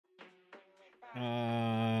We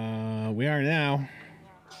are now.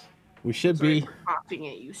 We should be. Coughing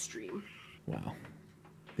at you, stream. Wow.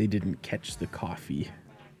 They didn't catch the coffee.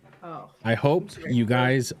 Oh. I hope you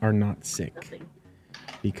guys are not sick. Nothing.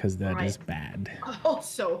 Because that is bad. I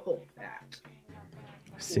also hope that.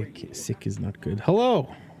 Sick is not good.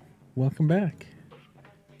 Hello. Welcome back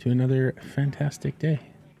to another fantastic day.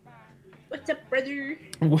 What's up, brother?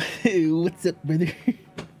 What's up, brother?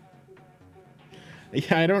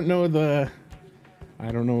 Yeah, I don't know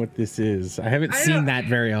what this is. I haven't seen that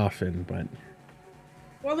very often, but.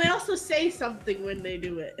 Well, they also say something when they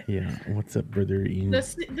do it. Yeah. What's up, brother? Ian? The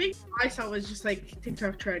thing I saw was just like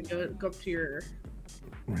TikTok trying to go up to your.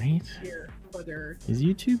 Right. Your other. Is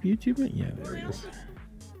YouTube it? Yeah, there it is.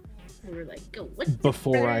 We were like, go. What's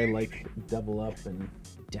before I like double up and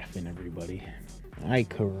deafen everybody. Ay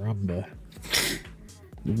caramba.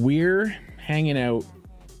 We're hanging out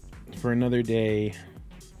for another day,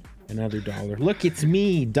 another dollar. Look, it's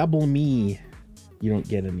me, double me. You don't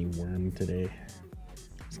get any worm today.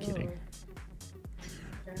 Just kidding.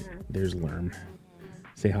 There's Lerm.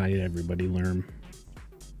 Say hi to everybody, Lerm.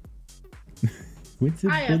 What's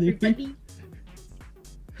up, hi, brother? Everybody.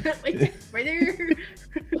 What's up, brother?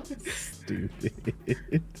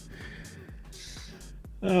 Stupid.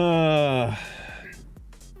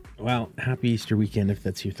 Well, happy Easter weekend if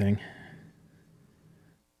that's your thing.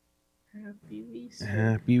 Happy Easter.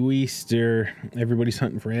 Happy Easter. Everybody's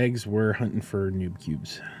hunting for eggs. We're hunting for noob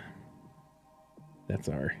cubes. That's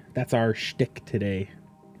our shtick today.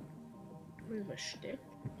 We have a shtick.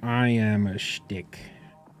 I am a shtick.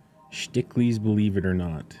 Shtickleys, believe it or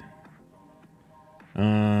not.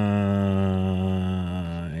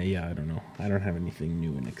 Yeah, I don't know. I don't have anything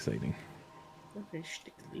new and exciting. Okay,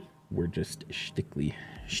 shtickly. We're just shtickly.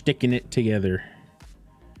 Sticking it together.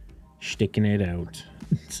 Sticking it out.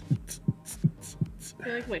 I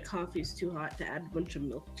feel like my coffee's too hot to add a bunch of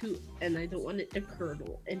milk to, and I don't want it to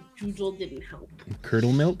curdle, and Jujel didn't help.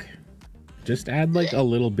 Curdle milk? Just add like a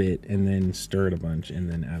little bit and then stir it a bunch and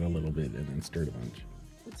then add a little bit and then stir it a bunch.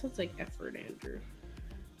 That sounds like effort, Andrew.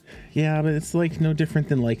 Yeah, but it's like no different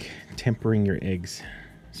than like tempering your eggs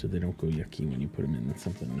so they don't go yucky when you put them in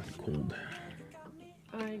something cold.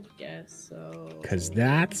 I guess so. Because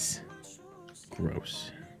that's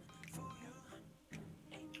gross.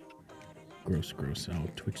 Gross. Oh,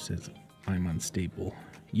 Twitch says I'm unstable.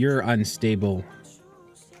 You're unstable.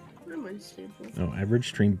 I'm unstable. Oh, average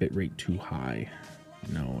stream bitrate too high.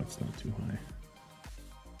 No, it's not too high.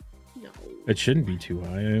 No. It shouldn't be too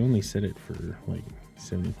high. I only set it for like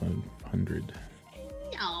 7,500.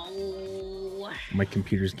 No. My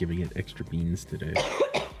computer's giving it extra beans today.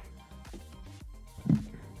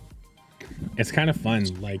 It's kind of fun.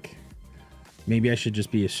 Like, maybe I should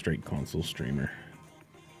just be a straight console streamer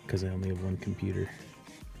because I only have one computer.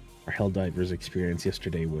 Our Helldivers experience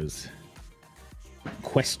yesterday was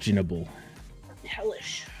questionable.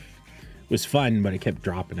 Hellish. It was fun, but it kept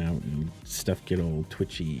dropping out and stuff get all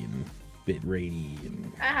twitchy and bit ratey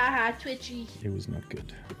and twitchy. it was not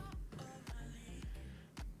good.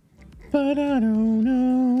 But I don't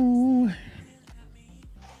know.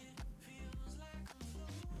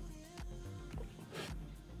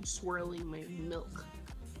 I'm swirling my milk.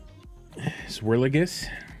 Swirligus?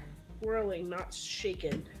 Swirling, not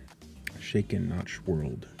shaken. Shaken, not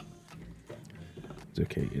swirled. It's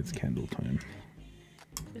okay, it's candle time.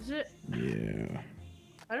 Is it? Yeah.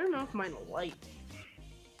 I don't know if mine will light.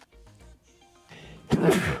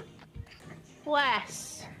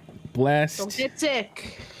 Bless. Blessed. Don't get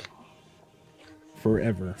sick.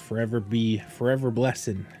 Forever. Forever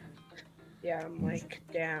blessing. Yeah, I'm like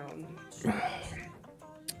down.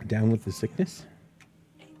 Down with the sickness?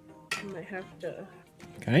 I might have to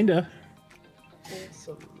Kinda. pull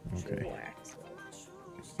some Okay. wax.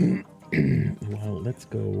 Well, let's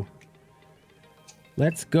go.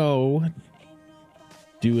 Let's go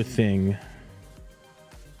do a thing.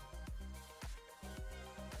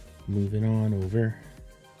 Moving on over.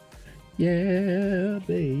 Yeah,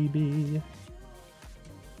 baby.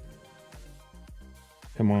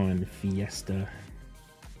 Come on, Fiesta.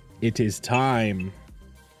 It is time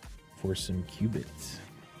for some qubits.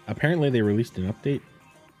 Apparently they released an update.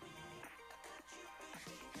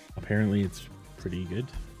 Apparently it's pretty good.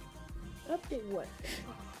 Update what?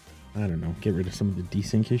 I don't know. Get rid of some of the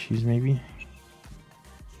desync issues, maybe.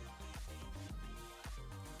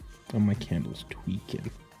 Oh, my candle's tweaking.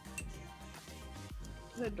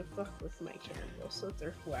 I had to fuck with my candle, so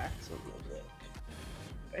there's wax on the wick.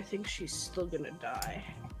 I think she's still gonna die.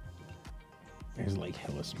 There's like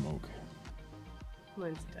hella smoke.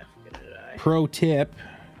 Mine's definitely gonna die. Pro tip.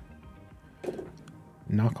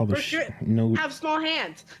 Knock all the no. Have small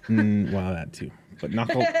hands. Well, that too. But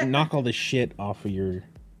knock all the shit off of your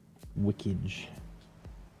wickage.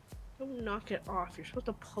 Don't knock it off. You're supposed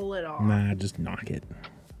to pull it off. Nah, just knock it.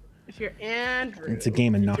 If you're Andrew, it's a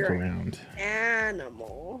game of knock around.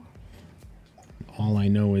 Animal. All I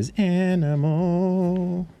know is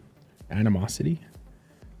animal. Animosity.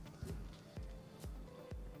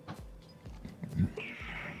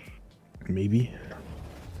 Maybe.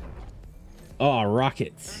 Oh,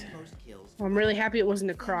 rockets. Well, I'm really happy it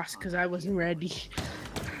wasn't a cross because I wasn't ready.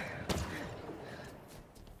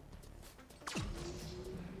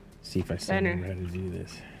 See if I still remember how to do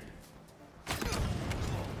this.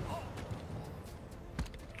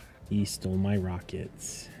 He stole my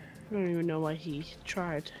rockets. I don't even know why he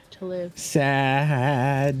tried to live.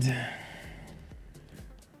 Sad.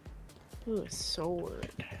 Ooh, a sword.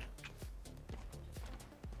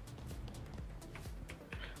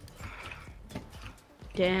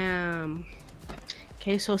 Damn.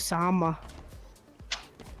 Queso sama.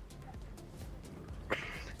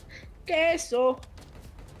 Queso.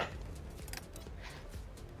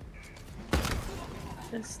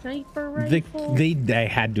 The sniper rifle. They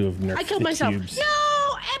had to have nerfed I killed the myself. cubes. No,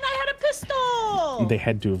 and I had a pistol. They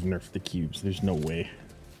had to have nerfed the cubes. There's no way.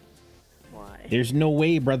 Why? There's no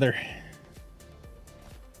way, brother.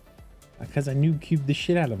 Because I noob cubed the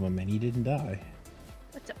shit out of him and he didn't die.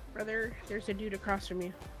 What's up, brother? There's a dude across from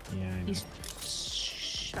you. Yeah, I know. He's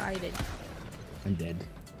shited. I'm dead.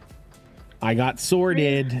 I got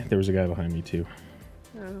sorted. There was a guy behind me too.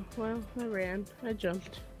 Oh, well, I ran. I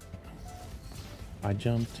jumped. I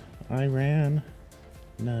jumped. I ran.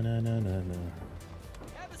 No. Have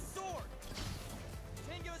a sword.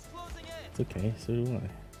 Tango is closing in. It's okay. So do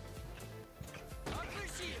I. On your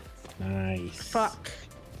shields. Nice. Fuck.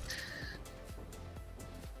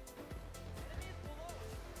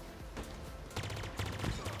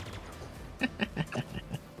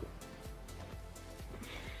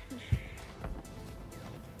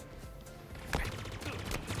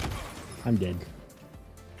 I'm dead.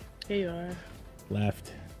 Here you are.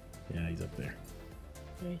 Left. Yeah, he's up there.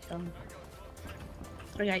 There you go.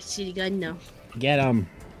 I got a city gun now. Get him.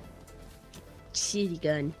 City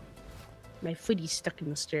gun. My footy's stuck in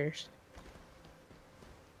the stairs.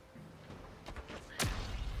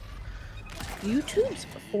 YouTube's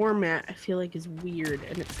format, I feel like, is weird,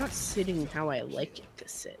 and it's not sitting how I like it to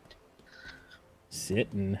sit.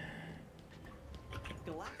 Sitting.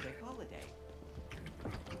 Galactic holiday.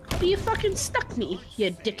 You fucking stuck me,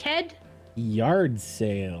 you dickhead. Yard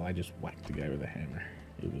sale. I just whacked the guy with a hammer.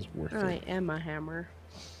 It was worth I it. am a hammer.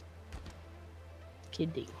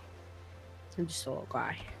 Kidding. I'm just a little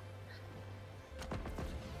guy.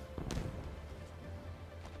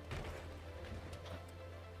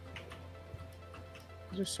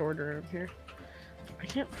 There's a sword around here. I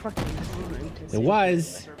can't fucking find his It was.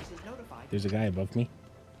 Services notified. There's a guy above me.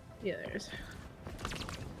 Yeah, there's.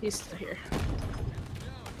 He's still here.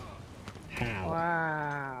 How?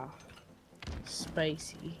 Wow.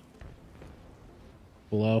 Spicy.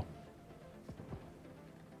 Below.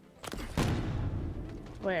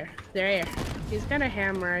 Where? There. He's got a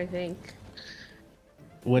hammer, I think.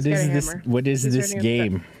 What He's is got a this? hammer. What is He's this running up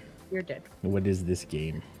game? You're dead. What is this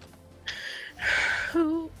game?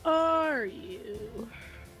 Who are you?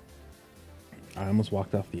 I almost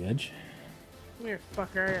walked off the edge. Come here,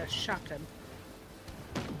 fucker. I got a shotgun.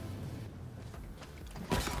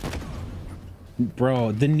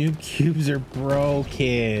 Bro, the noob cubes are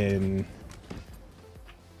broken.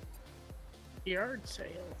 Yard sale.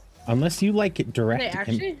 Unless you like it direct, They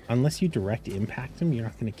actually- unless you direct impact him, you're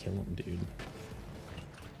not gonna kill him, dude.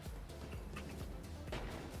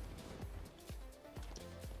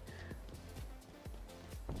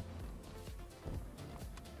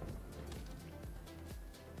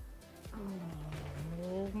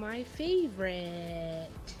 Oh, my favorite.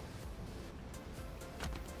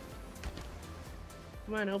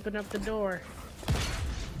 Come on, open up the door.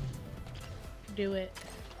 Do it.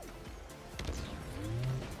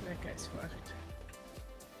 That guy's fucked.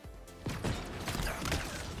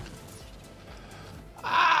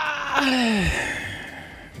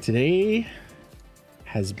 Today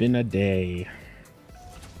has been a day.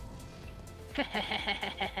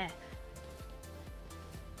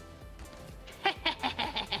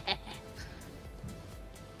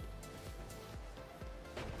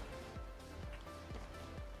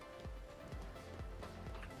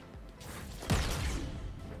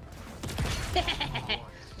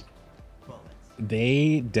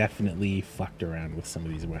 They definitely fucked around with some of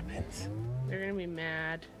these weapons. They're gonna be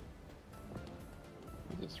mad.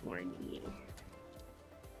 I'm just warning you.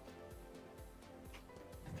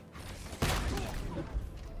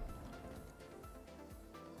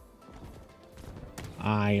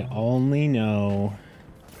 I only know.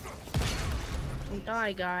 Don't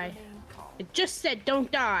die, guy. It just said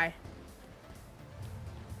don't die.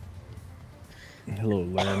 Hello,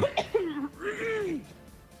 learn.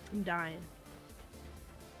 I'm dying.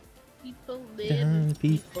 People live.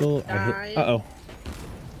 People. die. Uh-oh.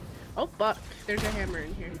 Oh, fuck. There's a hammer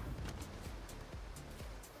in here.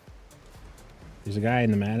 There's a guy in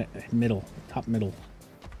the middle, top middle,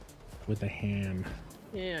 with a ham.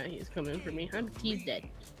 Yeah, he's coming for me. He's dead.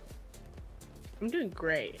 I'm doing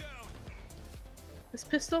great. This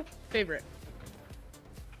pistol, favorite.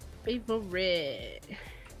 Favorite.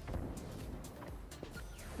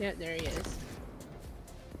 Yeah, there he is.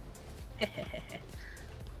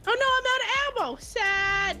 Oh no, I'm out of ammo!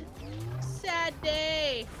 Sad! Sad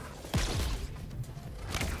day.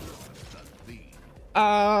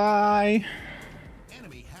 I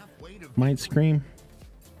might scream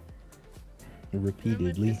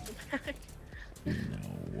repeatedly.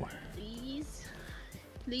 No. Please.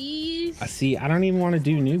 Please. I see. I don't even want to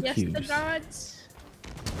do noob Yes, cubes. the gods.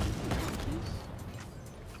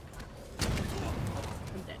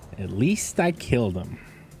 I'm dead. At least I killed him.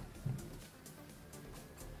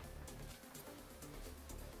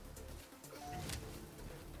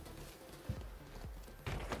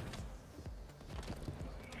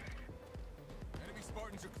 Enemy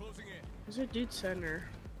Spartans are closing in. There's a dude center.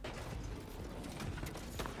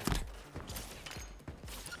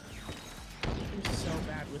 I'm so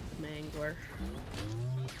bad with Mangler.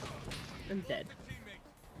 I'm dead.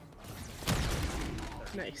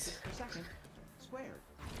 Nice. Per second. Squared.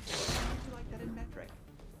 How would you like that in metric?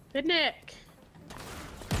 Good Nick.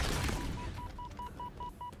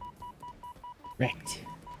 Wrecked.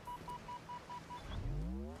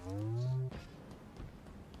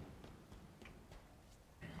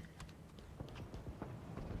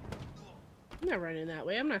 I'm not running that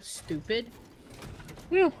way. I'm not stupid.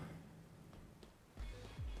 Well,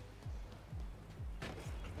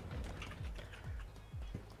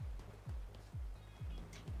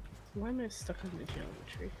 Why am I stuck on the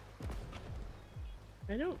geometry?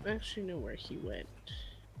 I don't actually know where he went.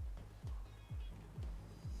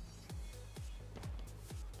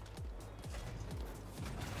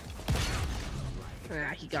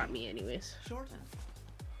 Ah, he got me anyways. Shorten.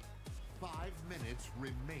 5 minutes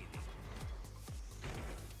remaining.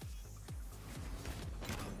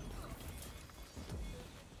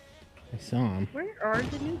 I saw him. Where are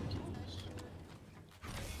the new cubes?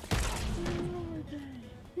 Where are they?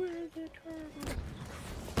 Where are the turtles?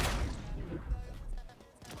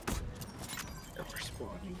 Oh, we're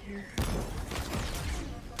spawning here.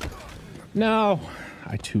 No,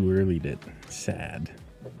 I too early did. Sad.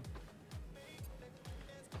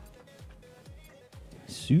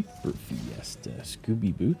 Super Fiesta.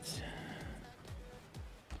 Scooby Boots.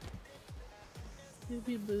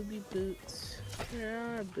 Booby booby boots. There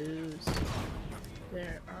are boos.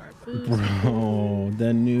 There are boos. Bro,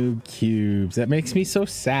 the noob cubes. That makes me so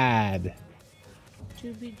sad.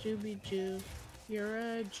 Jooby jooby Jew. You're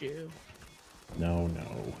a Jew. No,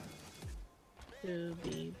 no.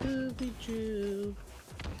 Booby booby Jew.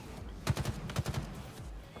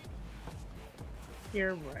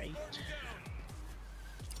 You're right.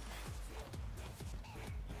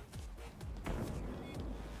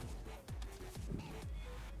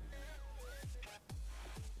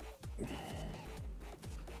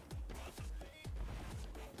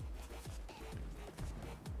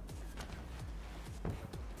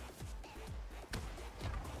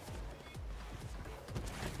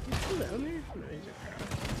 He's still down there? No, he's a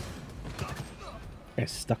crowd. I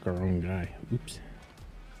stuck our own guy. Oops.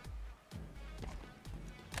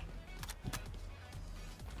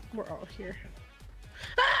 We're all here.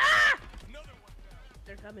 Ah!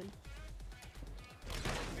 They're coming.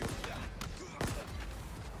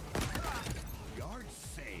 Yard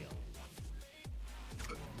sale.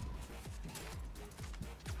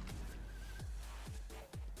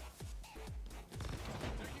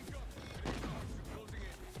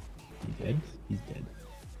 He dead? He's dead.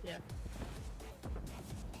 Yeah.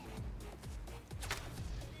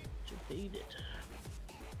 Debated.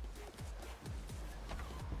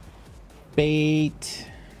 Bait.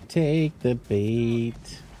 Take the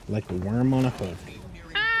bait. Like a worm on a hook.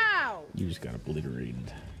 Ow! You just got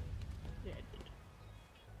obliterated. Yeah, I did.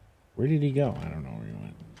 Where did he go? I don't know where he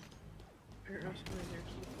went. I don't know somebody there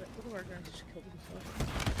too, but one of our guys just killed himself.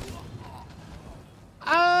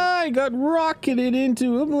 I got rocketed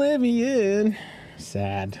into oblivion.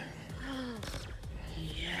 Sad.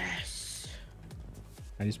 Yes.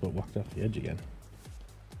 I just about walked off the edge again.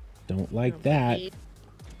 Don't like that.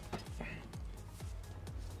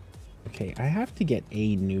 Okay, I have to get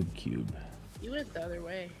a noob cube. You went the other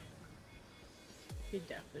way. You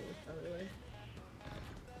definitely went the other way.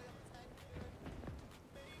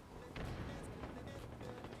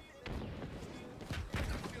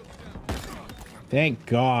 Thank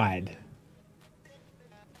God.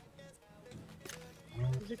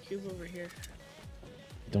 There's a cube over here.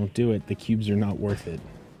 Don't do it. The cubes are not worth it.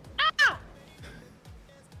 Ow!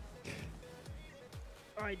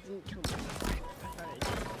 Oh, I didn't kill myself. I thought I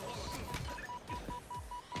did.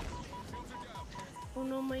 Oh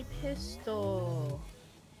no, my pistol.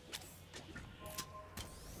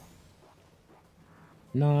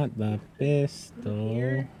 Not the pistol.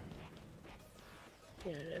 Here?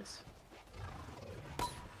 Yeah, it is.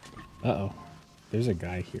 Uh-oh. There's a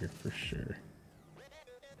guy here for sure.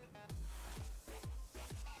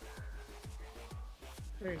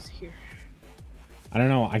 Where is he? Here? I don't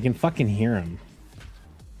know. I can fucking hear him.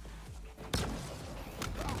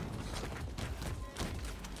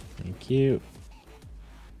 Thank you.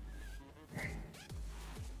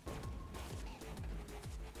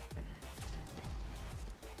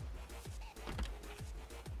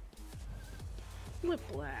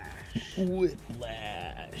 Whiplash.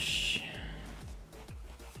 Whiplash.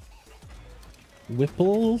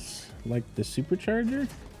 Whipples? Like the supercharger?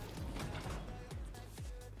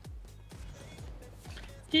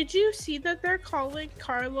 Did you see that they're calling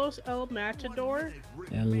Carlos El Matador?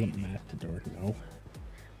 El Matador, no.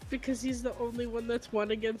 Because he's the only one that's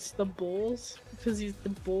won against the bulls. Because he's the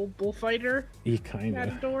bullfighter. He kinda.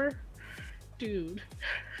 Matador. Dude.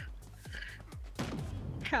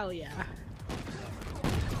 Hell yeah.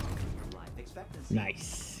 Life expectancy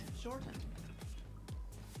Nice. shortened.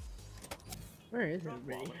 Where is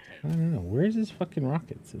everybody? I don't know. Where's his fucking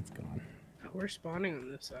rockets? It's gone. We're spawning on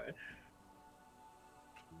this side.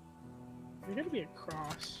 There's gonna be a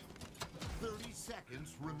cross. 30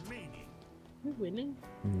 seconds remaining. Are we winning?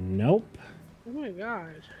 Nope. Oh my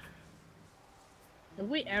god. Have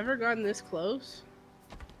we ever gotten this close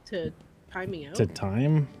to timing out? To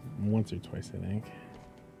time? Once or twice, I think.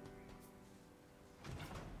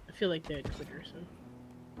 I feel like they'd quitter, so.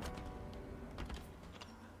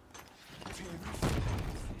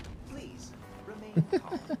 Please remain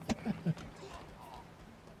calm.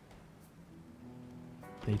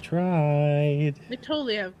 They tried. They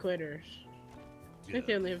totally have quitters. I think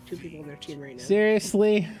they only have 2 people on their team right now.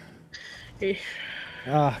 Seriously? Hey,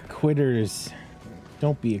 Ah, quitters.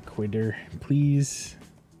 Don't be a quitter, please.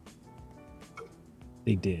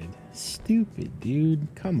 They did. Stupid, dude.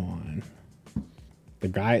 Come on.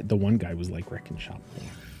 The one guy was like wrecking shop.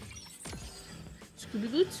 Scooby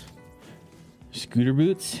Boots? Scooter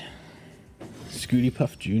Boots? Scooty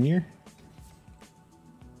Puff Jr.?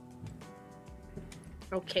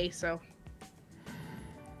 Okay, so.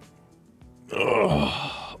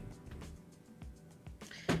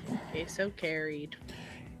 Okay, so carried.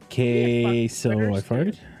 Okay, Yeah, so quitters, I farted?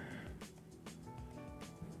 dude.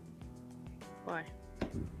 Why?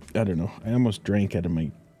 I don't know. I almost drank out of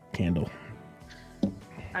my candle.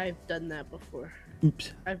 I've done that before.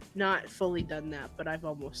 Oops. I've not fully done that, but I've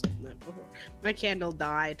almost done that before. My candle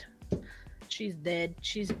died. She's dead.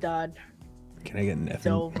 She's done. Can I get an F It's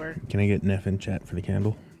in, over. Can I get an F in chat for the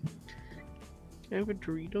candle? Can I have a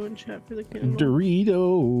Dorito in chat for the candle?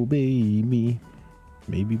 Dorito, baby.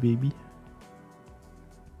 Maybe, baby.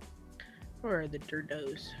 Or the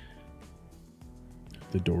Dordos?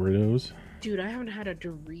 The Doritos. Dude, I haven't had a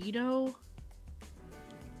Dorito in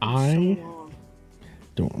I so long.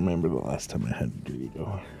 don't remember the last time I had a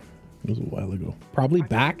Dorito. It was a while ago. Probably I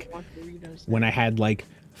back want Doritos when now. I had like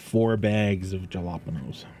 4 bags of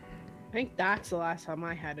jalapenos. I think that's the last time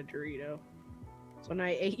I had a Dorito. It's when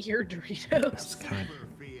I ate your That's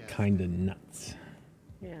Doritos. kind of nuts.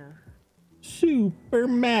 Yeah. Super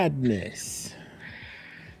madness.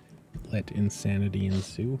 Let insanity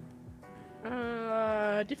ensue.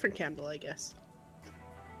 Different candle, I guess.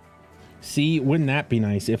 See, wouldn't that be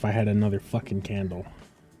nice if I had another fucking candle?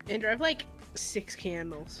 Andrew, I have like 6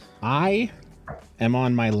 candles. I am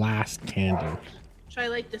on my last candle. Should I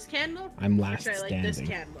light this candle? I'm Or last should I light this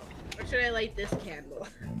standing. candle? Or should I light this candle?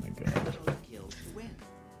 Oh my god. Kill to win.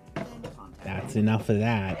 Then contact. That's enough of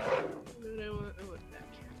that. What do I want? I want that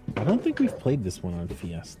candle. I don't think we've played this one on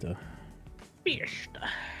Fiesta. Fiesta.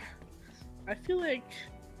 I feel like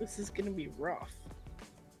this is gonna be rough.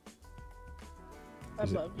 I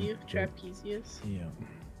Is it- love you, Trapezius. Yeah.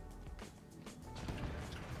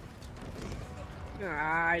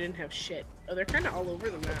 Ah, I didn't have shit. Oh, they're kind of all over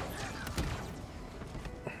the map.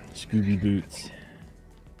 Scooby Boots.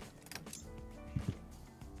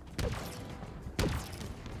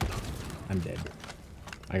 I'm dead.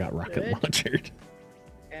 I got rocket Good. launched.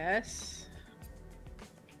 S.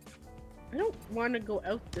 I don't want to go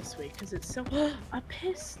out this way because it's so. A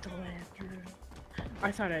pistol, Andrew.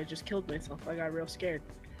 I thought I just killed myself. I got real scared.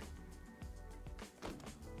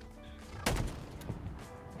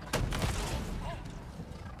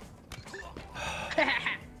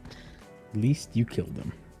 At least you killed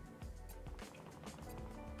him.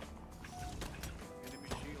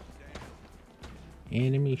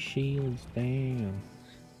 Enemy shields down.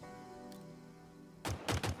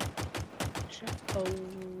 Oh.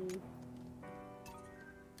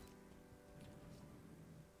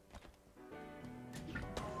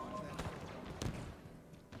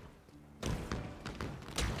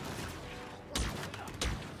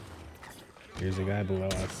 There's a guy below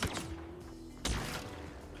us.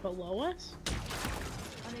 Below us?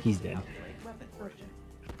 He's dead.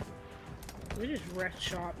 We just wrecked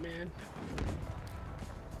shop, man.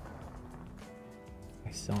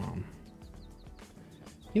 I saw him.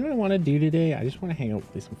 You know what I want to do today? I just want to hang out,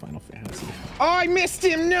 play some Final Fantasy. Oh, I missed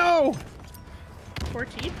him! No!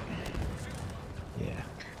 14? Yeah.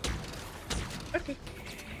 Okay.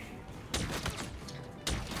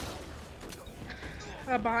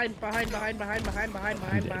 Behind.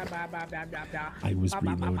 I was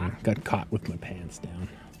reloading. Got caught with my pants down.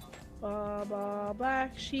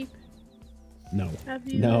 Black sheep. No. Have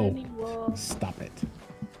you No. any wool? Stop it.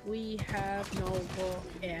 We have no wool,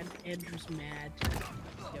 and Andrew's mad.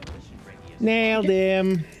 Nailed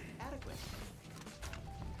him.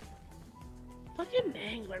 Fucking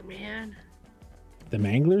Mangler, man. The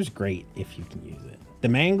Mangler's great if you can use it. The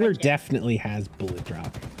Mangler definitely has bullet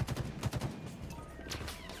drop.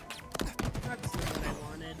 That's not what I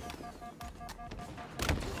wanted.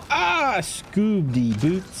 Ah, Scooby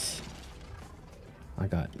Boots. I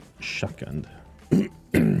got shotgunned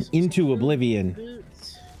into oblivion.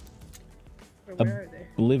 Boots. Or where are they?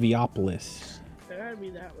 Obliviopolis. They gotta be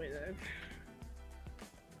that way then.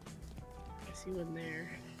 I see one there.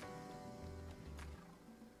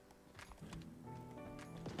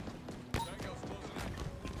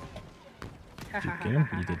 Did you get him?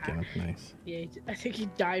 You did get him. Nice. Yeah, I think he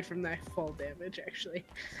died from that fall damage, actually.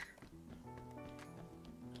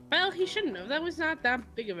 Well, he shouldn't have. That was not that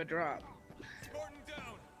big of a drop.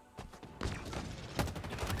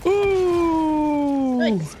 Ooh!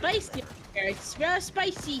 Like, spicy. It's real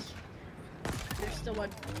spicy. There's still one.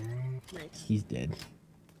 Nice. He's dead.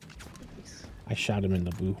 Nice. I shot him in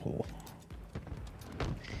the blue hole.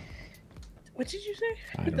 What did you say?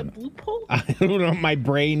 I With the don't know. blue pole? I don't know. My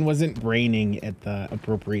brain wasn't braining at the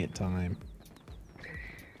appropriate time.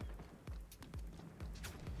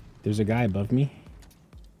 There's a guy above me.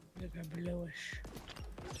 Look at bluish.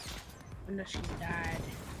 Unless she died.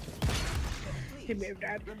 He may have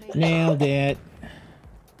died. Nailed it.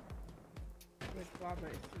 With my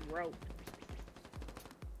throat.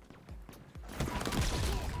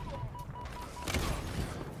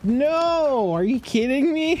 No! Are you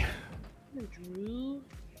kidding me? Drew.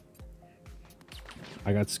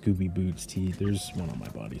 I got Scooby Boots T. There's one on my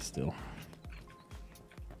body still.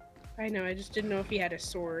 I know, I just didn't know if he had a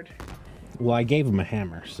sword. Well, I gave him a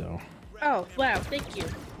hammer, so Oh, wow, thank you.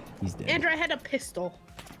 he's dead. Andrew, I had a pistol.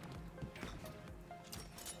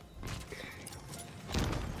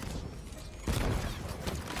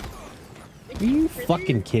 Are you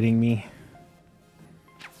fucking kidding me?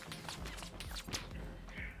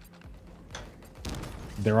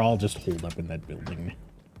 They're all just holed up in that building.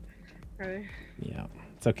 Are they? Yeah,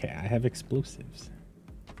 it's okay. I have explosives.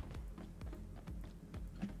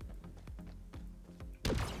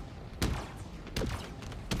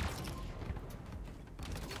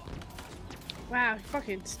 Wow, he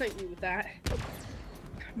fucking sniped me with that.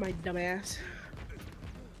 My dumbass.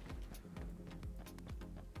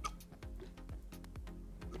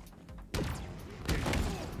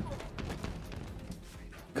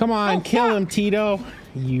 Come on, Oh, kill fuck. him, Tito.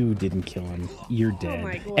 You didn't kill him. You're dead.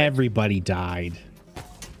 my God. Everybody died.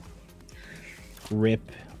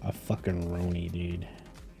 Rip a fucking Roni, dude.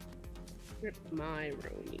 Rip my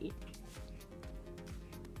Roni.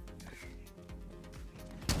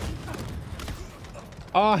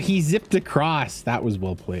 Oh, he zipped across. That was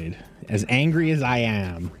well played. As angry as I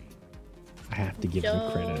am, I have to give him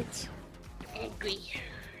Yo. credit. Angry.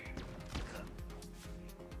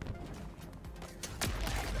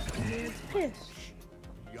 Man's pissed.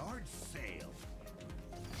 Yard sale.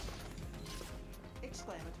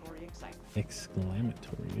 Exclamatory excitement.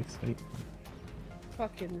 Exclamatory excitement.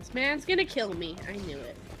 Fucking, this man's gonna kill me. I knew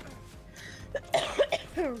it.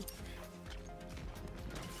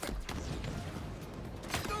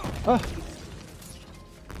 Oh.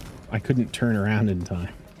 I couldn't turn around in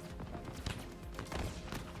time.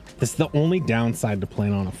 This is the only downside to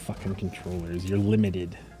playing on a fucking controller is you're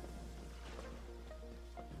limited.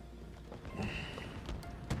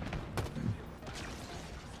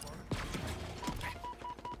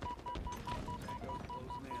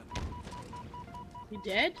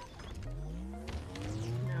 dead?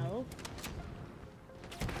 No.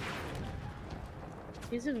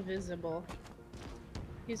 He's invisible.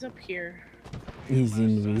 He's up here. He's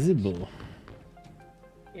invisible.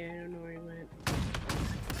 Yeah, I don't know where he went.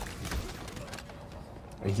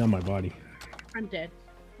 He's on my body. I'm dead.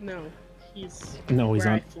 No, he's No, he's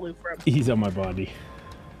where on. I flew from. He's on my body.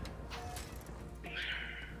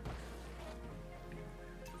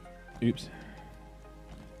 Oops.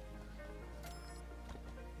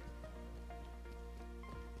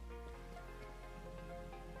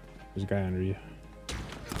 There's a guy under you.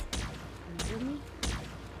 Under me?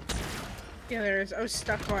 Yeah, there is. I was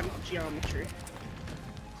stuck on geometry.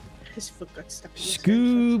 His foot got stuck in his head.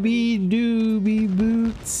 Scooby Dooby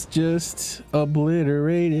Boots just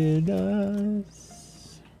obliterated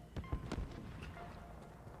us.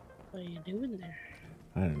 What are you doing there?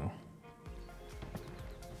 I don't know.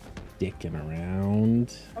 Dicking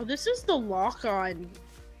around. Oh, this is the lock on.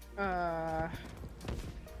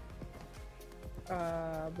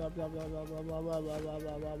 Blah blah blah blah blah blah blah blah blah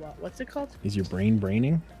blah blah blah. What's it called? Is your brain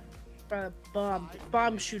braining?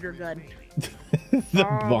 Bomb shooter gun. The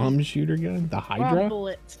bomb shooter gun? The Hydra? Bomb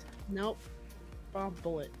bullets. Nope. Bomb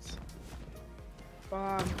bullets.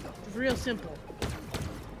 Bomb. It's real simple.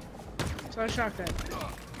 It's not a shotgun.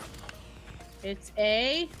 It's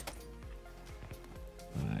a.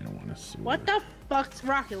 I don't want to see. What the fuck's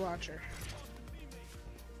rocket launcher?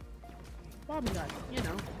 Bomb gun, you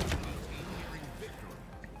know.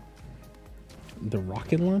 The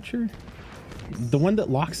rocket launcher? The one that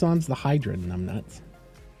locks on's the Hydra, numbnuts.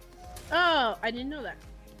 Oh, I didn't know that.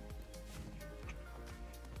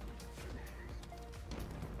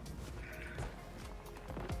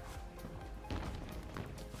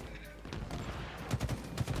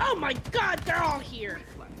 Oh my god, they're all here.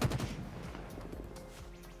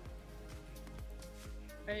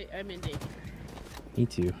 I'm in danger. Me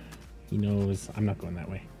too. He knows. I'm not going that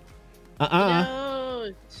way. He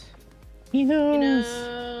knows. He knows. He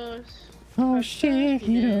knows. Oh shit,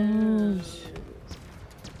 he knows.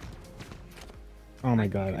 Oh my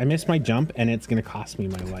god, I missed my jump and it's gonna cost me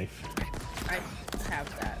my life. I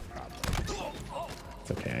have that problem.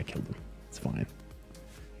 It's okay, I killed him. It's fine.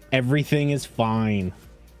 Everything is fine.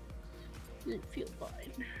 Didn't feel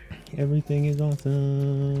fine. Everything is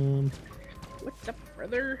awesome. What's up,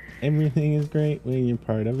 brother? Everything is great when you're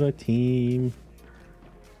part of a team.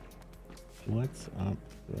 What's up,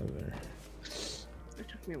 brother? It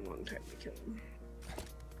took me a long time to kill him.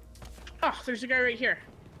 Oh, there's a guy right here.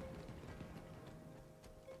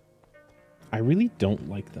 I really don't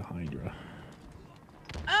like the Hydra.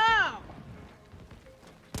 Oh!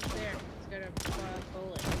 There, it's got a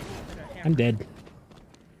bullet. I'm dead.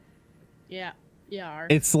 Yeah, you are.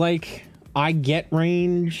 It's like I get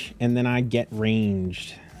range and then I get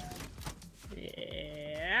ranged.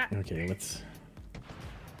 Yeah. Okay, let's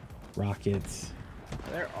rockets.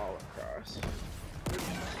 They're all across.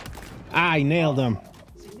 I nailed him.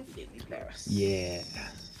 Across. Yeah.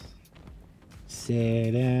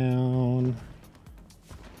 Sit down.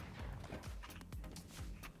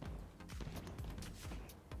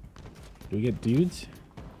 Do we get dudes?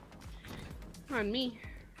 On me.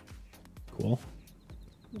 Cool.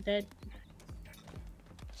 I'm dead.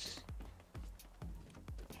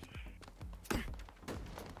 No,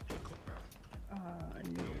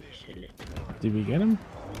 Did we get him?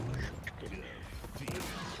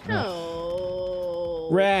 no.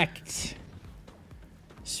 Wrecked.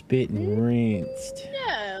 Spit and rinsed.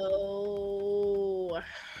 No.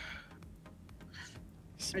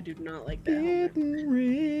 I do not like that Spit helmet. and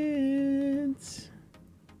rinse.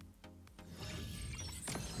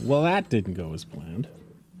 Well, that didn't go as planned.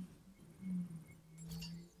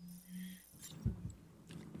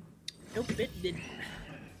 Nope, it didn't.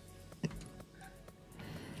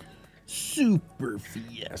 Super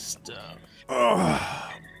Fiesta.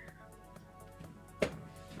 Ugh.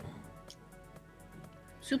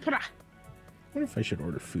 Supra. I wonder if I should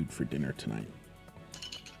order food for dinner tonight.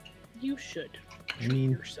 You should. I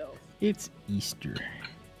mean, Yourself. it's Easter.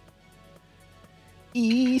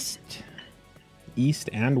 East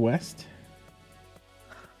and West.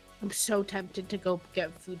 I'm so tempted to go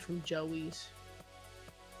get food from Joey's.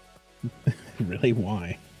 Really?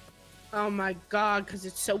 Why? Oh my god, because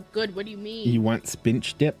it's so good. What do you mean? You want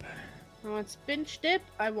spinach dip? I want spinach dip.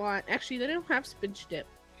 I want. Actually, they don't have spinach dip.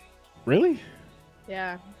 Really?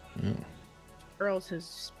 Yeah. Oh. Earl's has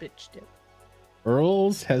spinach dip.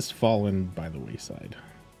 Earl's has fallen by the wayside.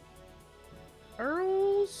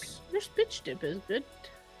 Earl's. Their spinach dip is good.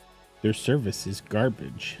 Their service is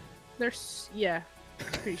garbage. Yeah.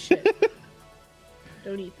 It's pretty shit.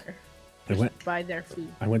 Don't eat there. I went. Buy their food.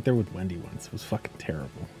 I went there with Wendy once. It was fucking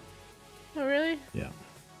terrible. Oh really? Yeah.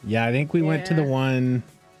 Yeah, I think we went to the Yeah. one.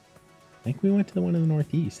 I think we went to the one in the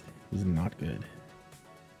Northeast. It was not good.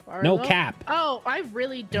 Barlow? No cap. Oh, I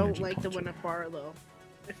really don't Energy like the culture. one at Barlow.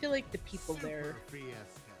 I feel like the people there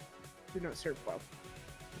Fiesta. do not serve well.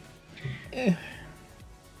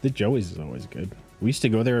 The Joey's is always good. We used to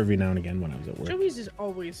go there every now and again when I was at work. Joey's has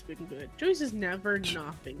always been good. Joey's has never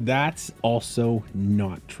not been good. That's also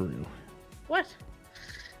not true. What?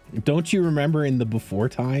 Don't you remember in the before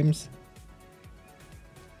times?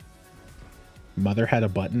 Mother had a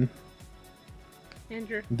button.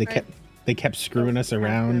 Andrew, They kept screwing us have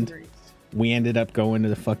around. memories. We ended up going to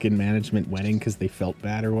the fucking management wedding because they felt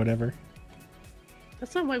bad or whatever.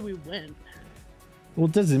 That's not why we went. Well,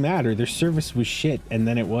 it doesn't matter. Their service was shit, and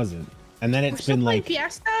then it wasn't. And then We're it's still been playing like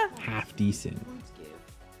Fiesta? half decent. Points give.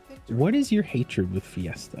 Victory. What is your hatred with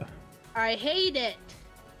Fiesta? I hate it.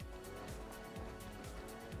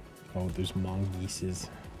 Oh, there's mongooses.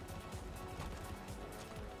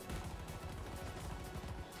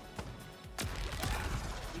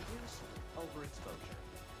 Reduce overexposure.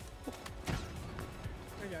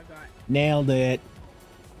 I got. Nailed it.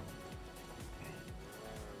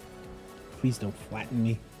 Please don't flatten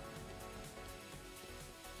me.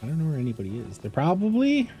 I don't know where anybody is. They're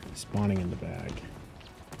probably spawning in the bag.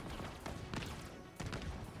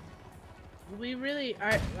 We really,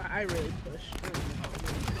 I really pushed.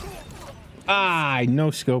 Ah, I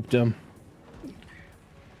no-scoped him.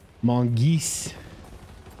 Mongoose.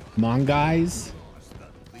 Monguys.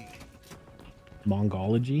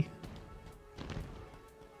 Mongology.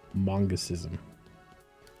 Mongosism.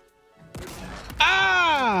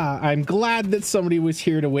 Ah! I'm glad that somebody was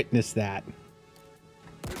here to witness that.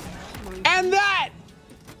 And that!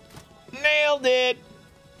 Nailed it!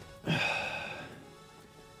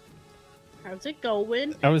 How's it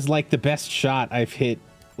going? That was like the best shot I've hit,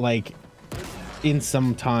 like, in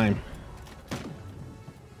some time.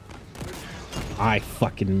 I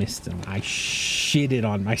fucking missed him. I shitted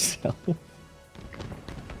on myself.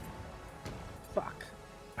 Fuck.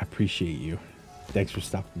 I appreciate you. Thanks for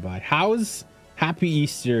stopping by. How's Happy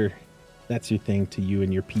Easter? That's your thing to you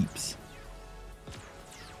and your peeps.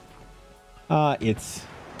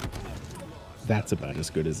 That's about as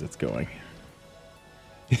good as it's going.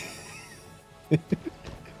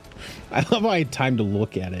 I love how I had time to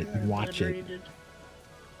look at it and watch it. Liberated.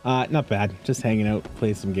 Not bad. Just hanging out,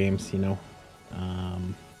 playing some games, you know.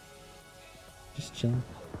 Just chilling.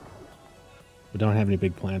 We don't have any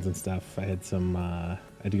big plans and stuff. I had some, I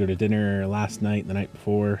had to go to dinner last night and the night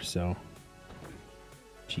before, so.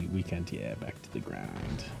 Cheat weekend, yeah, back to the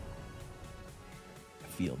grind. I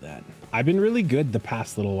feel that. I've been really good the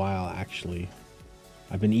past little while, actually.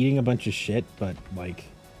 I've been eating a bunch of shit, but, like,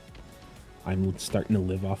 I'm starting to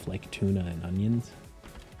live off, like, tuna and onions.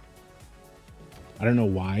 I don't know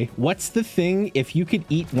why. What's the thing? If you could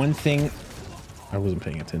eat one thing... I wasn't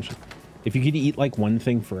paying attention. If you could eat, like, one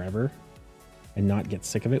thing forever and not get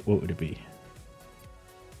sick of it, what would it be?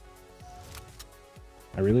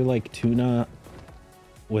 I really like tuna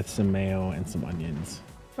with some mayo and some onions.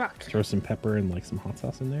 Fuck. Throw some pepper and, like, some hot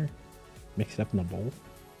sauce in there. Mix it up in a bowl.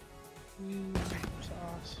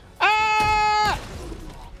 Sauce. Ah!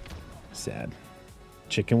 Sad.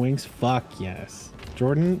 Chicken wings? Fuck yes.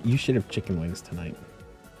 Jordan, you should have chicken wings tonight.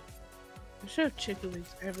 I should have chicken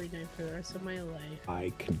wings every night for the rest of my life.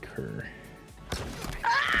 I concur. I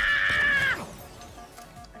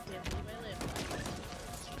can't believe I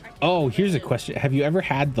live. Oh, here's a question. Have you ever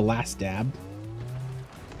had the last dab?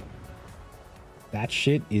 That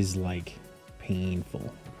shit is, like,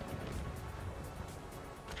 painful.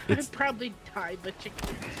 It's, I'd probably die, but chicken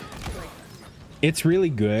wings. Like, it's really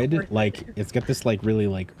good. Like, it's got this, like, really,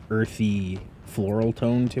 like, earthy floral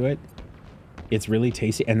tone to it. It's really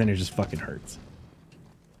tasty, and then it just fucking hurts.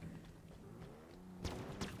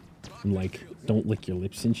 I'm like, don't lick your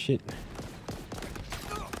lips and shit.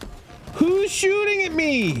 Who's shooting at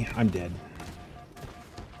me? I'm dead.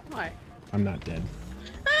 why? I'm not dead.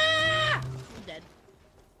 Ah! I'm dead.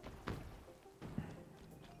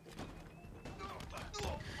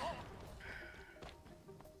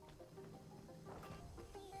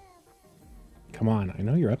 Come on, I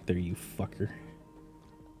know you're up there, you fucker.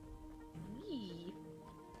 Yee.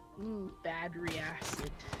 Battery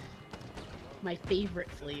acid. My favorite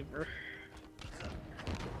flavor.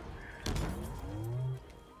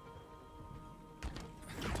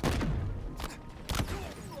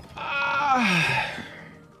 Ah,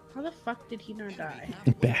 How the fuck did he not die?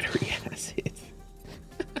 battery acid.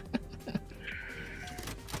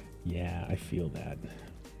 Yeah, I feel that.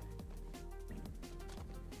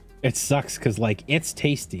 It sucks because, like, it's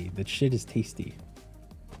tasty. That shit is tasty.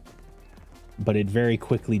 But it very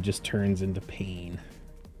quickly just turns into pain.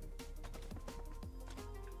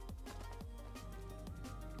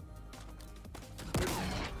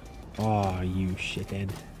 Aw, you shithead.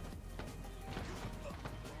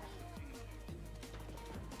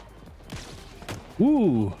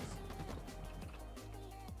 Ooh.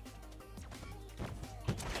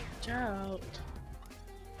 Watch out.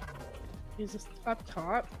 Is this up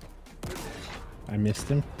top? I missed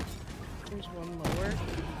him. There's one lower.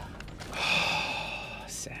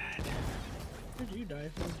 Sad. Where'd you die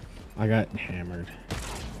from? I got hammered.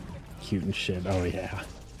 Cute and shit. Oh, yeah.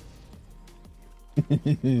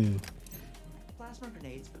 Plasma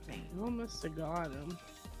grenades obtained. I almost have got him.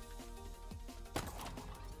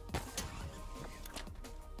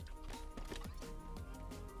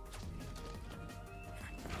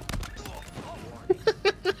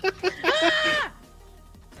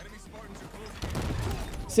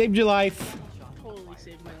 Saved your life. Totally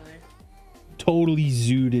saved my life. Totally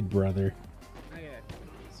zooted, brother. I got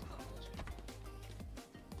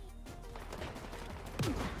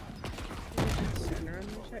center on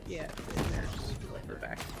the shot. Yeah, there's we're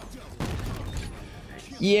back.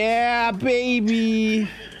 Yeah, baby.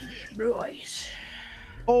 Royce.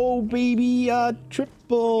 Oh, baby,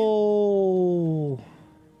 triple.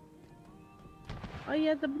 Oh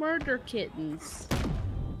yeah, the murder kittens.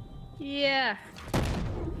 Yeah.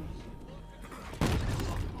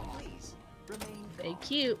 Please remain They calm.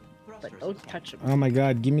 cute, but Thrusters don't attack. touch them. Oh my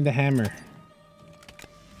god, give me the hammer.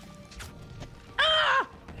 Ah!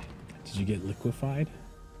 Did you get liquefied?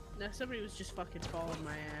 No, somebody was just fucking following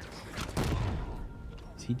my ass.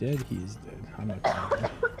 Is he dead? He is dead. I'm not gonna.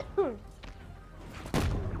 Oh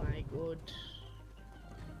my god.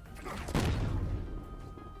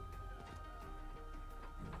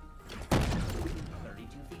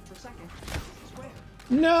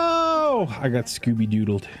 No! I got Scooby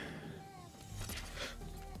Doodled.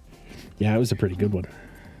 Yeah, it was a pretty good one.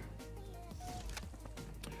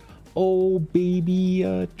 Oh, baby,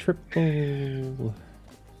 triple.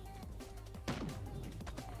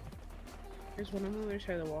 There's one on the other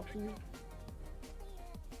side of the wall from me.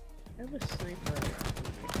 I have a sniper.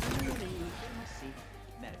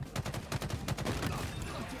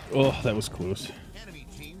 Oh, that was close. Enemy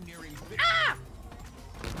team nearing Ah!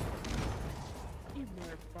 You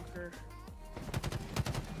motherfucker.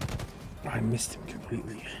 I missed him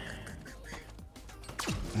completely.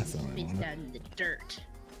 That's not what I He's wanted. down in the dirt.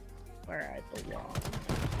 Where I belong.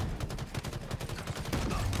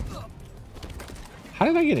 How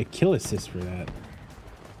did I get a kill assist for that?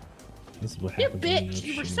 This is what You happens. when bitch!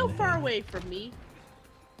 You were shoot so in the far head. away from me.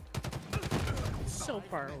 So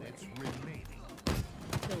far away.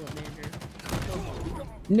 Kill him, Andrew. Kill him.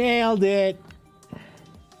 Nailed it.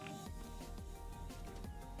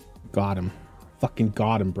 Got him. Fucking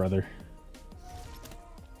got him, brother.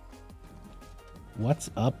 What's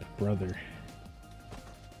up, brother?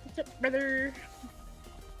 What's up, brother?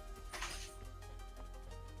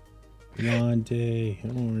 One day or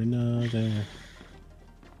another,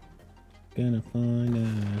 gonna find out.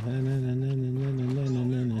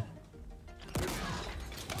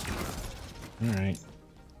 All right.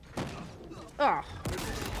 Oh,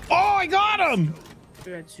 Oh, I got him! I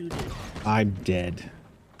got suited. I'm dead.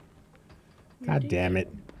 God damn it.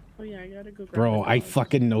 Oh yeah, I gotta go grab Bro, my I dog.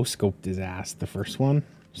 fucking no-scoped his ass. The first one,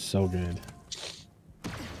 so good.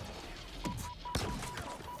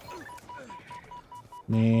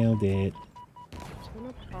 Nailed it. There's one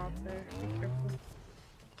up top there. Be careful.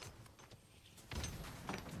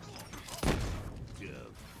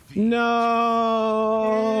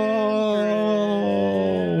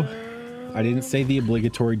 No! I didn't say the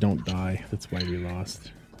obligatory don't die. That's why we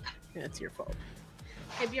lost. Yeah, it's your fault.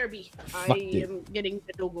 Hey, BRB. Fuck I it. am getting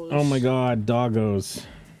the doggos. Oh my god, doggos.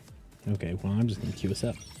 Okay, well, I'm just gonna queue us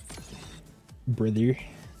up. Brother.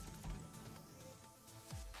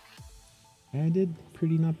 I did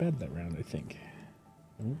pretty not bad that round, I think.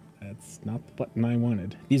 Oh, that's not the button I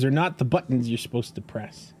wanted. These are not the buttons you're supposed to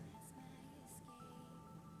press.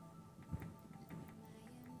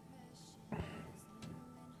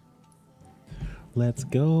 Let's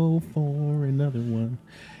go for another one.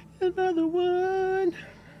 Another one.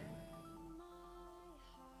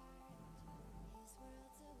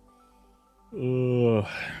 Ugh.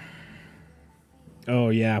 Oh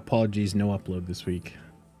yeah, apologies, no upload this week.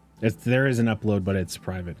 There is an upload, but it's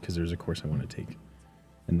private because there's a course I want to take,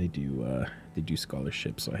 and they do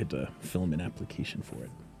scholarships, so I had to film an application for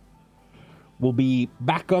it. We'll be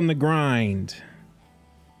back on the grind.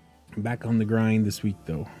 Back on the grind this week,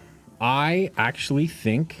 though. I actually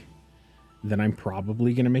think then I'm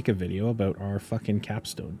probably gonna make a video about our fucking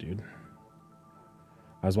capstone, dude.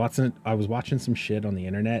 I was watching some shit on the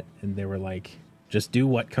internet, and they were like, just do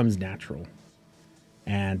what comes natural.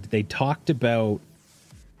 And they talked about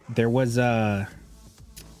there was a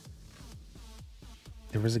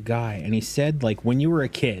guy, and he said, like, when you were a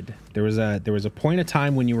kid, there was a point of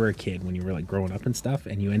time when you were a kid, when you were like growing up and stuff,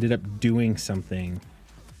 and you ended up doing something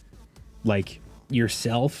like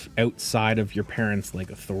yourself outside of your parents'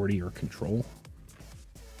 like authority or control,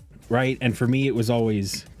 right? And for me, it was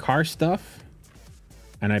always car stuff.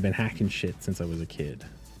 And I've been hacking shit since I was a kid.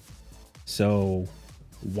 So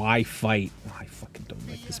why fight? Oh, I fucking don't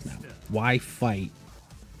like this map. Why fight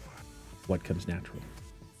what comes natural?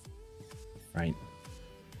 Right?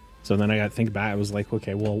 So then I got to think back. I was like,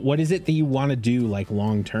 okay, well, what is it that you want to do like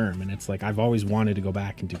long term? And it's like, I've always wanted to go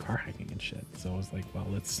back and do car hacking and shit. So I was like, well,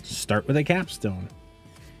 let's start with a capstone.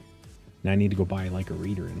 Now I need to go buy like a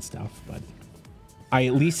reader and stuff, but I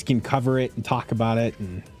at least can cover it and talk about it,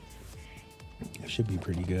 and it should be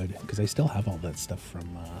pretty good because I still have all that stuff from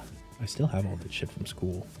I still have all that shit from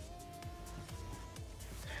school,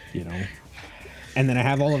 you know. And then I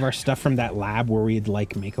have all of our stuff from that lab where we'd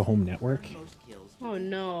like make a home network. Oh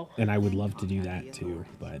no. And I would love to do that too,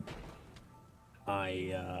 but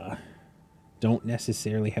I don't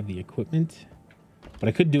necessarily have the equipment, but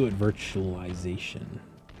I could do it virtualization,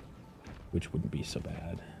 which wouldn't be so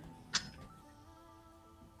bad.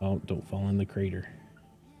 Oh, don't fall in the crater.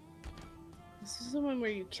 This is the one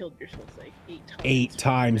where you killed yourself like 8 times. 8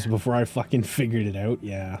 times before I fucking figured it out.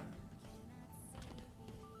 Yeah.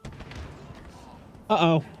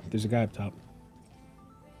 Uh-oh. There's a guy up top.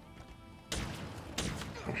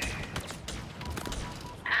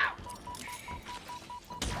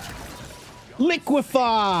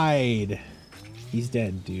 Liquefied! He's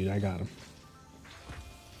dead, dude. I got him.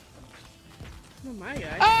 Oh my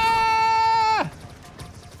god. Ah!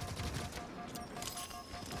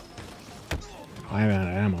 I'm out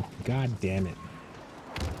of ammo. God damn it.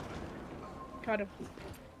 Caught him.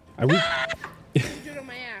 Are we... You did it on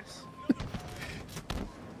my ass.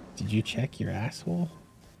 Did you check your asshole?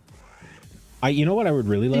 You know what I would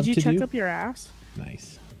really love to do? Did you check up your ass?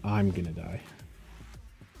 Nice. I'm gonna die.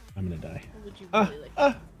 I'm gonna die. What would you really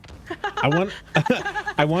like?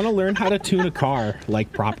 I want to learn how to tune a car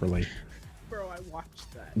like properly. Bro, I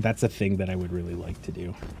watched that. That's a thing that I would really like to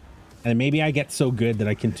do. And maybe I get so good that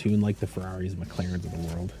I can tune like the Ferraris and McLarens of the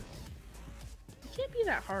world. It can't be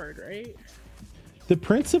that hard, right? The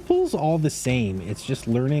principle's all the same. It's just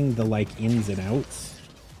learning the like ins and outs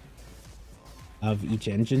of each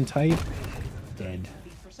engine type. Dead.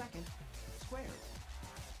 Feet per second. Squared.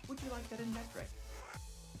 Would you like that in metric?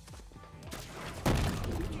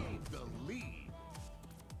 Gave the lead.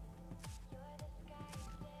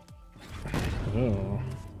 Oh.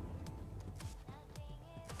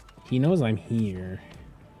 He knows I'm here.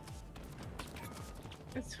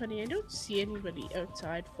 That's funny. I don't see anybody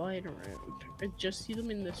outside flying around. I just see them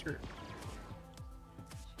in this room.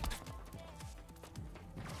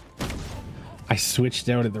 I switched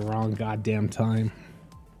out at the wrong goddamn time.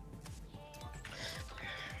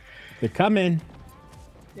 They're coming.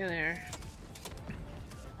 Yeah, there.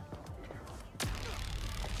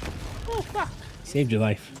 Oh, fuck. Saved your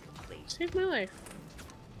life. Saved my life.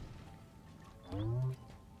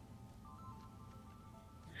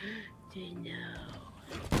 They know.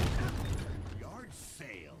 Yard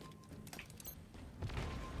sale.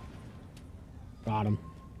 Got him.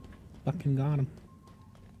 Fucking got him.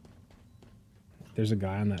 There's a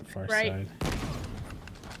guy on that far side.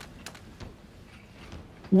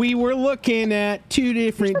 We were looking at 2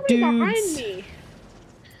 different There's dudes. behind me.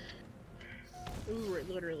 Ooh, we're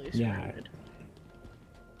literally surrounded.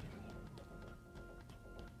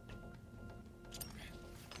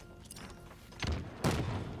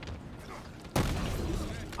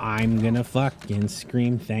 I'm gonna fucking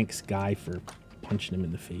scream thanks, guy, for punching him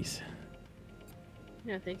in the face.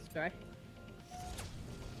 Yeah, thanks, guy.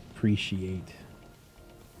 Appreciate.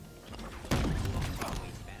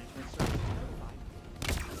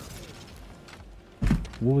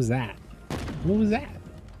 What was that? What was that?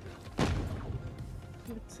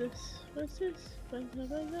 What's this? What's this?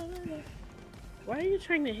 Why are you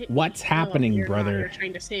trying to hit me? What's happening, you're brother? Not. You're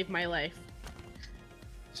trying to save my life.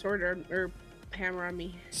 Sword arm, or hammer on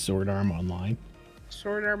me. Sword arm online.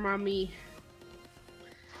 Sword arm on me.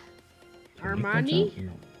 Armani?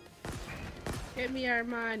 No. Hit me,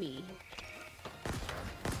 Armani.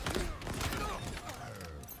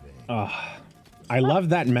 I love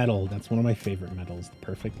that medal. That's one of my favorite medals. The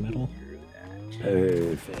perfect medal.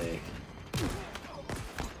 Perfect.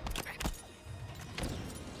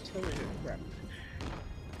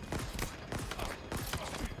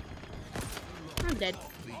 dead.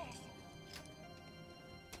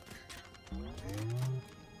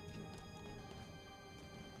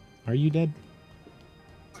 Are you dead?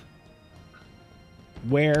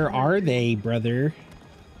 Where are they, brother?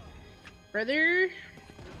 Brother,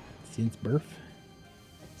 Since birth?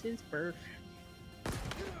 since birth.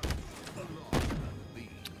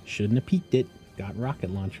 Shouldn't have peeked it. Got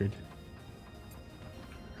rocket launchered.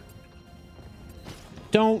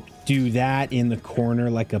 Don't do that in the corner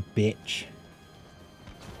like a bitch.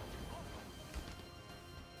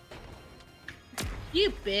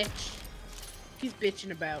 You bitch. He's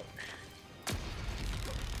bitching about.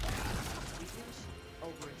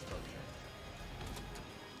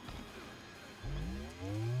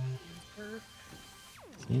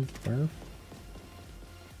 Since birth?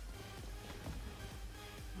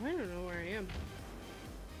 I don't know where I am.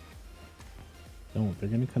 Don't. They're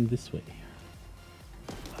gonna come this way.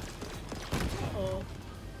 Oh,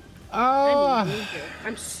 Oh!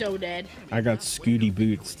 I'm so dead. I got Scooty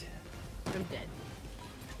bootsed. I'm dead.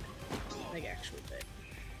 Like actually dead.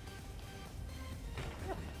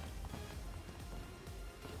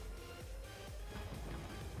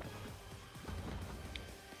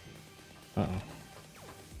 Uh-oh.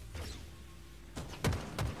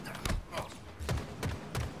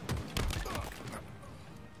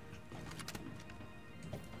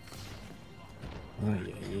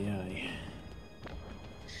 Ay, ay, ay.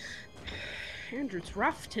 Andrew, it's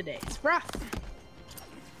rough today. It's rough.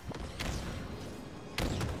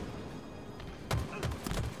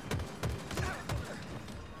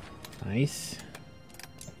 Nice.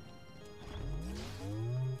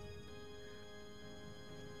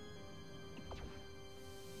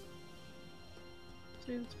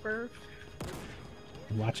 Since birth.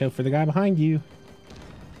 Watch out for the guy behind you.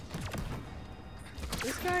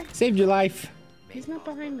 This guy? Saved your life. He's not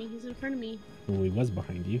behind me. He's in front of me. Well, he was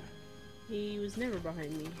behind you. He was never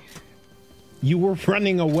behind me. You were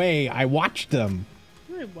running away. I watched him.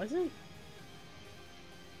 No, I wasn't.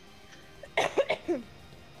 I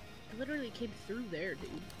literally came through there, dude.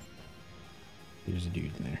 There's a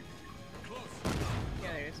dude in there.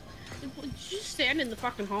 Yeah, there is. Dude, just stand in the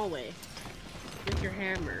fucking hallway with your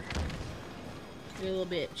hammer. You little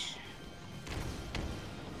bitch.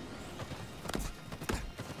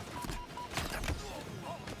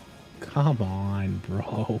 Come on,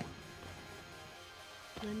 bro.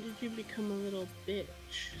 When did you become a little bitch?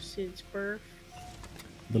 Since birth?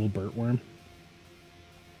 Little Burt worm.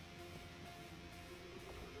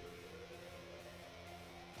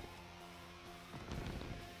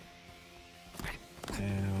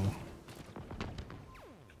 Ow.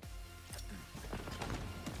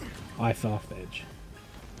 I fell off the edge.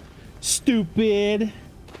 Stupid!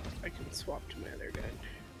 I can swap to my other gun.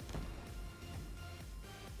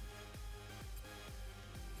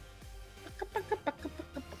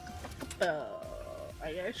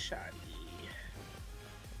 I got shot.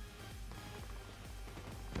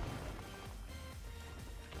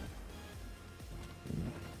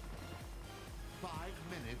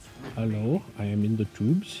 Hello, I am in the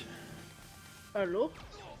tubes. Hello?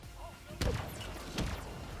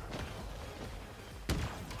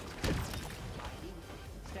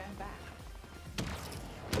 Stand back.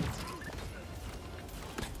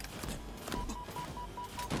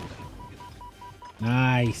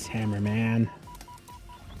 Nice, hammer man.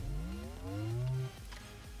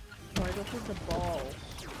 Oh, I don't have the balls.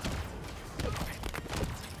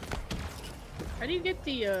 How do you get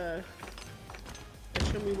the,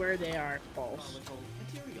 show me where they are, balls? Volatile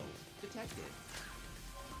materials detected.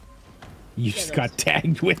 You just got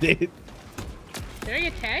tagged with it. Did I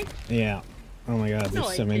get tagged? Yeah. Oh my god, No,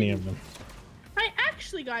 there's I so many didn't. of them. I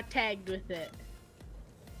actually got tagged with it.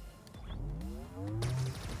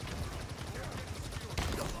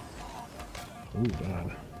 Oh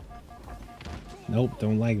god. Nope,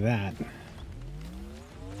 don't like that.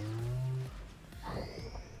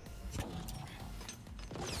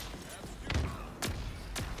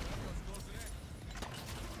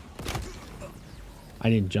 I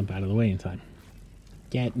didn't jump out of the way in time.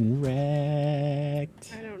 Getting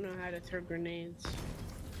wrecked. I don't know how to throw grenades.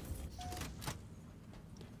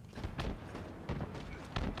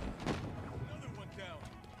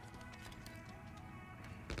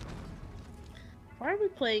 Why are we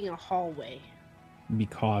playing a hallway?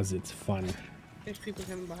 Because it's fun. There's people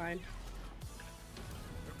coming behind.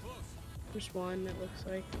 There's one that looks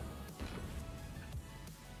like.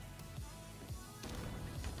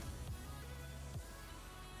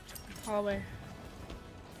 Hallway.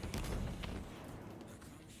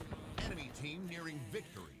 Enemy team nearing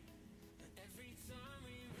victory.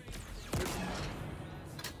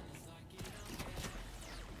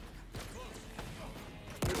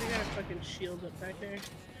 shield up back there.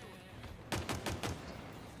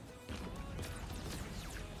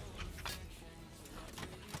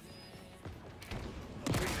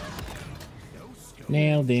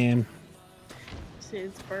 Nailed him.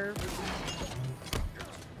 Sid's burp.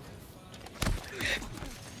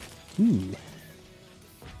 Ooh.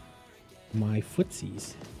 My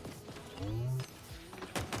footsies.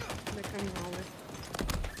 They come home.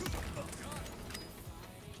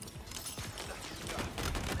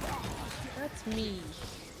 That's me.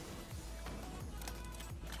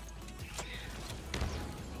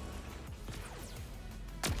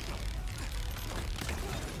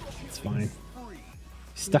 It's fine.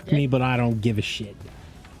 Stuck me, but I don't give a shit.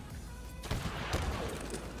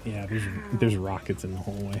 Yeah, there's rockets in the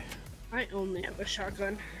hallway. I only have a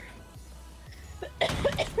shotgun.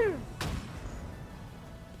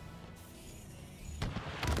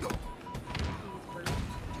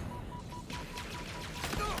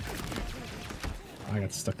 I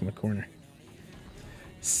got stuck in the corner.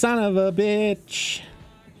 Son of a bitch.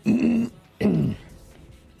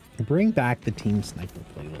 Bring back the Team Sniper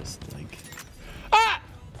playlist. Like, ah!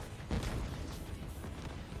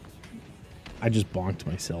 I just bonked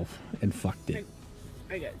myself and fucked it.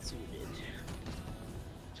 I got zooted.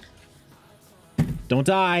 Don't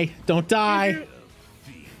die. Don't die.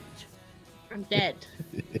 I'm dead.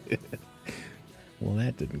 Well,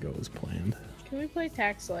 that didn't go as planned. Can we play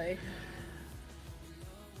Taxley?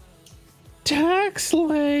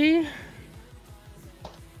 Taxley.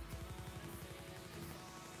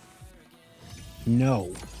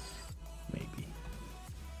 No. Maybe.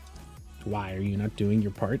 Why are you not doing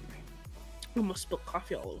your part? I almost spilled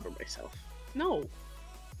coffee all over myself. No.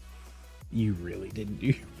 You really didn't do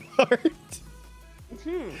your part.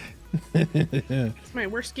 It's my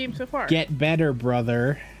worst game so far. Get better,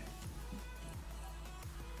 brother.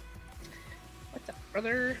 What's up,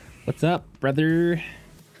 brother? What's up, brother?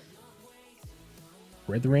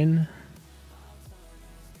 Brethren?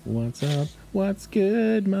 What's up? What's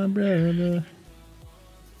good, my brother?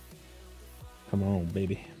 Come on,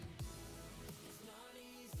 baby.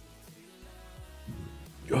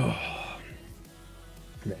 Oh,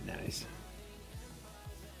 very nice.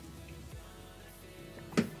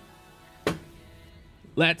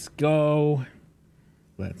 Let's go.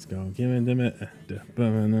 Let's go. Give it to me. Let's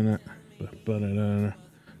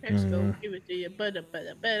go. Give it to you. Butter.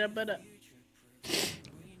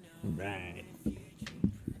 Right.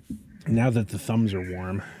 Now that the thumbs are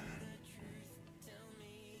warm.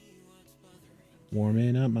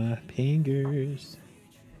 Warming up my fingers.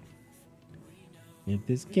 If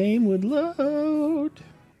this game would load.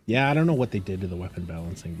 Yeah, I don't know what they did to the weapon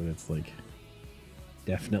balancing, but it's like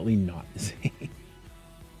definitely not the same.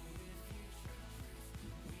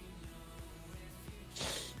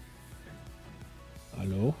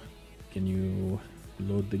 Hello? Can you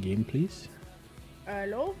load the game, please?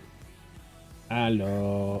 Hello?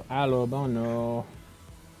 Hello. Hello, Bono.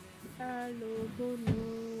 Hello, Bono.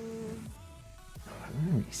 I don't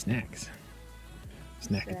have any snacks.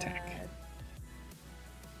 Snack attack.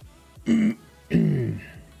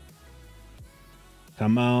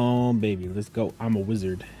 Come on, baby. Let's go. I'm a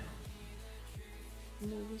wizard.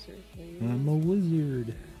 I'm a wizard, lady. I'm a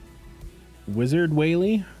wizard. Wizard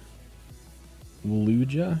Whaley?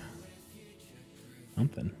 Waluja?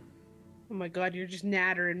 Something. Oh my god, you're just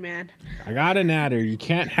nattering, man. I got a natter. You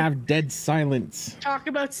can't have dead silence. Talk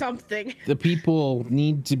about something. The people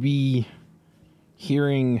need to be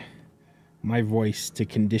hearing my voice to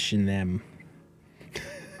condition them.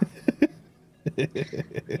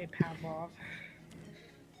 Okay, Pavlov.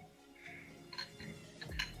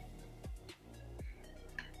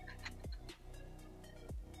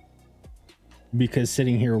 Because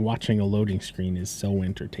sitting here watching a loading screen is so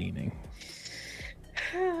entertaining.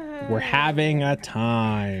 We're having a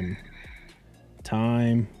time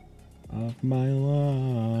of my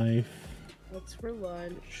life. What's for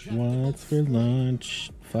lunch? What's for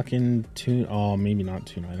lunch? Fucking tuna. Oh, maybe not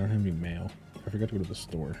tuna. I don't have any mail. I forgot to go to the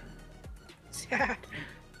store. Sad.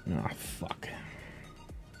 Oh, fuck.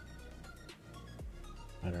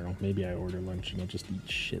 I don't know. Maybe I order lunch and I'll just eat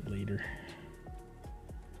shit later.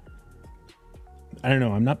 I don't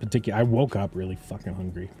know. I'm not particular. I woke up really fucking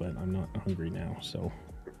hungry, but I'm not hungry now. So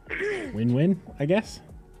win-win, I guess.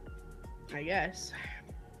 I guess.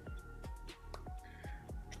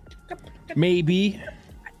 Maybe.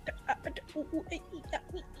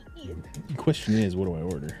 The question is, what do I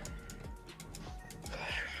order?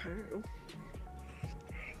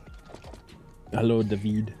 Hello,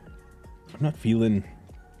 David. I'm not feeling.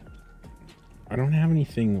 I don't have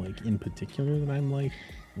anything like in particular that I'm like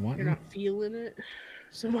wanting. You're not feeling it?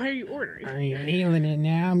 So why are you ordering? Are you healing it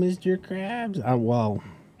now, Mr. Krabs? Well,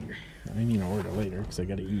 I need to order later because I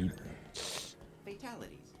gotta eat.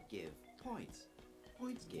 Fatalities give points.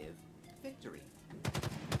 Points give victory.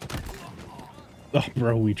 Oh,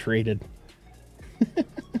 bro, we traded.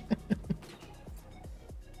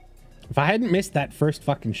 If I hadn't missed that first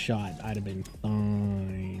fucking shot, I'd have been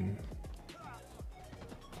fine.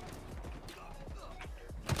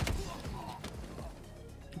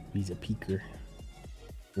 He's a peeker.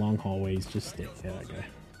 Long hallways, just stay. Yeah, that guy.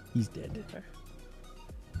 He's dead.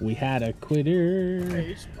 We had a quitter.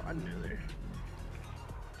 I spawned in there.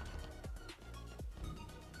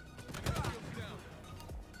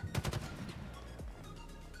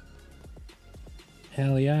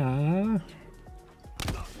 Hell yeah.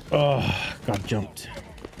 Oh, got jumped.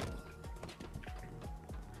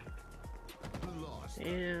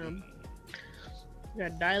 Damn. You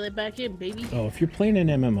gotta dial it back in, baby. Oh, if you're playing an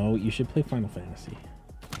MMO, you should play Final Fantasy.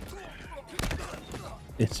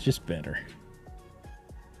 It's just better.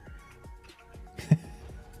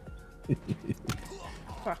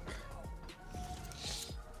 Fuck.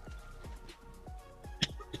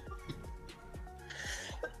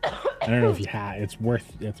 I don't know if you have. It's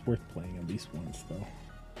worth playing at least once though.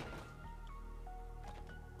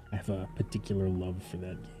 I have a particular love for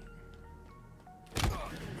that game.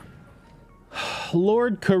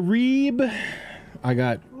 Lord Karib, I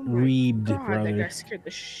got reebed, God, that guy brother. scared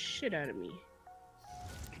the shit out of me.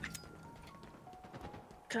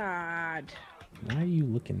 God. Why are you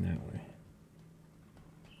looking that way?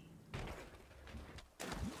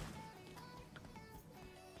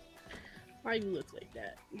 Why you look like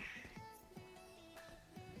that?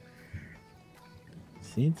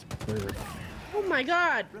 Since birth. Oh my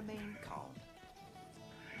God. Remain calm.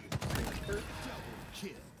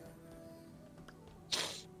 Kill.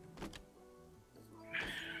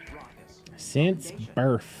 Raucous. Since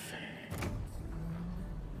birth.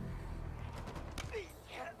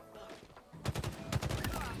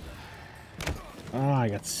 Oh, I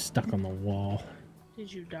got stuck on the wall.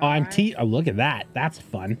 Did you die? Oh, I'm oh, look at that. That's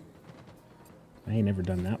fun. I ain't never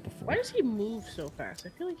done that before. Why does he move so fast? I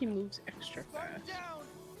feel like he moves extra fast.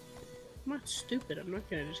 I'm not stupid. I'm not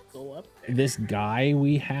gonna just go up there. This guy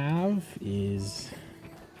we have is...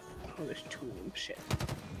 Oh, there's two of them. Shit.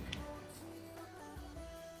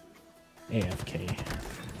 AFK.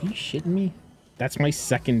 Are you shitting me? That's my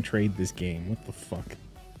second trade this game. What the fuck?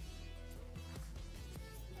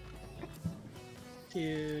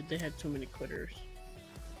 Dude, they had too many quitters.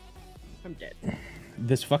 I'm dead.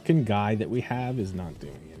 This fucking guy that we have is not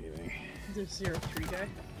doing anything. The 03 guy?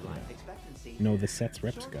 Life expectancy. No, the sets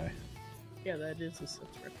reps guy. Yeah, that is the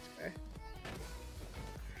sets reps guy.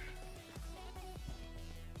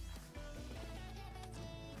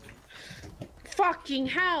 Fucking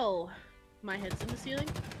hell! My head's in the ceiling.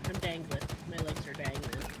 I'm dangling. My legs are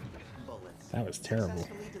dangling. Bullets. That was terrible.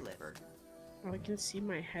 Successfully delivered. Oh, I can see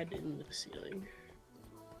my head in the ceiling.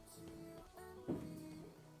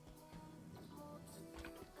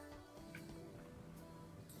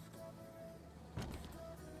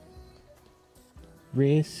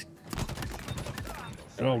 Risk.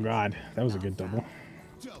 Oh god, that was a good double.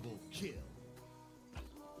 Double kill.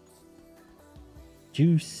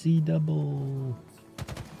 Juicy double.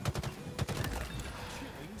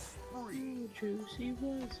 Killing spree. Juicy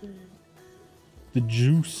was it? The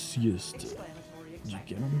juiciest. Explanatory Did you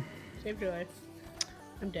extraction. get him? Saved your life.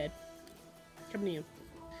 I'm dead. Come to you.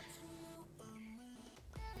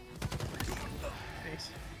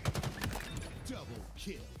 Nice. Double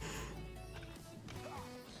kill.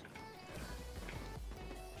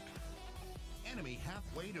 Enemy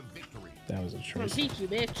halfway to victory. That was a Come on, choice. peek you,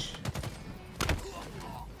 bitch.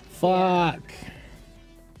 Fuck.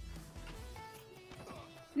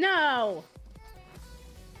 No!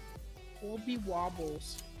 We'll be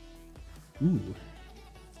wobbles. Ooh.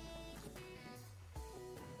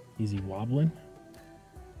 Is he wobbling?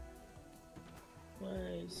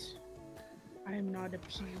 Was. I am not a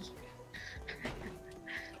pea.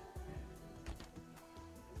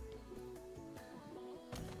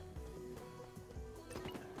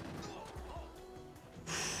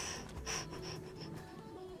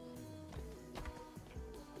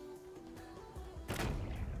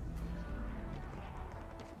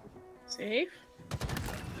 Safe? Please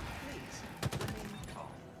remain calm.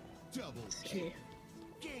 Double kill. Safe.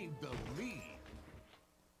 Gain the lead.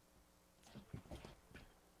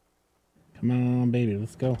 Come on, baby,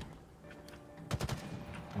 let's go.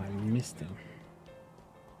 I missed him.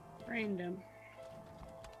 Brained him.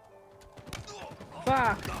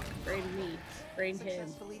 Fuck! Brained me. Brained him.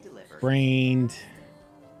 Successfully delivered. Brained.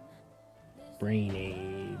 Brain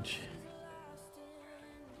age.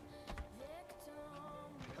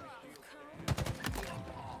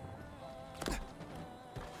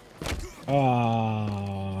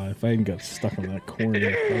 Ah, if I hadn't got stuck on that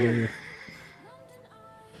corner.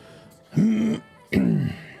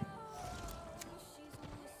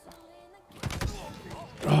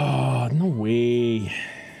 Oh, no way.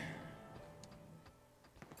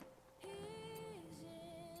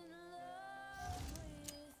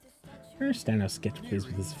 I understand how Sketch plays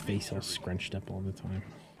with his face all scrunched up all the time.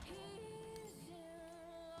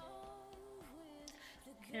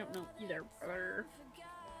 I don't know either, brother.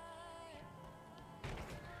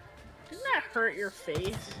 Didn't that hurt your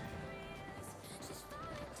face?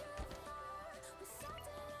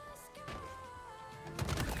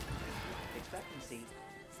 Expectancy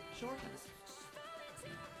shortened.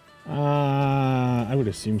 I would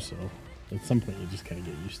assume so. At some point, you just kind of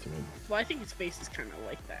get used to it. Well, I think his face is kind of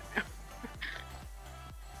like that now.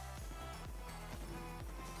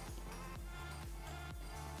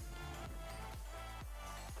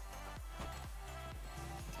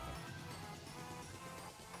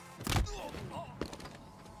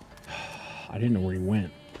 I didn't know where he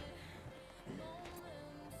went.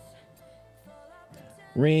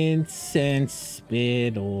 Rinse and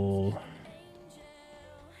spittle.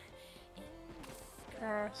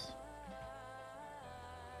 Cross.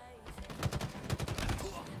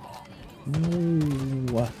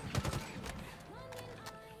 No.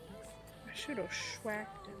 I should have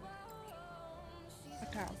schwacked him.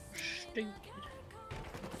 What that stupid.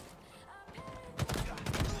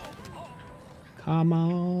 Come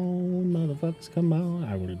on, motherfuckers, come on.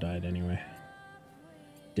 I would have died anyway.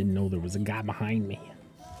 Didn't know there was a guy behind me.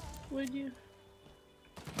 Would you?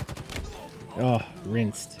 Oh,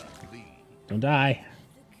 rinsed. Don't die.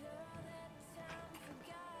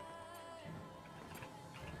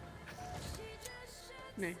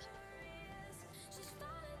 Nice.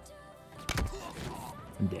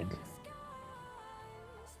 I'm dead.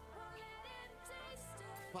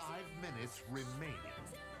 5 minutes remaining.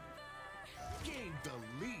 Gain the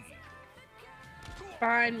lead.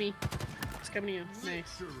 Find me. It's coming to you. Nice.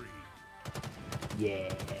 Victory.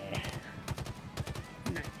 Yeah.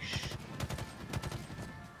 Nice.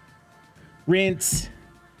 Rinse.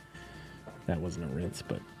 That wasn't a rinse,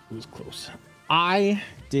 but it was close. I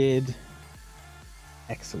did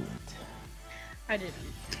excellent. I didn't.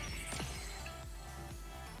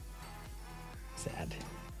 Sad.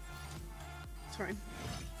 It's fine.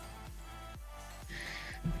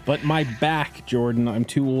 But my back, Jordan, I'm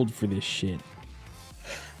too old for this shit.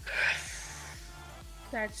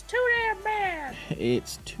 That's too damn bad.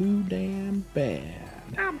 It's too damn bad.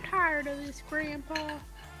 I'm tired of this, Grandpa.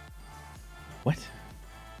 What?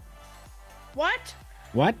 What?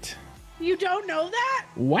 What? You don't know that?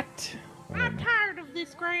 What? I'm tired of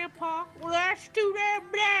this, Grandpa. Well, that's too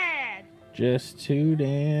damn bad. Just too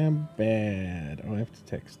damn bad. Oh, I have to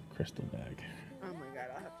text Crystal back. Oh my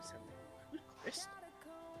god, I'll have to send this.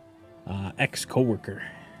 Ex-coworker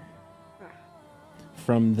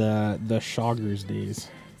from the Shoggers days.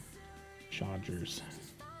 Shoggers.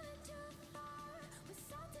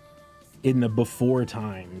 In the before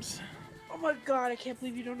times. Oh my god, I can't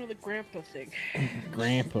believe you don't know the Grandpa thing.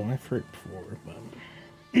 Grandpa, I've heard it before, but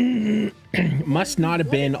must not have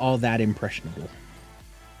been all that impressionable.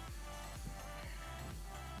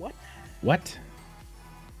 What? What?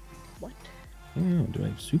 What? I don't know. Do I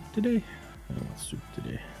have soup today? I don't want soup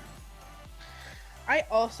today. I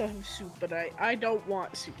also have soup, but I don't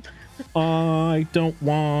want soup. I don't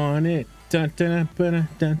want it. Dun, dun, dun,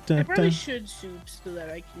 dun, dun, I probably dun. should soup so that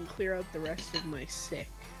I can clear out the rest of my sick.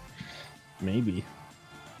 Maybe.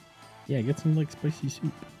 Yeah, get some like spicy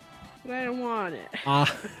soup. But I don't want it.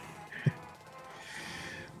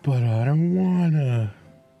 But I don't wanna.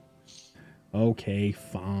 Okay,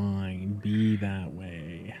 fine. Be that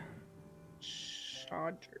way.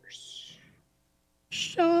 Shoggers.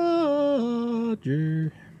 Shodger.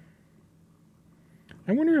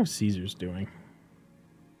 I wonder how Caesar's doing.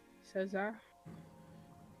 Says that.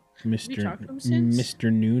 Mr. you talked to him since?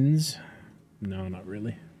 Mr. Noons? No, not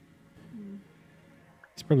really.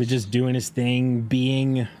 He's probably just doing his thing,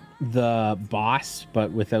 being the boss,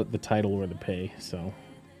 but without the title or the pay. So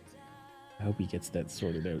I hope he gets that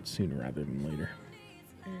sorted out sooner rather than later.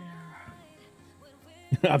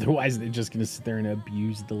 Otherwise, they're just gonna sit there and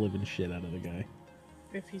abuse the living shit out of the guy.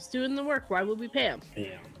 If he's doing the work, why would we pay him?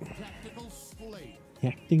 Yeah. Tactical slate.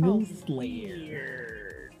 Tactical Slayer.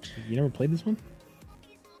 Weird. You never played this one?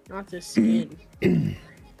 Not this skin.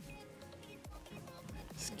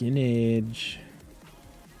 Skinage.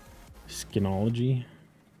 Skinology.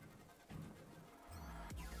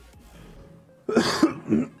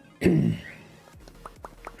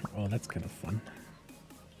 Oh, that's kind of fun.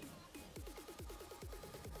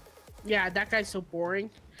 Yeah, that guy's so boring.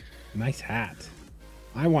 Nice hat.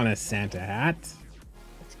 I want a Santa hat.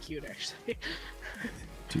 That's cute, actually.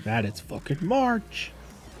 Too bad it's fucking March.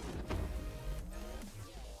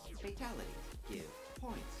 Fatalities give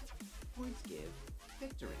points. Points give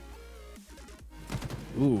victory.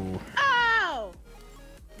 Ooh. Oh!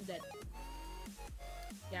 I'm dead.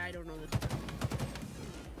 Yeah, I don't know this.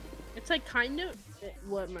 It's like kind of.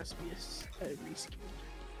 What must be a reskin?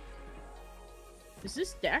 Is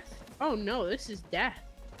this death? Oh no, this is death.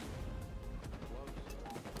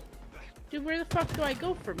 Dude, where the fuck do I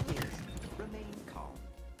go from here? Remain calm.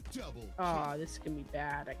 Double Oh, this is gonna be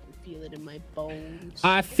bad. I can feel it in my bones.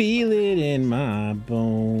 I feel it in my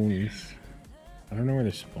bones. I don't know where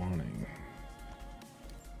they're spawning.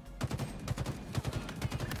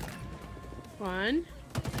 One,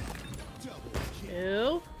 double two.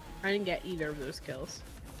 kill. I didn't get either of those kills.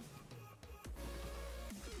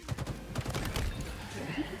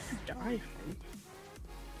 Where did you die from?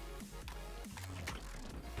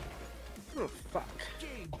 Oh fuck.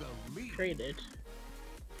 Gain the lead. Traded.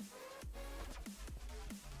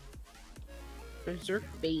 Berserk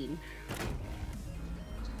Bane.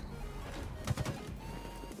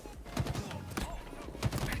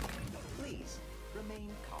 Please remain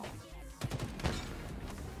calm.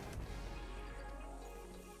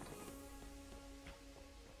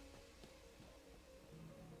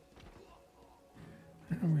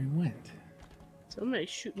 I don't know where he went. Somebody's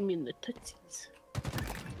shooting me in the tootsies.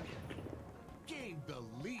 Gain the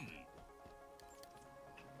lead.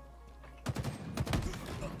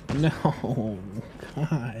 No,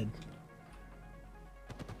 God.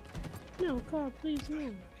 No, God, please,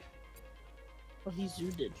 no. Oh, he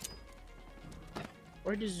zooted.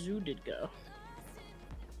 Where does zooted go?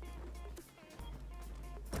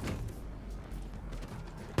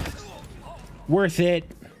 Worth it.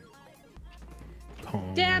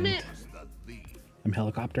 Damn it! That's the lead. I'm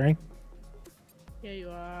helicoptering. Yeah, you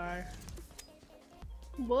are.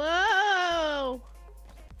 Whoa!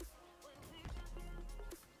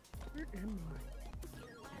 Where am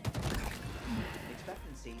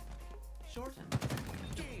Expectancy shortened.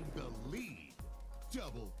 Gain the lead.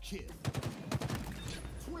 Double kill.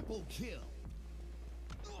 Triple kill.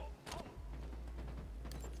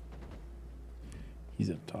 He's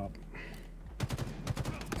up top.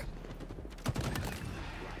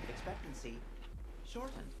 Expectancy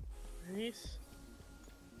shortened. I? Nice.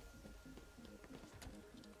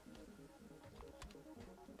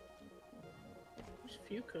 There's a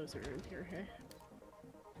few codes around here, hey?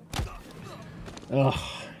 Ugh.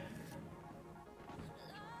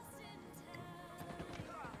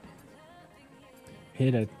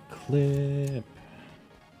 Hit a clip.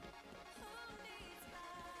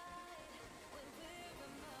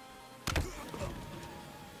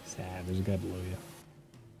 Sad, there's a guy below you.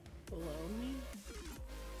 Below me?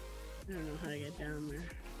 I don't know how to get down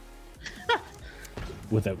there.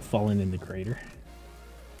 Without falling in the crater.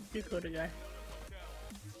 You code a guy.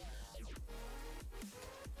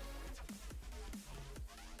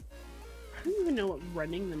 I don't even know what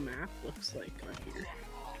running the map looks like on here.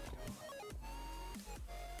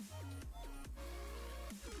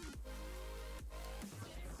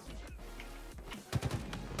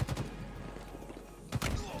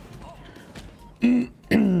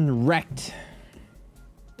 Wrecked.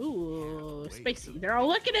 Ooh, spacey. They're all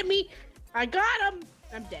looking at me. I got him.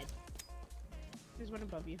 I'm dead. There's one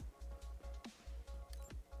above you.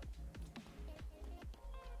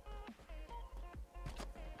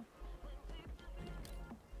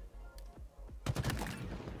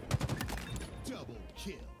 Double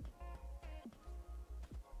kill.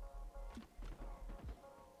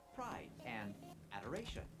 Pride and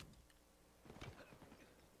adoration.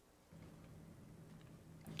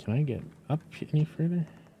 Can I get up any further?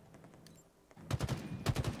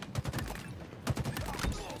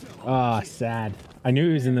 Ah, sad. I knew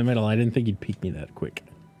he was in the middle. I didn't think he'd peek me that quick.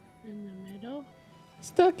 In the middle.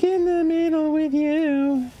 Stuck in the middle with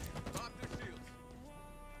you.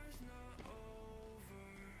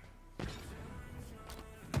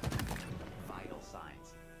 Vital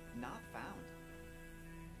signs not found.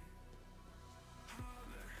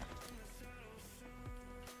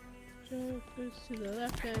 Jokers to the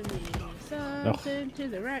left and me. Something to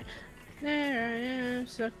the right. There I am,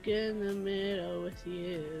 stuck in the middle with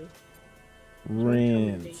you.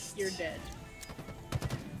 Rinsed. You're dead.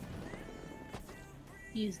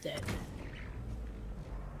 He's dead.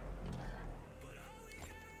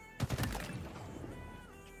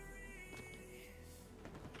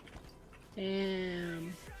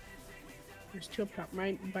 Damn. There's two up top,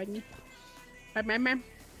 right by me. By my man.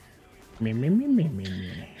 Me, me, me, me, me,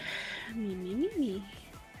 me. Me.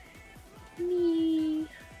 Me.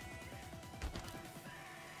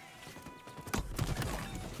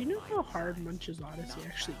 Do you know how hard Munch's Odyssey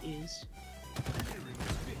actually is?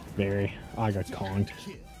 Very. Oh, I got conged.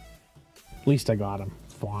 Kill. At least I got him.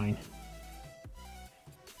 Fine.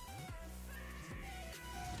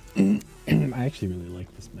 I actually really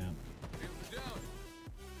like this map.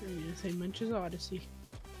 I'm gonna say Munch's Odyssey.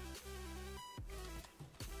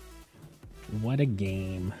 What a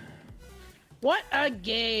game. What a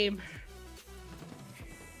game!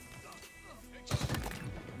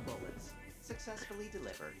 Bullets successfully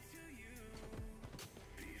delivered.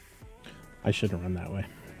 I shouldn't run that way.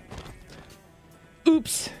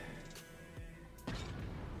 Oops.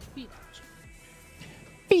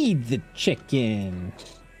 Feed the chicken.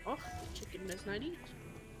 Oh, the chicken does not eat.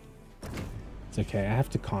 It's okay. I have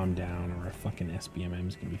to calm down or a fucking SBMM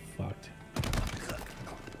is gonna be fucked.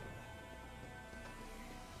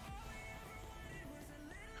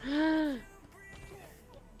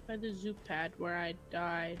 By the zoo pad where I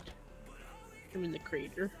died. I'm in the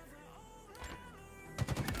crater.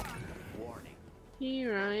 Warning.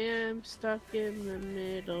 Here I am, stuck in the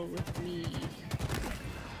middle with me.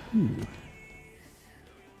 Ooh.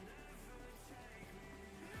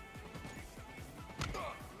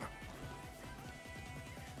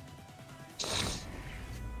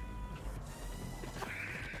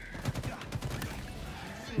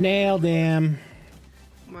 Nailed him.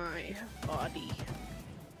 My body.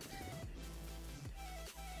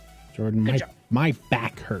 Jordan, Good job. my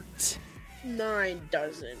back hurts. 9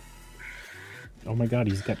 doesn't. Oh my god,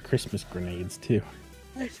 he's got Christmas grenades too.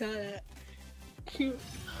 I saw that. Cute.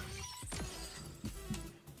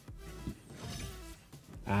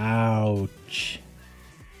 Ouch.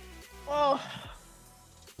 Oh.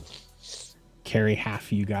 Carry half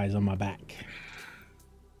of you guys on my back.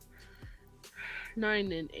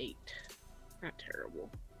 9 and 8. Not terrible.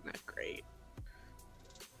 Not great.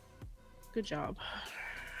 Good job.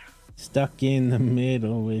 Stuck in the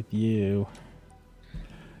middle with you.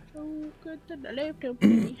 Oh, good to the left of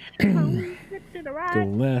me. Oh, good to the Go right.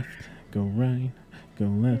 left, go right, go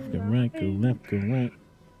left, go right, go left, go right.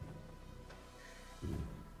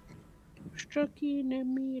 Stuck in the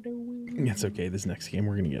middle with It's okay, this next game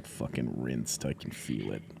we're gonna get fucking rinsed. I can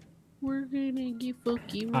feel it. We're gonna get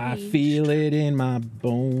fucking I rinsed. feel it in my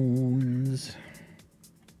bones.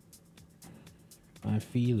 I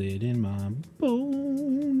feel it in my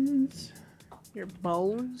bones. Your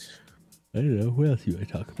bones? I don't know, what else do I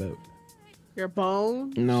talk about? Your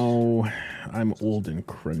bones? No, I'm old and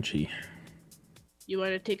crunchy. You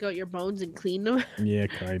want to take out your bones and clean them? Yeah,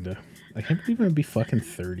 kinda. I can't believe I'm gonna be fucking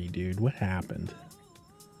 30, dude. What happened?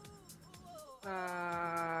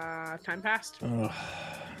 Time passed. Ugh.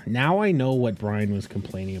 Now I know what Brian was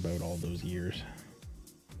complaining about all those years.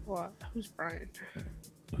 What? Who's Brian?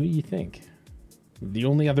 Who do you think? The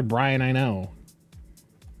only other Brian I know.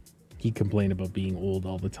 He complained about being old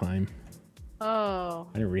all the time. Oh,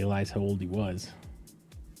 I didn't realize how old he was.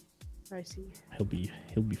 I see. He'll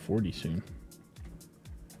be 40 soon.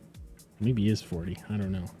 Maybe he is 40. I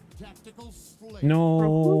don't know. Tactical slave. Who are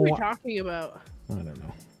No, we talking about? I don't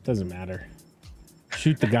know. Doesn't matter.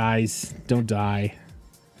 Shoot the guys. Don't die.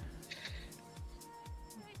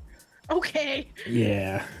 Okay.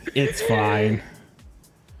 Yeah, it's fine.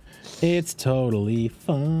 It's totally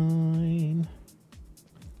fine.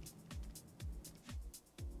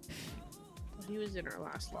 He was in our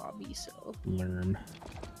last lobby, so. Learn.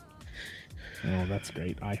 Oh, that's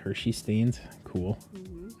great. I Hershey stains. Cool.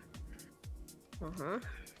 Uh-huh.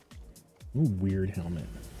 Ooh, weird helmet.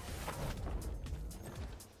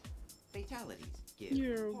 Fatalities give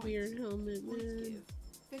You're a points. weird helmet, Points man. give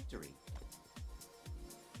victory.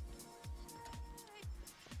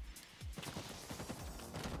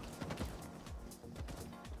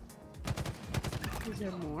 Is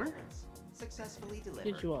there more? Successfully delivered.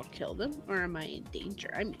 Did you all kill them? Or am I in danger?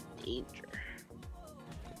 I'm in danger.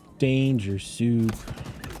 Danger soup.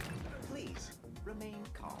 Please remain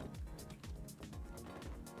calm.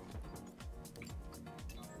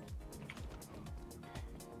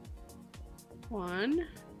 One.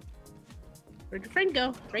 Where'd your friend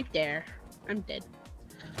go? Right there. I'm dead.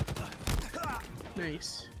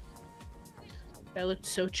 Nice. That looked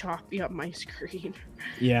so choppy on my screen.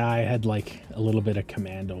 Yeah, I had like a little bit of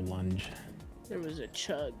commando lunge. There was a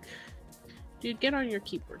chug. Dude, get on your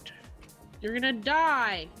keyboard. You're gonna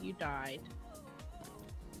die! You died.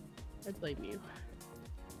 I blame you.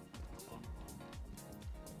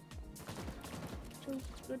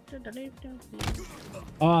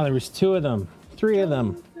 Oh, there was 2 of them. 3 of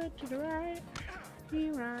them.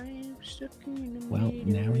 Well,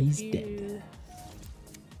 now he's dead.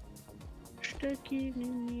 Stuck in the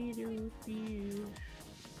middle of you.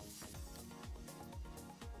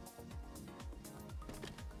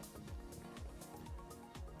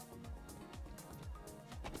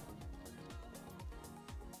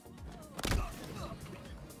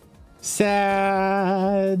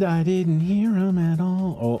 Sad. I didn't hear him at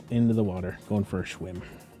all. Oh, into the water. Going for a swim.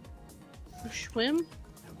 Swim?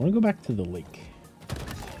 I want to go back to the lake.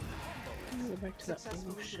 I'm gonna go back to the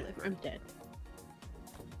ocean. I'm dead.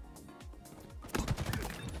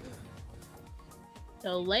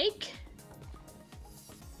 The lake?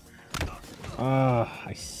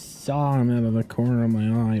 I saw him out of the corner of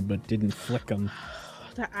my eye, but didn't flick him.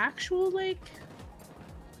 The actual lake?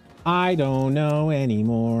 I don't know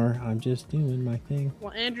anymore. I'm just doing my thing.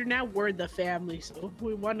 Well, Andrew, now we're the family, so if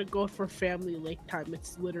we want to go for family lake time,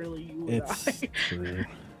 it's literally you and It's I. true.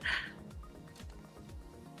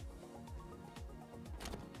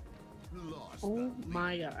 Lost Oh the lead.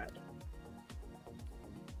 my god.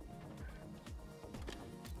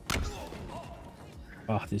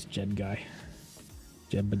 Oh, this Jed guy.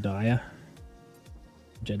 Jedediah.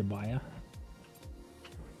 Jedediah.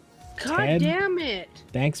 God Ted? damn it!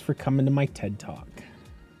 Thanks for coming to my TED Talk.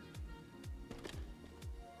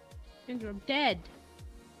 Andrew, I'm dead.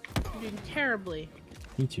 You're doing terribly.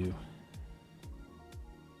 Me too.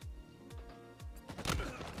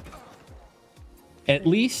 At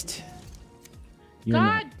least you're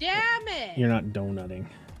God not, damn it! you're not donutting.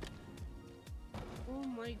 Oh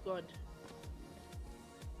my god.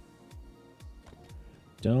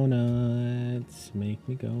 Donuts make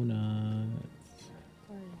me go nuts.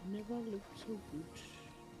 I never looked so good.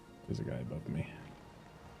 There's a guy above me.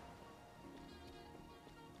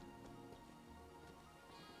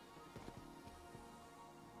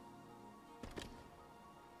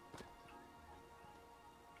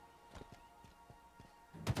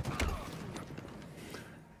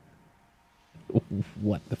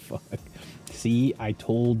 What the fuck? See, I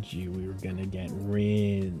told you we were gonna get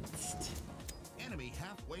rinsed. Enemy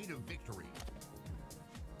halfway to victory.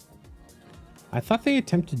 I thought they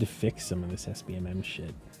attempted to fix some of this SBMM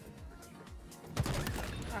shit.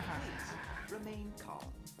 Remain calm.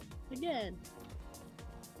 Again.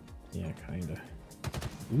 Yeah, kinda.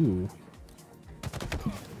 Ooh,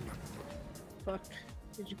 Fuck.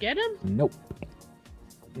 Did you get him? nope.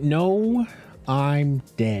 No, I'm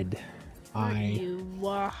dead. I You,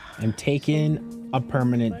 am taking a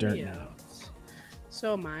permanent dirt somebody now. else.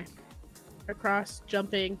 So am I. Across,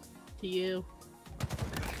 jumping to you.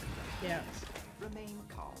 Yeah. Remain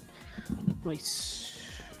calm. Nice.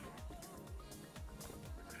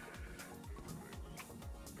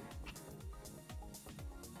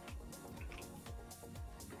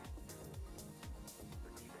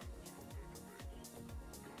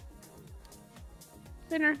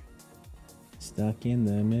 Dinner. Stuck in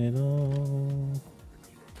the middle.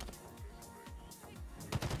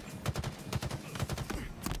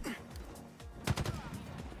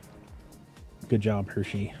 Good job,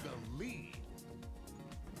 Hershey. The lead.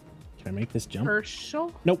 Can I make this jump?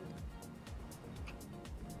 Herschel? Nope.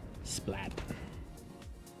 Splat.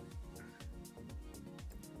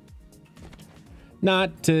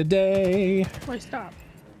 Not today. Why stop?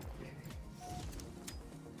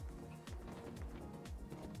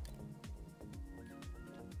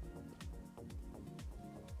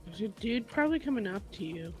 There's a dude probably coming up to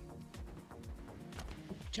you.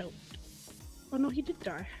 Choked. Oh no, he did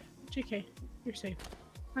die. JK, you're safe.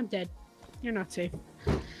 I'm dead. You're not safe.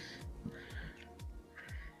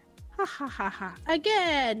 Ha ha ha ha.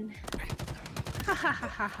 Again! Ha ha ha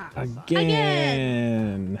ha ha.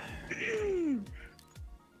 Again.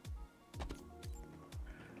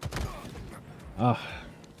 Oh,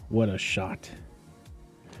 what a shot.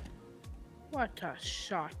 What a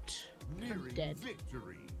shot. Nearing dead.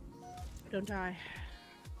 victory. Don't die.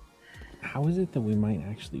 How is it that we might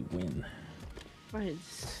actually win?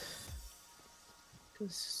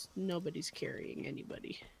 Because nobody's carrying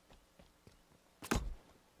anybody.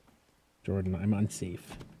 Jordan, I'm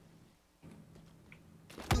unsafe.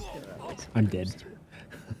 They're always I'm supposed dead. to.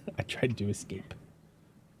 I tried to escape.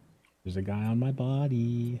 There's a guy on my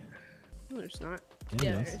body. No, there's not. Yeah,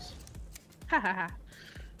 Yeah, there there is. Ha ha ha.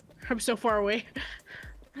 I'm so far away.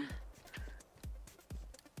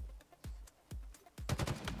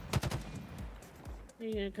 Are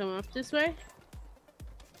you gonna come up this way?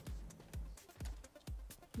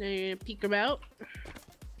 Now you're gonna peek about?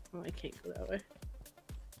 Oh, I can't go that way.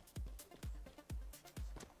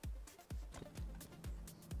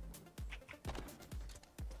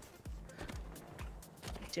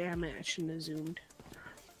 Damn it, I shouldn't have zoomed.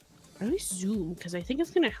 I always zoom because I think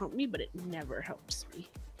it's gonna help me, but it never helps me.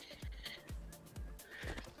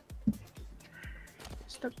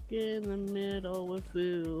 Stuck in the middle with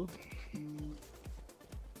Boo.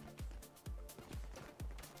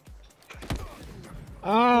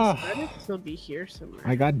 Ah, I'd still be here somewhere.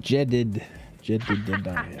 I got jetted.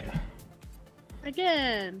 Jedediah.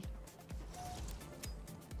 Again.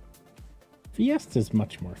 Fiesta's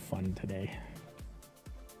much more fun today.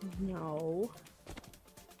 No.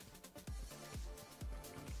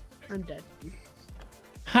 I'm dead.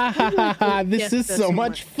 Ha ha ha ha! This is Fiesta so so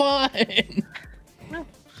much fun. Well,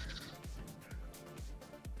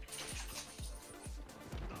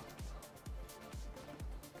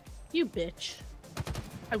 you bitch.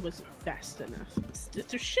 I wasn't fast enough.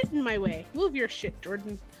 There's shit in my way. Move your shit,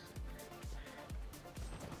 Jordan.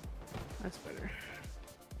 That's better.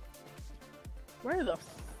 Where the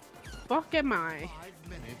fuck am I? 5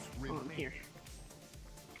 minutes Oh, I'm remaining. here.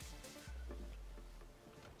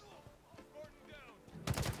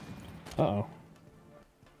 Uh-oh.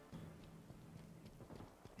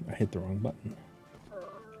 I hit the wrong button.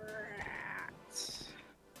 Rats.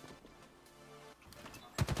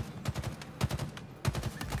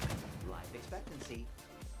 Life expectancy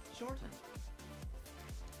shortened.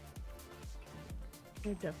 I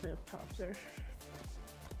definitely have tops there.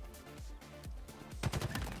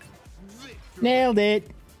 Victory. Nailed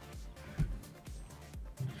it.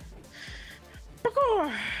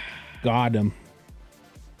 Parkour! Got him.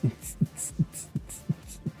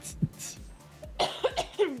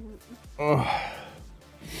 Oh.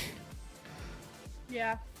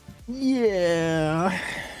 Yeah. Yeah.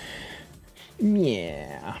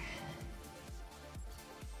 Yeah.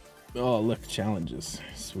 Oh, look, challenges.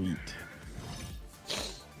 Sweet.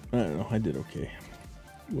 I don't know. I did okay.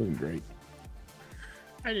 It wasn't great.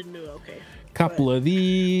 I didn't do okay. Couple of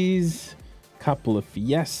these. Couple of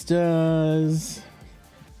fiestas.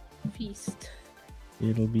 Feast.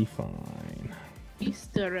 It'll be fine.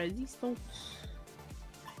 Feast de resistance.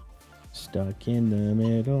 Stuck in the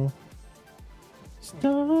middle.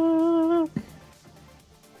 Stuck.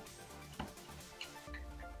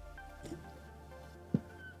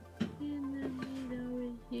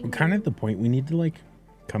 I'm kind of at the point we need to like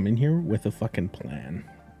come in here with a fucking plan.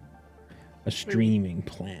 A streaming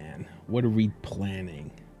plan. What are we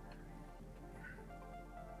planning?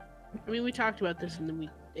 I mean, we talked about this and then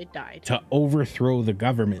it died. To overthrow the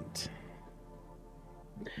government.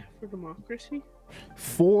 For democracy?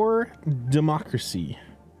 For democracy.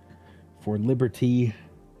 For liberty.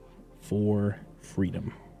 For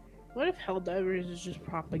freedom. What if Helldivers is just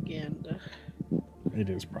propaganda It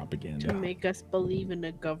is to propaganda. make us believe in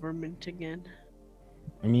a government again?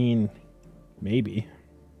 I mean, maybe.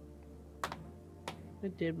 I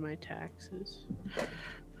did my taxes.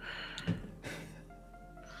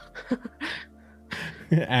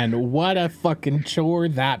 And what a fucking chore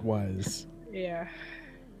that was. Yeah.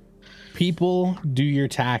 People, do your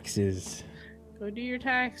taxes. Go do your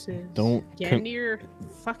taxes. Don't get into your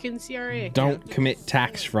fucking CRA account. Don't commit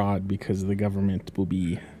tax fraud because the government will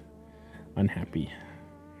be unhappy.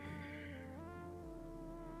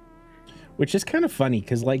 Which is kind of funny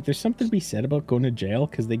because, like, there's something to be said about going to jail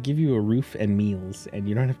because they give you a roof and meals and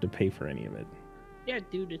you don't have to pay for any of it. Yeah,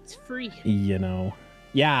 dude, it's free. You know?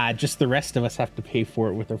 Yeah, just the rest of us have to pay for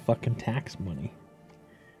it with our fucking tax money.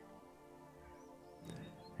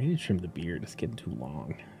 I need to trim the beard. It's getting too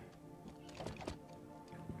long.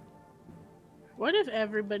 What if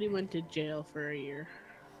everybody went to jail for a year?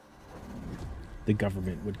 The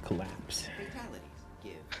government would collapse. Fatalities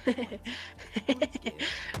give.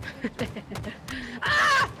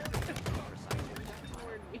 Ah!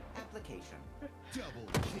 Application. Double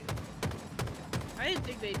kill. I didn't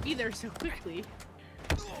think they'd be there so quickly.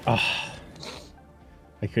 Ah,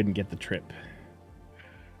 I couldn't get the trip.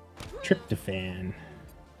 Tryptophan.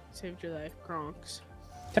 Saved your life, Kronks.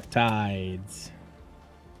 Peptides.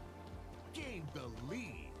 Gained the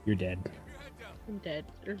lead. You're dead. I'm dead.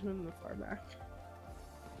 There's one in the far back.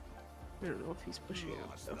 I don't know if he's pushing out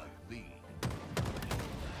Lost though. the lead.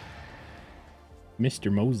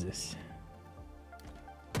 Mr. Moses.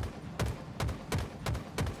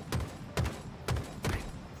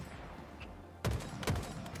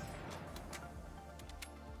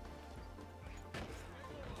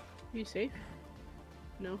 Are you safe?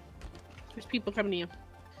 No. There's people coming to you.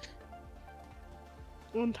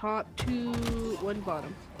 One top, two, one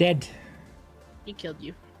bottom. Dead. He killed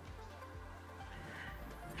you.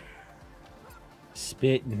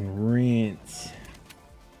 Spit and rinse.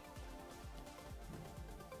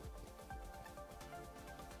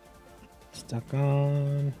 Stuck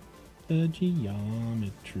on the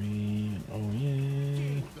geometry. Oh yeah.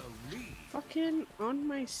 Gained the lead. Fucking on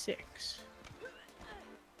my 6.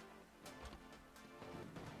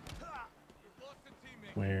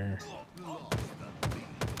 Where? Lost the lead.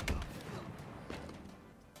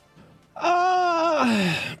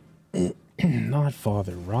 Ah, not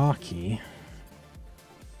Father Rocky.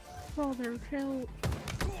 Father, help.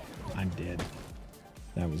 I'm dead.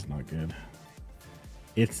 That was not good.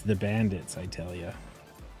 It's the bandits, I tell ya.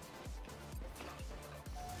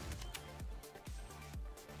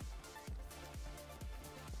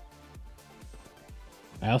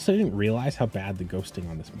 I also didn't realize how bad the ghosting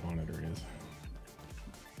on this monitor is.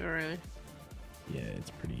 All right. Yeah,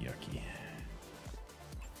 it's pretty yucky.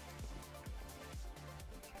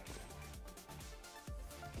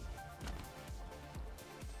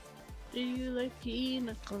 Do you like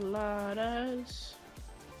pina coladas?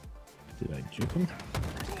 Did I juke him?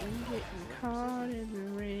 I'm getting caught in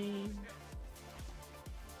the rain.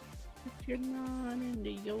 If you're not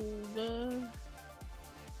into yoga,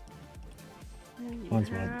 then you Once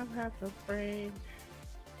more. have half a brain.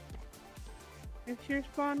 If your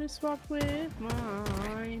spawn is swapped with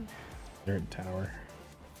mine, Third tower.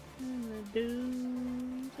 and the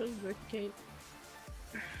dudes of the cape.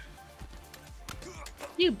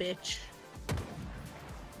 You bitch.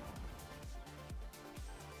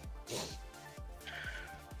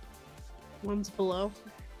 One's below.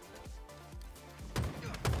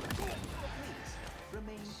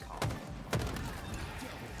 Remain calm.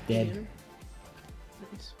 Dead.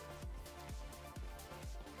 Nice.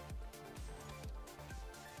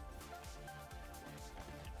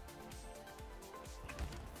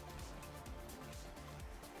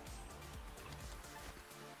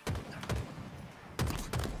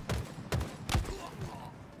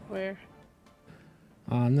 Where?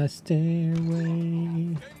 On the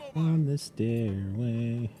stairway. On the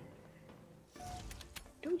stairway.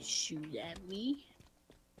 Don't shoot at me.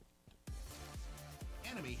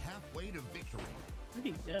 Enemy halfway to victory. Where'd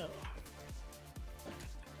he go?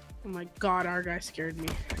 Oh my god, our guy scared me.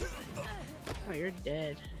 Oh, you're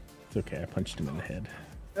dead. It's okay, I punched him in the head.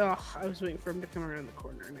 Ugh, I was waiting for him to come around the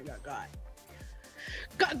corner and I got.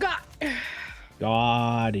 Got!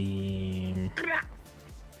 Got him.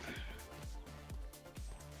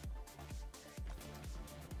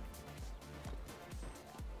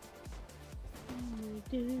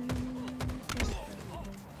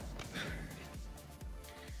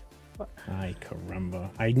 Ay, caramba.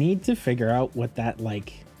 I need to figure out what that,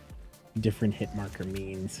 like, different hit marker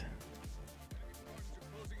means.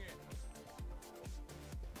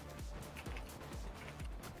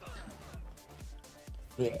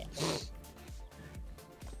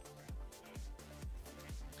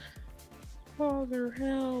 Father,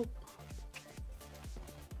 help!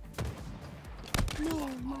 No,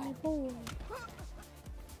 my boy.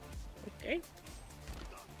 Okay.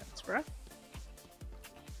 That's rough.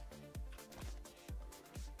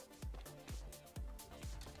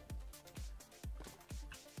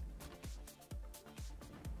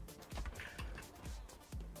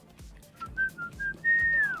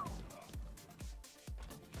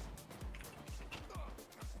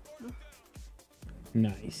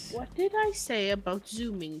 Nice. What did I say about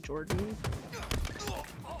zooming, Jordan?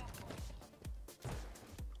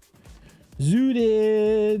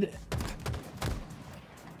 Zooted!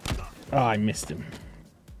 Oh, I missed him.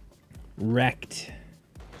 Wrecked.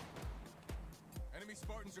 Enemy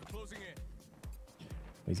Spartans are closing in.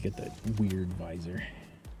 He's got that weird visor.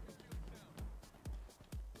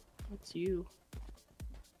 That's you.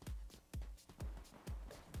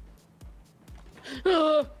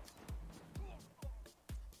 Ah!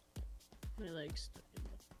 My legs stuck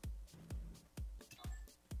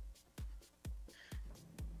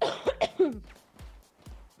in the...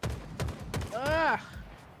 Ah!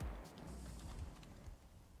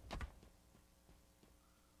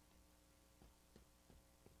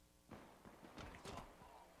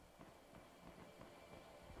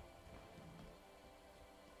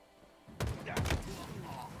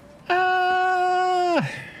 Ah!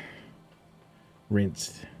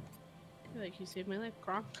 Rinsed. I feel like you saved my life,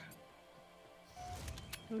 Gronk.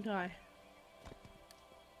 Don't die.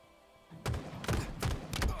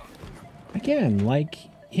 Again, like,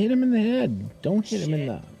 hit him in the head. Don't hit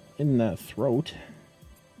him in the throat.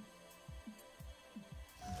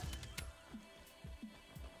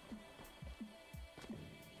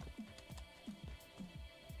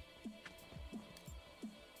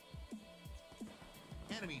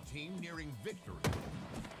 Enemy team nearing victory.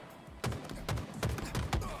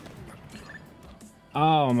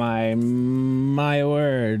 Oh, my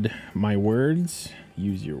word. My words?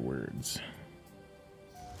 Use your words.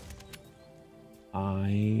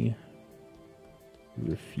 I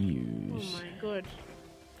refuse. Oh my god.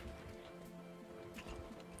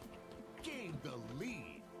 Gain the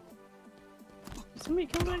lead. Somebody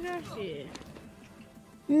kill that guy?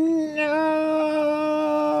 Yeah.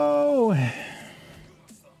 No!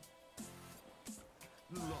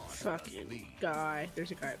 Lost Fucking the lead. guy.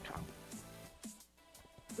 There's a guy up top.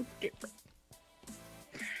 Oop, different.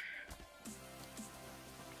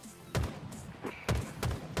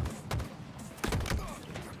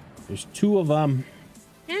 There's 2 of them.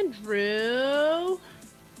 Andrew.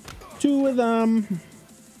 2 of them.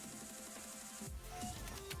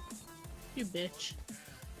 You bitch.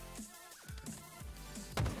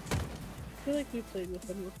 I feel like we played with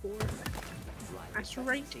him before. That's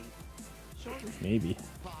right. Maybe.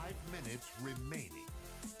 5 minutes remaining.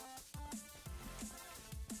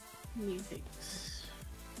 Methinks.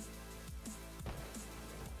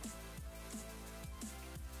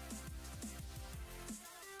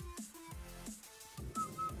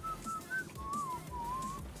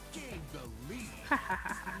 Gain the lead. Ha ha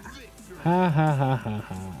ha ha. Victory. Ha ha ha ha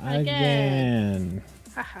ha. Again.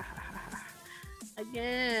 Ha ha ha ha ha.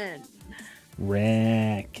 Again.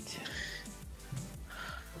 Wrecked.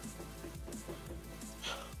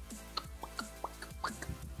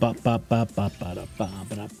 There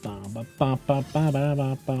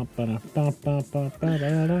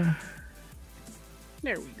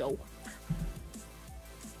we go.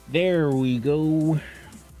 There we go.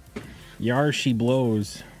 Yar she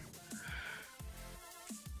blows.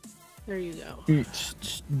 There you go.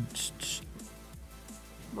 Mr.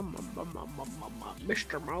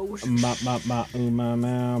 Mouse. Ma ma ma oo ma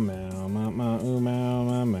meow meow ma ma oo meow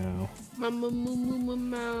ma meow.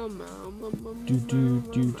 Do do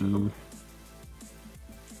do do.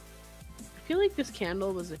 I feel like this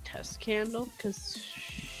candle was a test candle because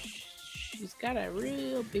she's got a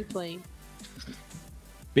real big flame.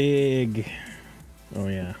 Big. Oh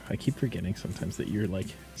yeah, I keep forgetting sometimes that you're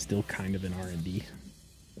like still kind of in R&D.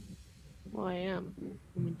 Well, I am.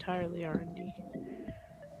 I'm entirely R&D.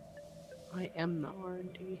 I am the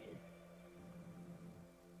R&D.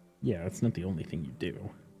 Yeah, that's not the only thing you do.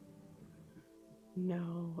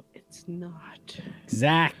 No, it's not.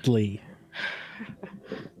 Exactly.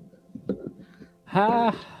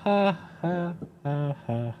 Ha ha ha ha ha ha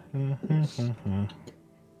ha ha.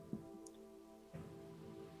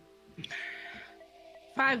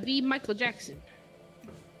 5V Michael Jackson.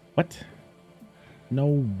 What?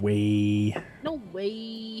 No way. No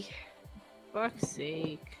way. Fuck's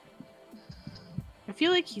sake. I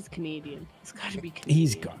feel like he's Canadian. He's got to be Canadian.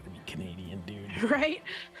 He's got to be Canadian, dude. Right?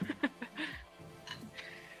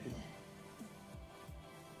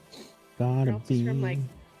 Gotta Else be. from like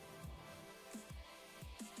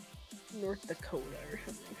North Dakota or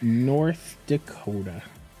something. North Dakota.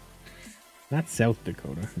 Not South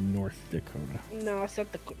Dakota. North Dakota. No, South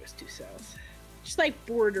Dakota's too south. Just like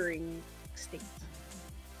bordering states.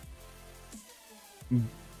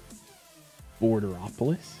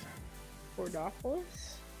 Borderopolis?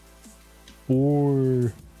 Bordopolis?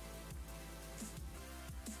 Or.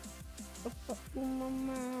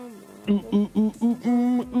 Ooh, ooh, ooh, ooh,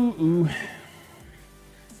 ooh, ooh, ooh.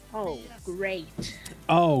 Oh, great.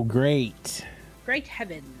 Oh, great. Great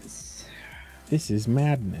heavens. This is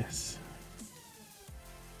madness.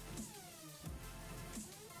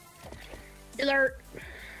 Alert.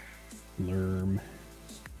 Lerm.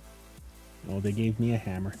 Oh, they gave me a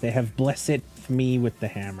hammer. They have blessed me with the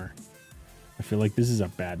hammer. I feel like this is a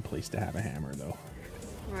bad place to have a hammer, though.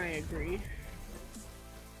 I agree.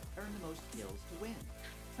 Earn the most kills to win.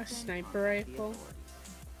 A sniper rifle?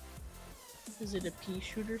 Is it a pea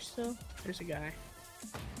shooter still? There's a guy.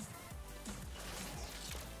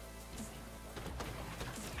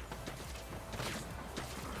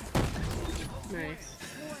 Nice.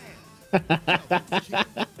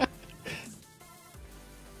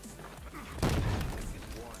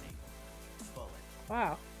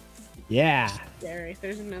 Wow. Yeah. Scary.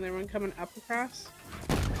 There's another one coming up across.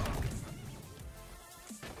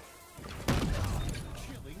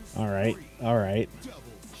 All right. All right.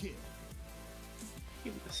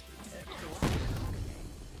 You must be dead.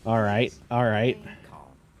 All right. All right.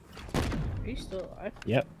 Are you still alive?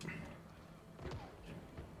 Yep.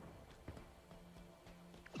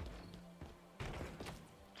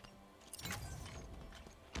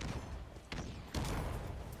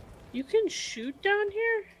 You can shoot down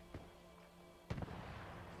here?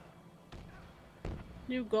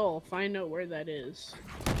 New goal. Find out where that is.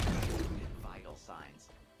 Vital signs.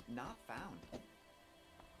 Not found.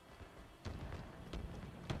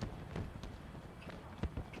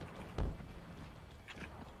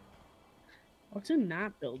 What's in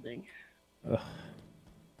that building? Ugh.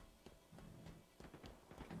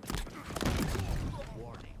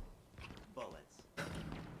 Warning. Bullets.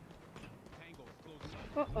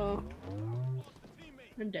 Uh-oh.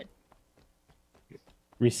 I'm dead.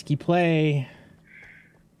 Risky play.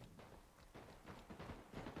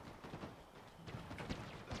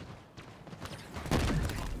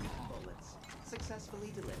 Bullets.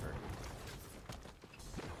 Successfully delivered.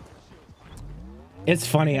 It's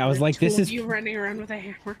funny. I was like, Two this of is you running around with a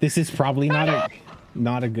hammer. this is probably not a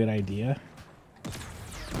Not a good idea.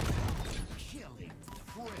 Killing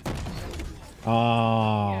spree. Yeah,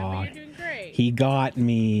 Oh, but you're doing great. he got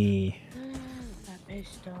me. That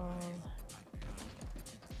pistol.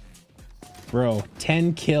 Bro,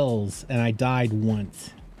 10 kills and I died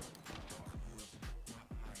once.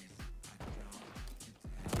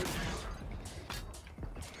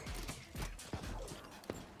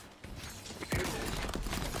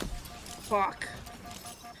 Fuck.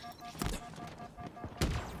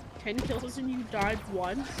 10 kills and you died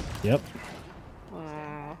once? Yep.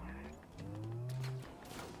 Wow.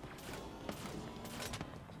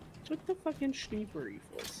 What the fucking sniper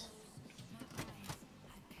rifles?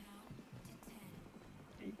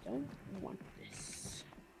 I don't want this.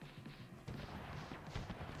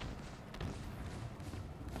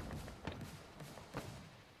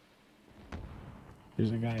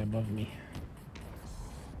 There's a guy above me.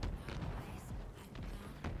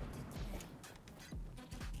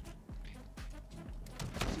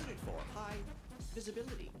 Suited for high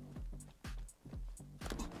visibility.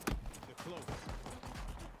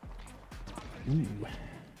 Ooh.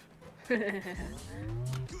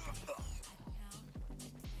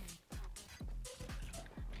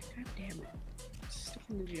 God damn it. Stuck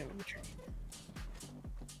in the geometry.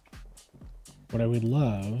 What I would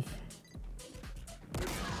love...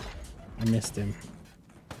 I missed him.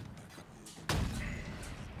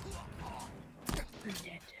 I'm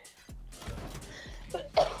dead.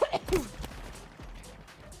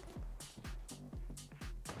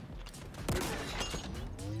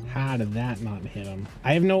 How did that not hit him?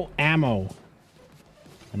 I have no ammo.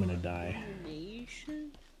 I'm gonna die.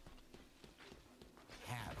 Nation?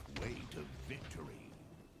 Halfway to victory.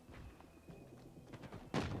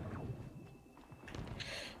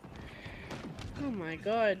 Oh my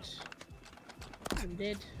god. I'm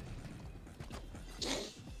dead.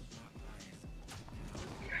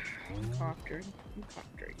 Coptering. I'm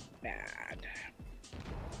coptering bad.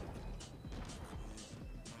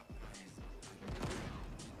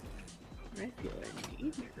 I feel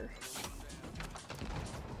in danger.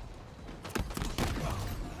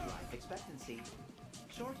 Life expectancy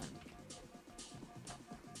shortened.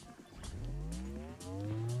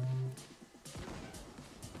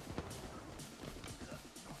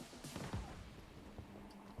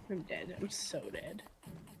 I'm dead. I'm so dead.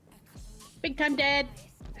 Big time dead!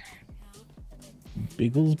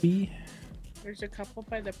 Bigglesby? There's a couple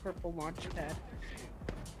by the purple launch pad.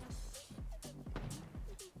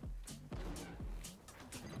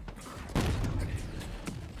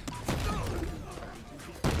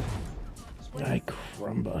 I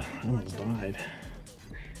crumba. I almost died.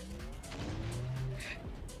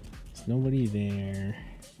 There's nobody there.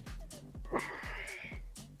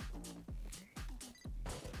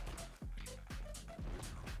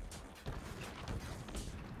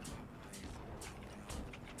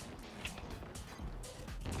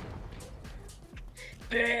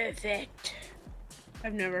 Perfect!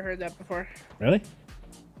 I've never heard that before. Really?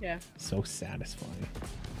 Yeah. So satisfying.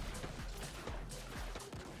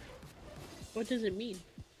 What does it mean?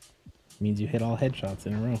 Means you hit all headshots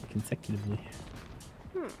in a row consecutively.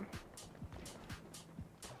 Hmm.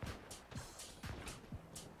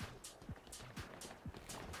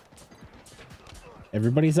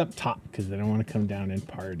 Everybody's up top because they don't want to come down and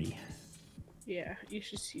party. Yeah, you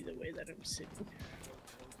should see the way that I'm sitting.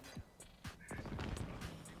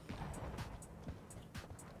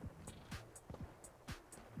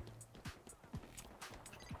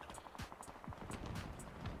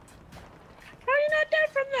 How are you not dead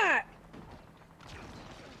from that?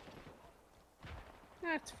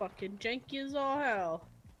 That's fucking janky as all hell.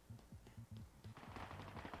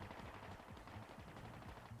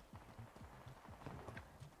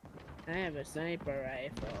 I have a sniper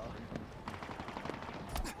rifle.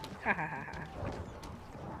 Ha ha ha ha.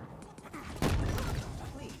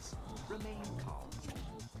 Please remain calm.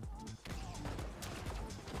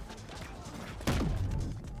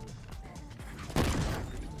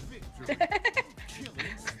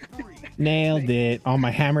 Killing spree. Nailed it. Oh,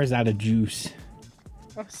 my hammer's out of juice.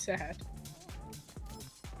 Oh, sad.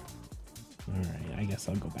 Alright, I guess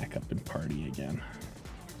I'll go back up and party again.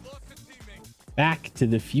 Back to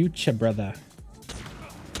the future, brother.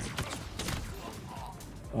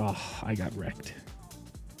 Oh, I got wrecked.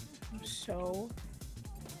 So,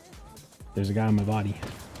 There's a guy on my body.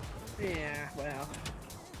 yeah, well.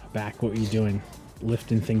 Back, what are you doing?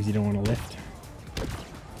 Lifting things you don't want to lift?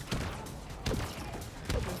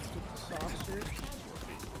 Let's get the saucer.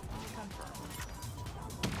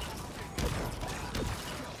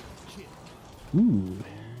 Ooh.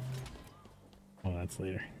 Oh, that's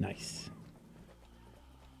later. Nice.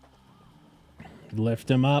 Lift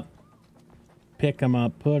him up. Pick him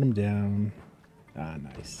up. Put him down. Ah,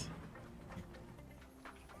 nice.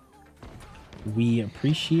 We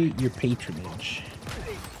appreciate your patronage.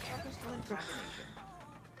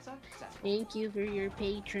 Thank you for your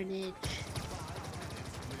patronage.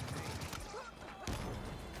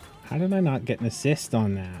 How did I not get an assist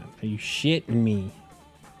on that? Are you shitting me?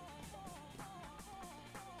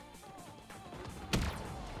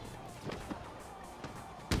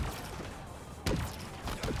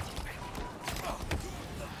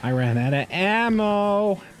 I ran out of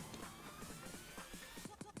ammo.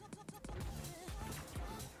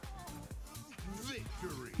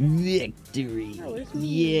 Victory. Oh, it's me.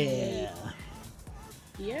 Yeah.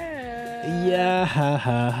 Yeah. Yeah. Ha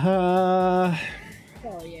ha ha.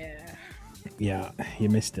 Oh yeah. Yeah, you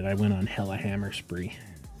missed it. I went on hella hammer spree.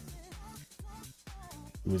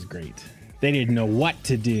 It was great. They didn't know what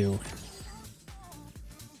to do.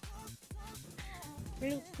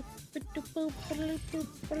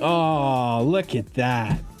 Oh, look at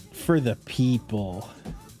that. For the people.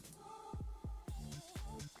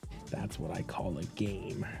 That's what I call a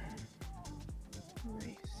game.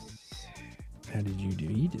 Nice. How did you do?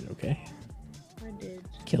 You did okay. I did.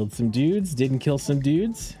 Killed some dudes. Didn't kill some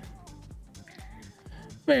dudes.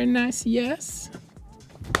 Very nice, yes.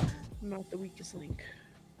 I'm not the weakest link.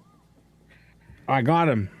 I got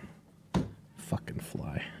him. Fucking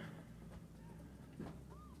fly.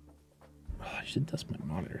 Oh, I should dust my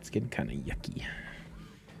monitor. It's getting kind of yucky.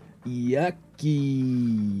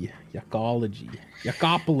 Yucky. Yuckology.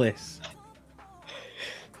 Yuckopolis.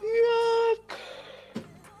 Yuck.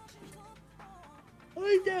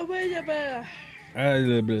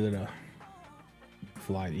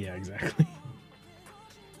 Fly. Yeah, exactly.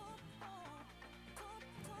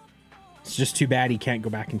 It's just too bad he can't go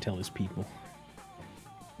back and tell his people.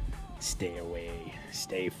 Stay away.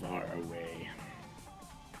 Stay far away.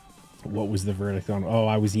 What was the verdict on? Oh,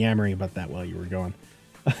 I was yammering about that while you were going.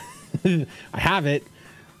 I have it.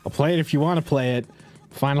 I'll play it if you want to play it.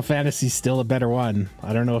 Final Fantasy's still a better one.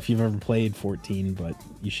 I don't know if you've ever played 14, but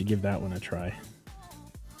you should give that one a try.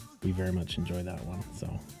 We very much enjoy that one.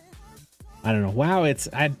 So I don't know. Wow,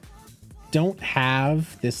 I don't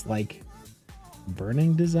have this like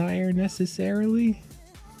burning desire necessarily,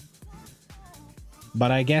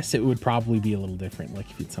 but I guess it would probably be a little different, like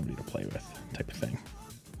if you had somebody to play with, type of thing.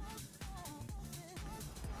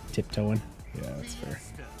 Tiptoeing, yeah, that's fair.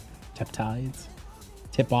 Teptides,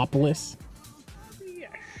 Tipopolis.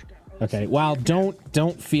 Okay, well,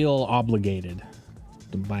 don't feel obligated.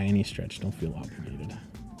 By any stretch, don't feel obligated.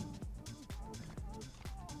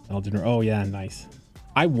 Elden, oh yeah, nice.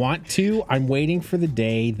 I want to. I'm waiting for the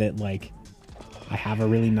day that like I have a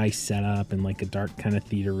really nice setup and like a dark kind of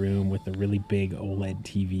theater room with a really big OLED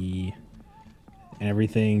TV and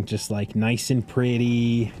everything just like nice and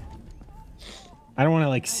pretty. I don't want to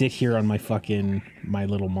like sit here on my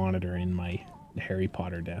little monitor in my Harry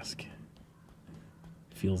Potter desk.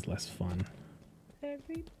 It feels less fun.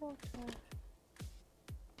 Harry Potter.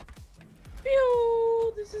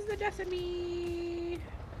 Pew! This is the death of me.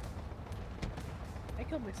 I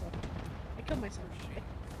killed myself. I killed myself. I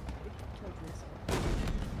killed myself.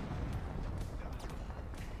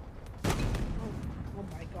 Oh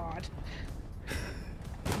my god.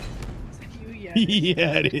 Is that you? Yeah.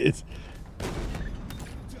 Yeah, it is.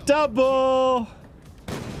 Double!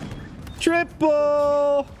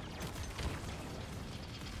 Triple!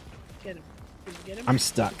 Get him. Did you get him? I'm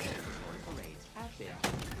stuck.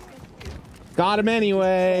 Got him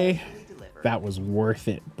anyway. That was worth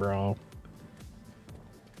it, bro.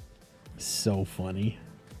 So funny.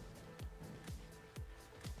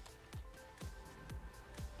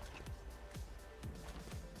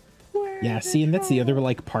 Yeah, see, and that's the other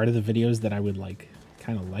like part of the videos that I would like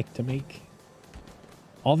kind of like to make.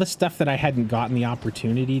 All the stuff that I hadn't gotten the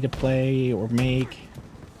opportunity to play or make.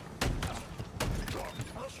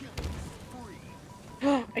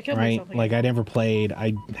 I killed Right? myself again. Like I never played.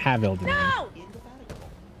 I have Elden Ring. No!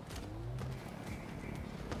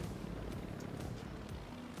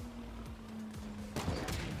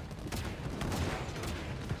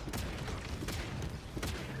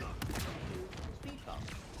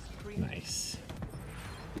 Nice.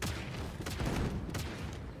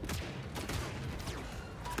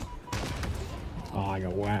 Oh, I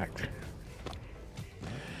got whacked.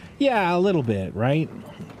 Yeah, a little bit, right?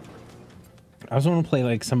 I was want to play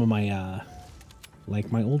like some of my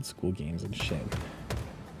like my old school games and shit.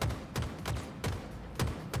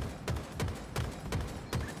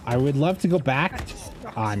 I would love to go back.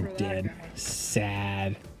 I'm dead.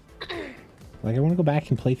 Sad. Like I want to go back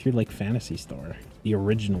and play through like Fantasy Star, the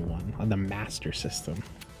original one on the Master System.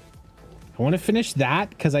 I want to finish that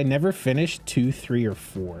because I never finished 2, 3, or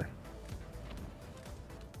 4.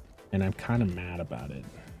 And I'm kind of mad about it.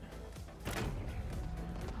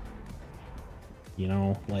 You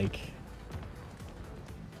know, like...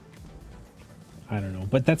 I don't know.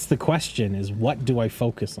 But that's the question, is what do I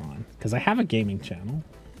focus on? Because I have a gaming channel.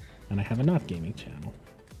 And I have a not gaming channel.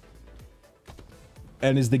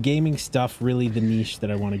 And is the gaming stuff really the niche that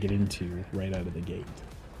I want to get into right out of the gate?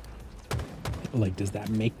 Like, does that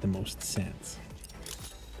make the most sense?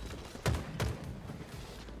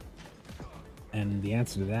 And the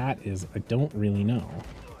answer to that is I don't really know.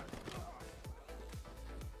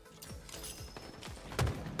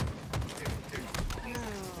 Oh,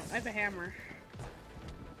 I have a hammer.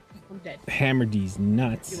 I'm dead. Hammer D's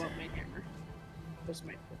nuts. You want my hammer? What's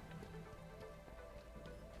my foot?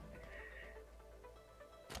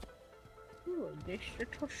 Ooh, this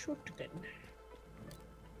little shotgun.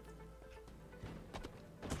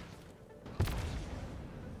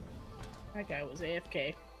 That guy was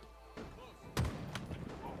AFK.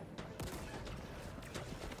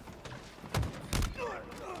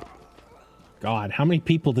 God, how many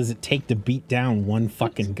people does it take to beat down one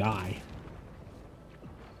fucking guy?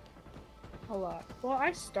 A lot. Well,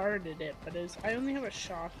 I started it, but I only have a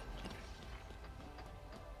shot.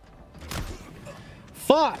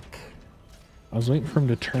 Fuck! I was waiting for him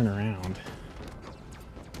to turn around.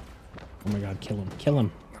 Oh my god, kill him. Kill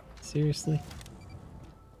him. Seriously?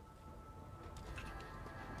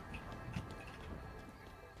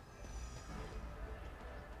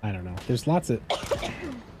 I don't know. There's lots of...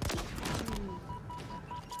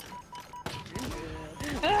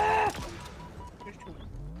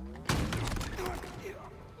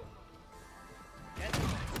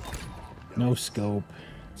 No scope.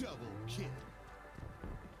 Double kill.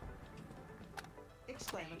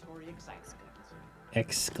 Exclamatory excitement.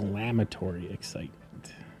 Exclamatory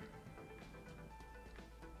excitement.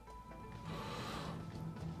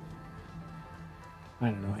 I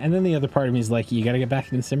don't know. And then the other part of me is like, you gotta get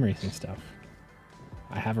back into sim racing stuff.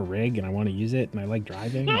 I have a rig and I want to use it and I like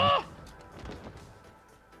driving. They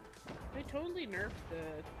totally nerfed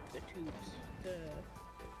the tubes. The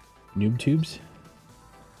Noob tubes?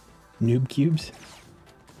 Noob cubes?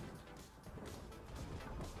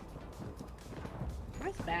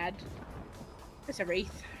 That's bad. That's a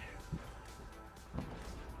wraith.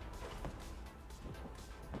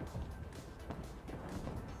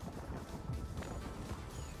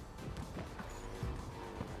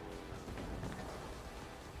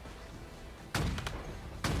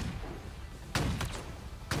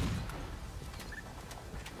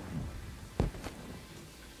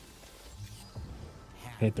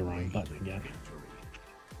 Hit the wrong button again.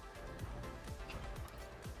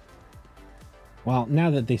 Well,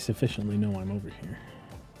 now that they sufficiently know I'm over here.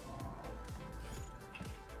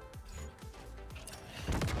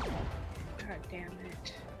 God damn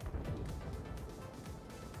it.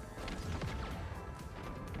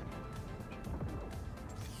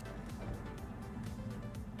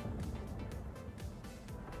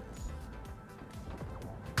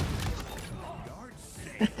 Yard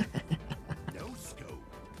safe. No scope.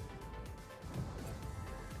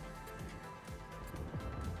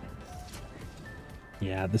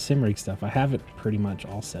 Yeah, the sim rig stuff, I have it pretty much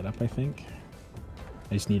all set up, I think.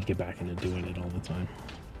 I just need to get back into doing it all the time.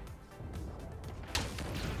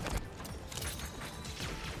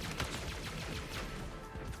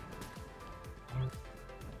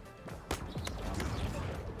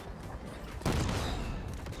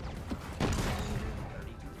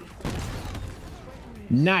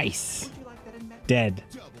 Nice! Would you like that in Mexico? Dead.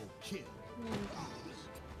 Double kill.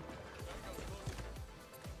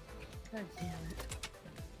 God damn it.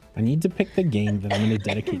 I need to pick the game that I'm going to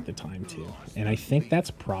dedicate the time to. And I think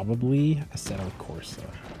that's probably Assetto Corsa.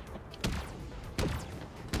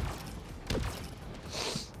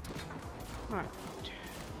 Alright.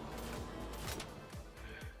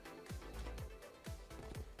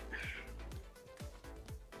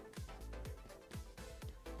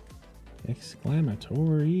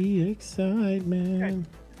 Exclamatory excitement.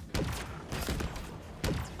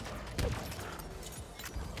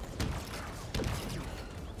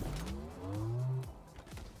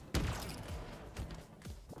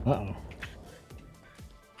 Uh-oh.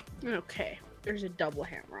 Okay. There's a double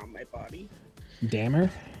hammer on my body. Dammer?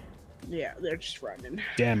 Yeah, they're just running.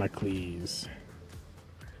 Damocles.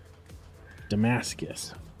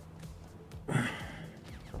 Damascus.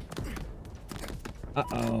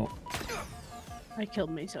 Uh-oh. I killed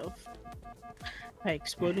myself by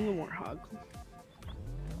exploding a warthog.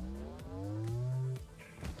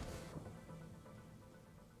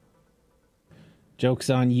 Joke's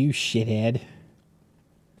on you, shithead.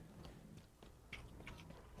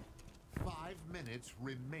 5 minutes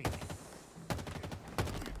remaining.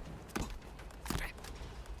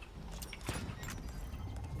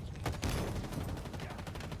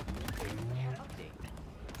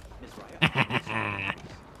 Miss Raya.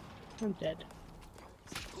 I'm dead.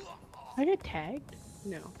 I get tagged?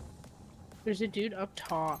 No. There's a dude up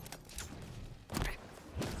top.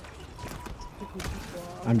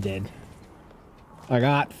 I'm dead. I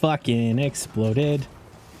got fucking exploded.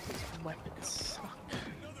 These weapons suck.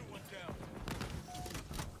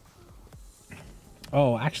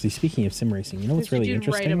 Oh, actually, speaking of sim racing, you know what's There's a really dude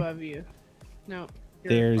interesting? right above you. No.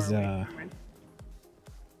 you're There's far away. Never mind.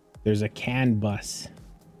 There's a CAN bus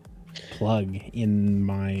plug in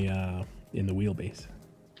my in the wheelbase.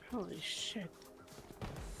 Holy shit.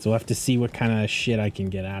 So I'll have to see what kind of shit I can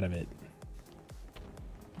get out of it.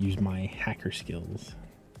 Use my hacker skills.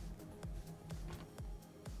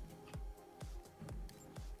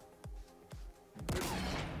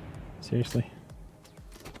 Seriously?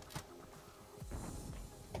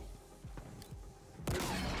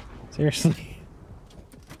 Seriously?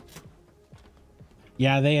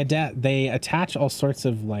 Yeah, they attach all sorts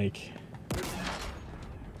of like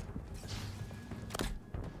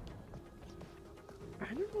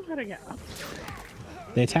I don't know how to get up there.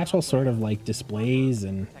 they attach all sort of like displays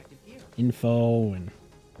and Protective gear. info and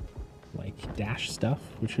like dash stuff,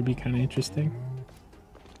 which would be kind of interesting.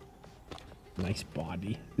 Nice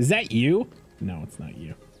body. Is that you? No, it's not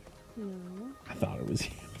you. No. I thought it was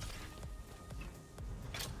you.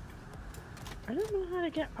 I don't know how to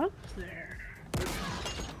get up there.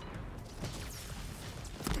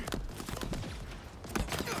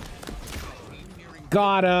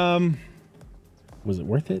 Got him. Was it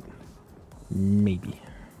worth it? Maybe.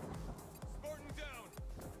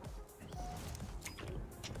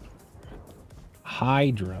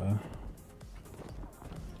 Hydra.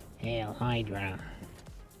 Hail Hydra.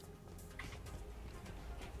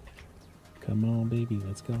 Come on, baby,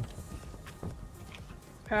 let's go.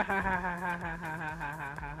 Ha ha ha ha ha ha ha ha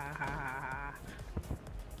ha ha ha ha ha.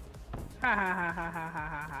 Ha ha ha ha ha ha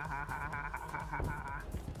ha ha ha ha.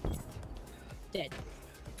 Dead.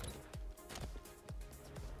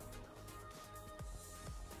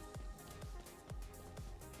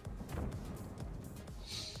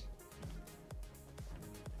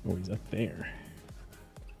 Oh, he's up there.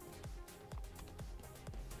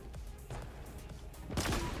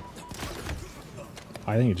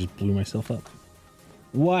 I think I just blew myself up.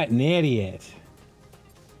 What an idiot.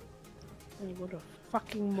 Hey, what a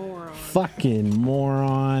fucking moron. Fucking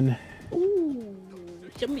moron. Ooh,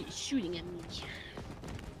 somebody's shooting at me.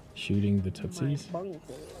 Shooting the My Tootsies. bunghole.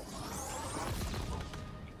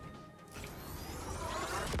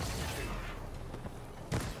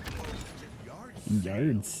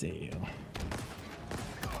 Yard sale.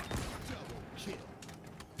 Double kill.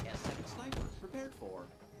 S7 sniper prepared for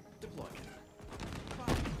deployment.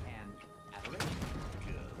 Fire and aberration.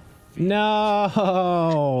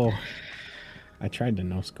 No. I tried to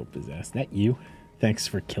no scope his ass. That you? Thanks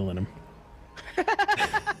for killing him.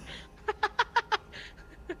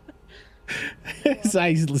 As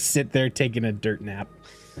I sit there taking a dirt nap.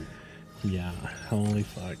 Yeah, holy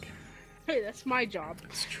fuck. Hey, that's my job.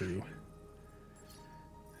 It's true.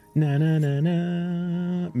 Na na na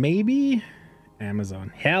na. Maybe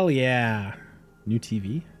Amazon. Hell yeah. New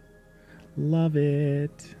TV. Love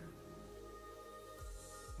it.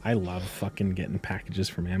 I love fucking getting packages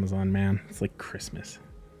from Amazon, man. It's like Christmas.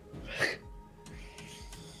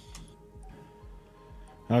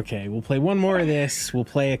 Okay, we'll play one more of this. We'll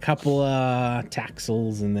play a couple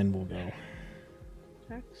taxels and then we'll go.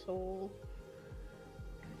 Axel.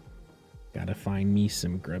 Gotta find me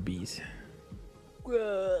some grubbies.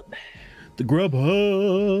 Grub. The Grub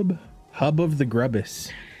Hub. Hub of the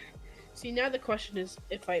Grubbus. See, now the question is,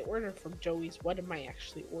 if I order from Joey's, what am I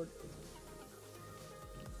actually ordering?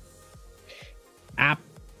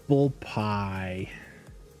 Apple pie.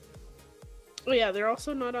 Oh yeah, they're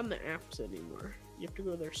also not on the apps anymore. You have to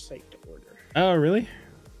go to their site to order. Oh, really?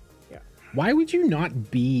 Yeah. Why would you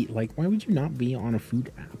not be on a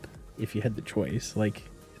food app if you had the choice? Like,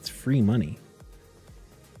 it's free money.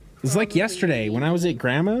 It's like yesterday when I was at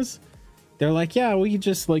grandma's. They're like, yeah, we could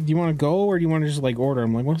just like, do you want to go or do you want to just like order?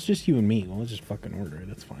 I'm like, well, it's just you and me. Well, let's just fucking order it.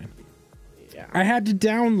 That's fine. Yeah. I had to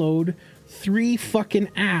download 3 fucking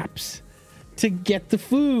apps to get the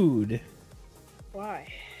food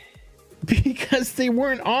Why? because they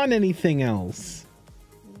weren't on anything else.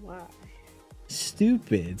 Why?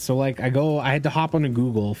 Stupid. So like I had to hop onto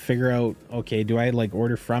Google, figure out, okay, do I like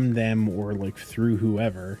order from them or like through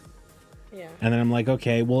whoever? Yeah. And then I'm like,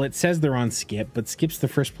 okay, well, it says they're on Skip, but Skip's the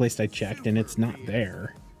first place I checked and it's not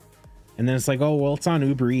there. And then it's like, oh, well, it's on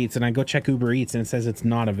Uber Eats. And I go check Uber Eats and it says it's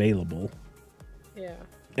not available. Yeah.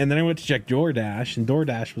 And then I went to check DoorDash and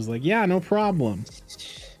DoorDash was like, yeah, no problem.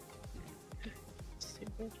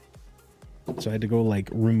 Stupid. So I had to go like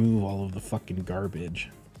remove all of the fucking garbage.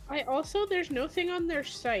 There's no thing on their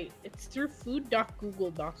site. It's through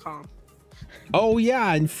food.google.com. Oh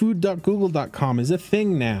yeah, and food.google.com is a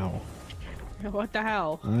thing now. What the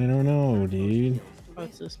hell? I don't know, dude.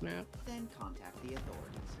 What's this map? Then contact the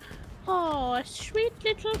authorities. Oh, a sweet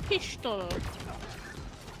little pistol.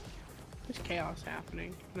 There's chaos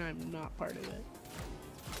happening, and I'm not part of it.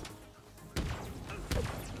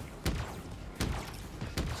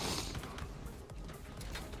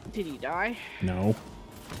 Did he die? No.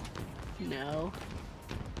 No.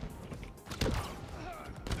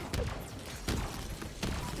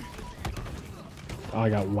 Oh, I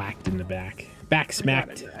got whacked in the back. Back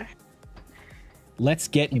smacked. Gotta die. Let's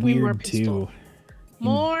get Give me more weird pistol. too.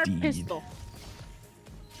 More Indeed. pistol.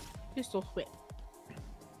 Pistol whip.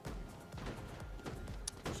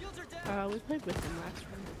 We played with him last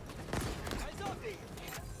round.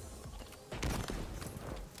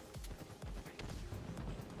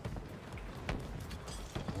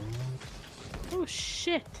 Oh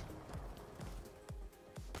shit!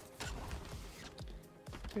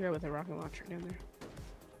 I got with a rocket launcher down there.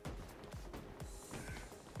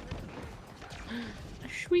 A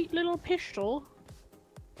sweet little pistol.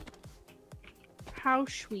 How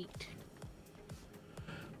sweet.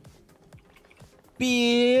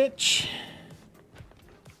 Bitch.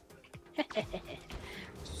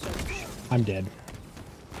 I'm dead.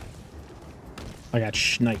 I got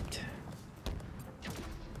sniped.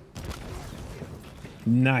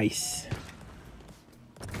 Nice.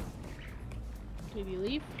 Did he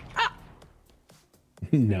leave? Ah!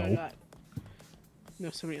 No. No,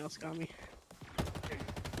 somebody else got me.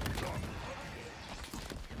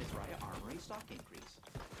 Mithraea Armory stock increase.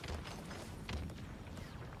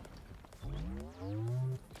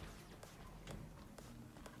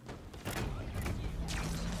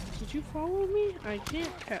 Did you follow me? I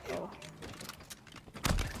can't tell.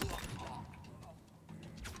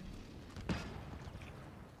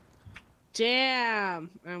 Damn!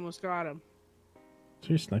 I almost got him. Is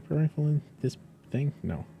there a sniper rifle in this thing?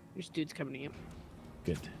 No. There's dudes coming to you.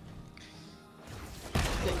 Good.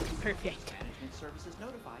 Good. Perfect. Management services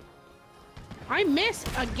notified. I miss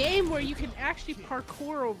a game where you can actually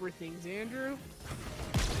parkour over things, Andrew.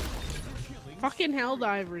 Fucking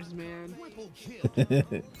Helldivers, man. Triple kill.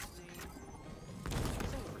 Celebratory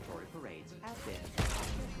parades have been.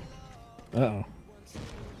 Uh-oh.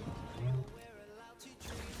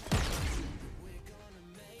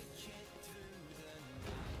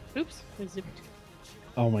 Oops, I zipped.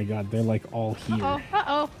 Oh my god, they're like all here. Andrew,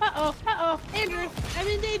 I'm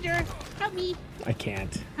in danger. Help me. I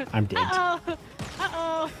can't. I'm dead.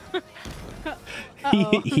 Uh-oh.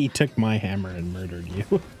 He took my hammer and murdered you.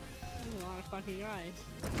 There's a lot of fucking guys.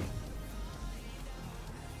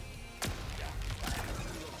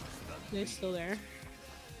 They're still there.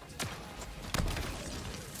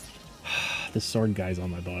 The sword guy's on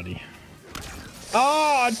my body.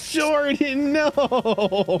 Oh, Jordan,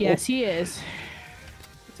 no! Yes, he is.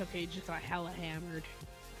 It's okay, he just got hella hammered.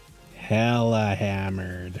 Hella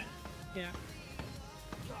hammered. Yeah.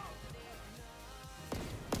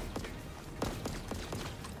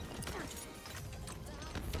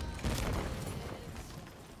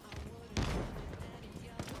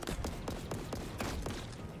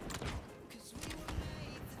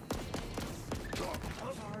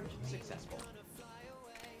 Charge successful.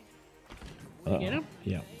 Uh-oh. Get him?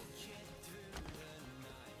 Yep.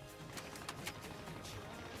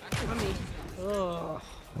 On me. Ugh.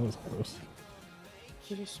 That was close.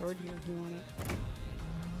 There's a sword here if you want it.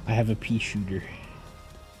 I have a pea shooter.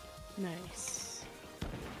 Nice.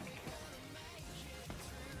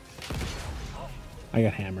 I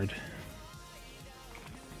got hammered.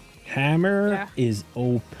 Hammer Yeah. is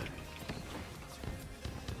OP.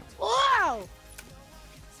 Wow!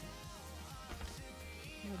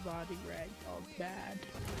 My body ragged all bad.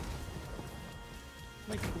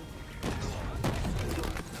 Like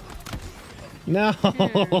No!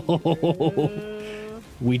 Andrew.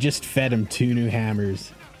 We just fed him 2 new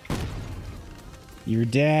hammers. You're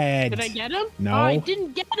dead. Did I get him? No. Oh, I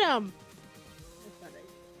didn't get him. I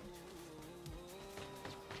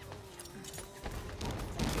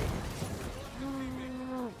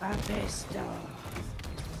thought I... A pistol.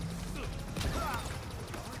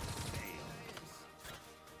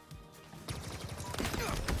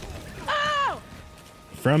 Oh!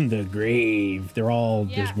 From the grave. They're all,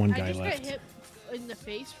 Yeah, there's one I guy just left. got hit in the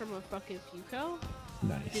face from a fucking Fuko.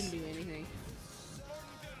 Didn't Nice. do anything.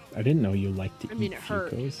 I didn't know you liked to I mean, eat it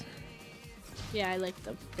hurt. Fucos. Yeah, I like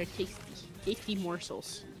them. They're tasty. Tasty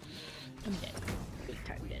morsels. I'm dead. Big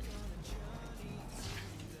time dead.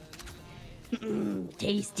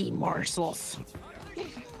 Tasty morsels.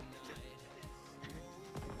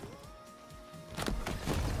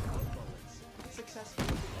 Successful.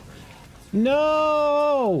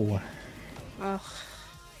 No! Ugh.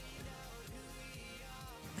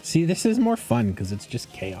 See, this is more fun because it's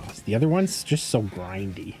just chaos. The other one's just so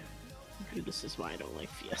grindy. Dude, this is why I don't like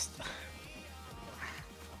Fiesta.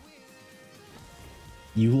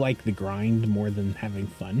 You like the grind more than having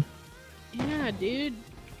fun? Yeah, dude.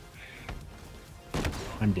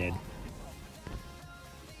 I'm dead.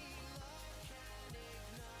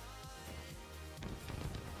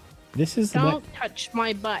 This is what Don't touch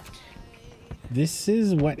my butt. this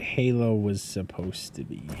is what Halo was supposed to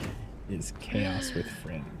be. Is chaos with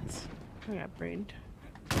friends. I got brained.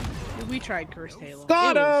 We tried Cursed Halo.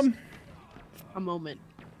 Got It was him! a moment.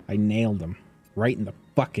 I nailed him. Right in the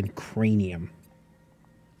fucking cranium.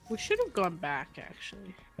 We should have gone back,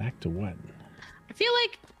 actually. Back to what? I feel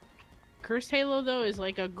like Cursed Halo, though, is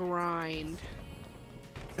like a grind.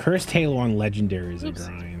 Cursed Halo on Legendary is a Oops.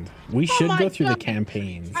 grind. We Oh should my go through the God.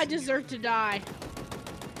 campaigns. I deserve to die.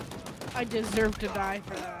 I deserve to die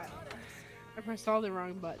for that. I pressed all the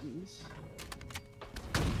wrong buttons.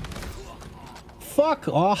 Fuck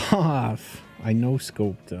off! I no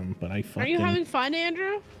scoped him, but I fucking Are you having fun,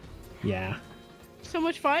 Andrew? yeah. So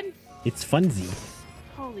much fun? It's funsy.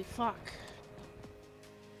 Holy fuck.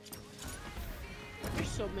 There's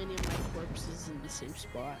so many of my corpses in the same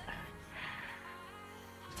spot.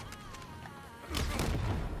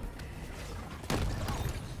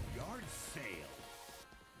 Yard sale.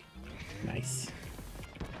 Nice.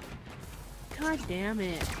 God damn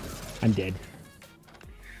it. I'm dead.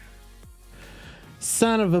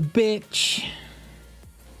 Son of a bitch.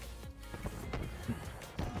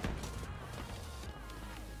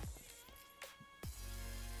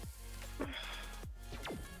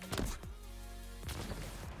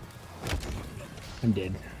 I'm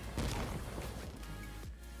dead.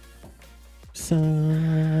 Sucks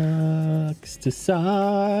to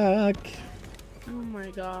suck. Oh my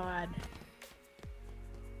god.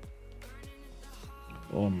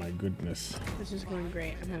 Oh my goodness. This is going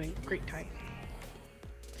great. I'm having a great time.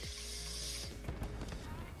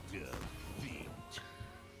 Defeat.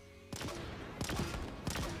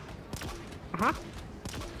 Uh-huh.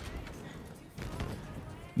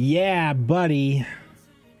 Yeah, buddy.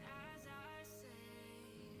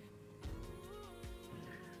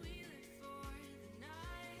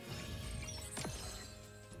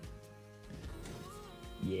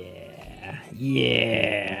 Yeah.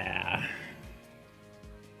 Yeah.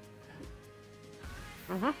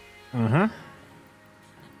 Uh-huh. Uh-huh.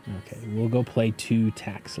 Okay, we'll go play 2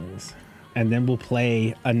 Taxels. And then we'll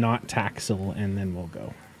play a not Taxel, and then we'll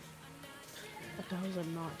go. But that was a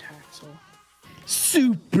not taxel.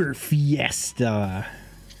 Super Fiesta.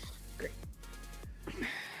 Great.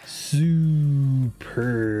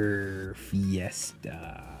 Super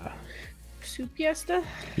Fiesta. Soupiesta?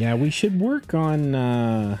 Yeah, we should work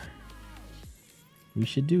on, we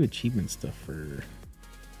should do achievement stuff for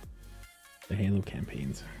the Halo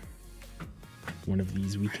campaigns. One of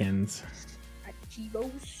these weekends.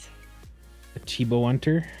 Achibos? A Chibo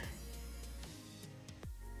Hunter.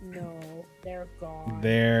 No, they're gone.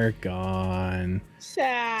 They're gone.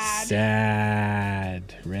 Sad.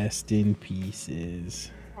 Sad. Rest in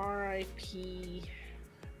pieces. R.I.P.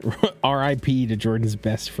 R.I.P. to Jordan's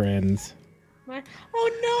best friends. Oh no,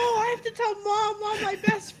 I have to tell Mom all my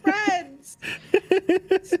best friends.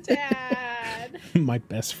 Sad. My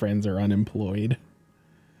best friends are unemployed.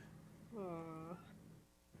 Aw.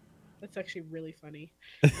 That's actually really funny.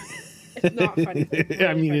 It's not funny. But it's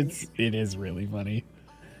I mean, really funny. it is really funny.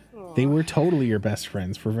 Aw. They were totally your best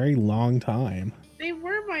friends for a very long time. They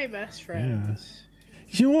were my best friends.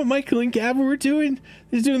 You know what Michael and Gavin were doing?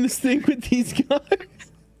 They're doing this thing with these guys.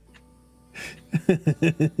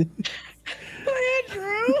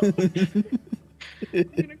 Andrew! I'm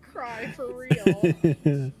gonna cry for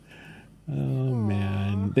real. Oh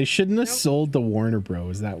man, they shouldn't have sold the Warner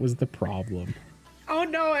Bros. That was the problem. Oh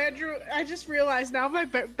no, Andrew! I just realized now my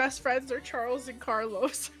best friends are Charles and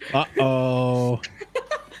Carlos. Uh-oh.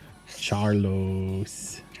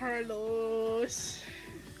 Charlos. Carlos.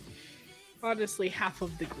 Honestly, half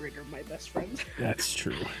of the grid are my best friends. That's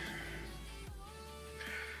true.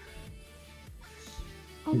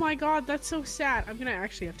 Oh my god, that's so sad. I'm gonna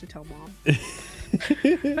actually have to tell Mom.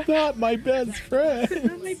 Not my best friend.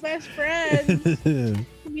 They're my best friends.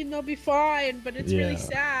 I mean, they'll be fine, but it's really Yeah.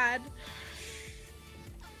 sad.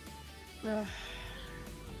 Ugh.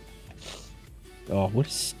 Oh, what a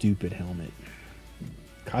stupid helmet.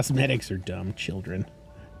 Cosmetics are dumb, children.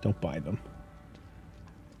 Don't buy them.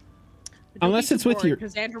 Unless it's with your...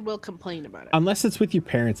 Because Andrew will complain about it. Unless it's with your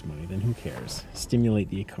parents' money, then who cares? Stimulate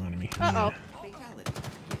the economy. Uh-oh. Fatality.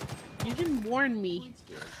 You didn't warn me.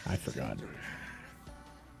 I forgot.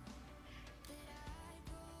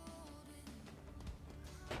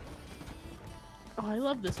 Oh, I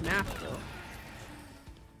love this map, though.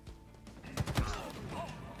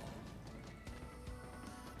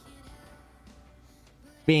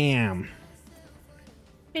 Bam.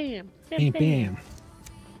 Bam. Bam, Bam, bam. bam.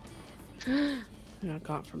 I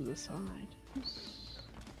got from the side.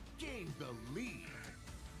 Gain the lead.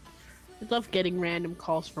 I love getting random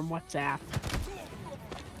calls from WhatsApp.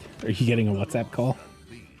 Are you getting a WhatsApp call?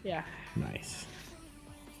 Yeah. Nice.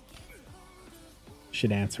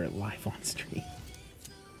 Should answer it live on stream.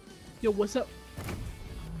 Yo, what's up?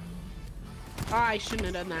 Ah, I shouldn't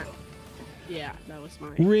have done that. Yeah, that was my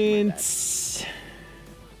Rinse.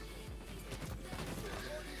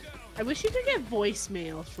 I wish you could get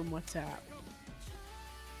voicemails from WhatsApp.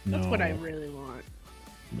 No. That's what I really want.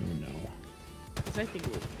 No, no. Because I think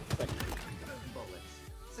it would be funny. Bullets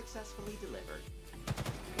successfully delivered.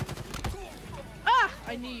 Ah!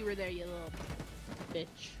 I knew you were there, you little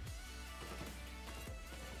bitch.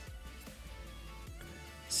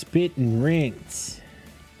 Spit and rinse.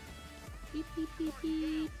 Beep, beep, beep,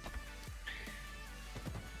 beep.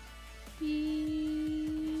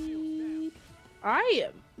 Beep. I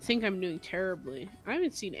think I'm doing terribly. I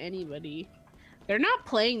haven't seen anybody. They're not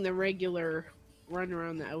playing the regular run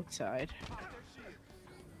around the outside.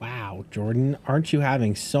 Wow, Jordan, aren't you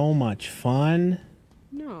having so much fun?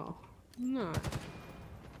 No, I'm not.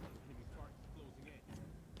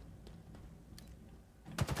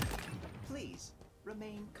 Please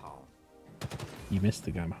remain calm. You missed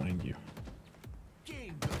the guy behind you.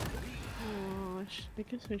 Gain the lead. Oh, I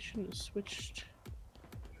guess I shouldn't have switched.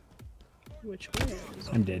 Which way?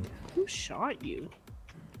 I'm dead. Who shot you?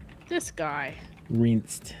 This guy.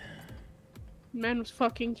 Rinsed. Man was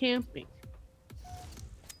fucking camping.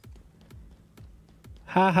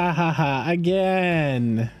 Ha ha ha ha,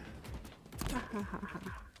 again.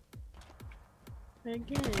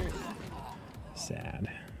 Again. Sad.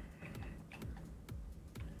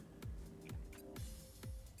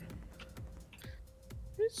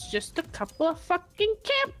 It's just a couple of fucking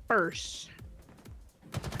campers.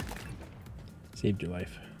 Saved your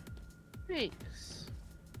life. Thanks.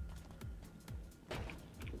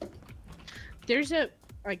 There's a...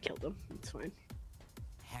 I killed him. It's fine.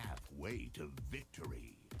 Halfway to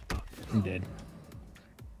victory. I'm dead.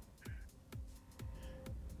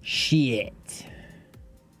 Shit.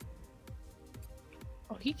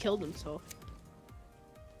 Oh, he killed himself.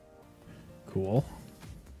 Cool.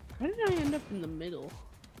 How did I end up in the middle?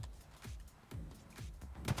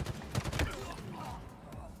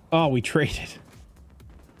 Oh, we traded.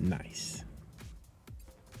 Nice.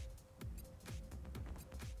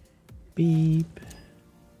 Beep.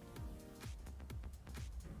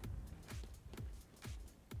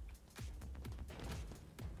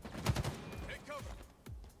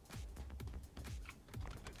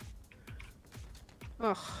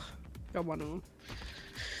 Ugh. Got one of them.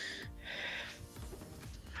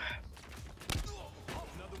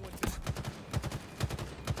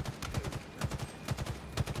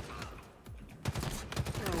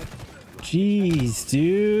 Jeez,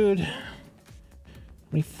 dude. How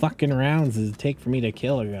many fucking rounds does it take for me to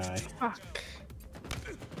kill a guy? Fuck.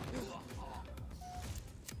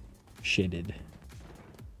 Shitted.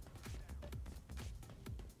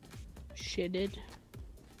 Shitted.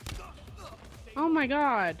 Oh my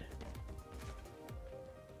god.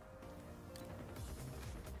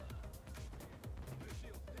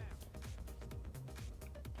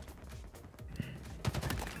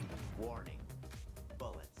 Warning.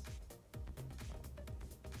 Bullets.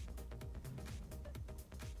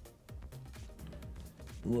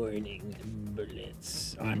 Warning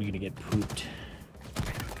bullets. I'm gonna get pooped.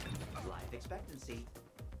 Life expectancy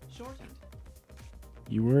shortened.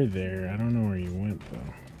 You were there. I don't know where you went though.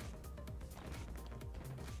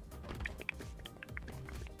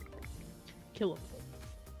 Kill him.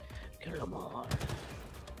 Kill him all.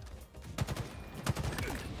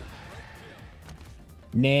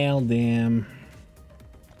 Nailed him.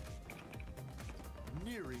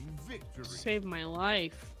 Nearing victory. Save my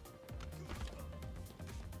life.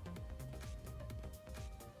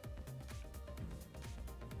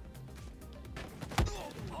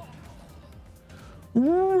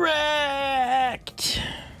 Wrecked.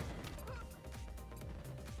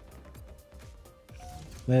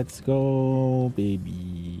 Let's go,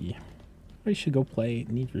 baby. I should go play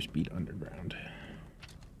Need for Speed Underground.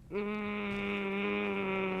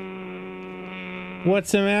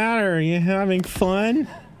 What's the matter? Are you having fun?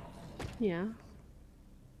 Yeah.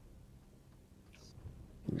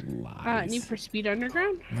 Lies. Need for Speed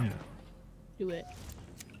Underground? Yeah. Do it.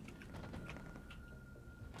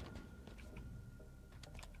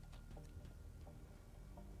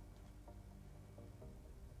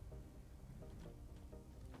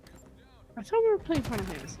 I thought we were playing Final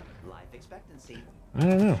Fantasy. Life expectancy. I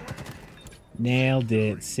don't know. Nailed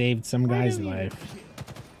it. Saved some guy's life.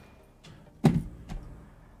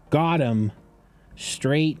 Got him.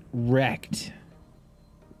 Straight wrecked.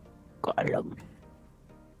 Got him.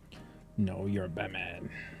 No, you're Batman.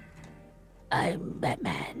 I'm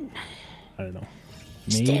Batman. I don't know.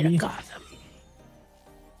 Instead of Maybe. Gotham.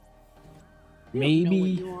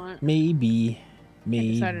 Maybe. Maybe.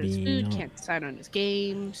 Can't decide on his Maybe. food. not. Can't decide on his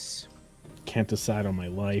games. Can't decide on my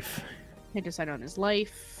life. Can't decide on his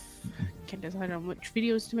life. Can't decide on which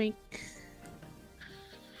videos to make.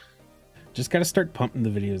 Just gotta start pumping the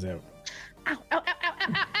videos out. Ow! Ow! Ow! Ow!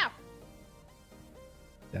 Ow! Ow! Ow!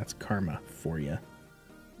 That's karma for you.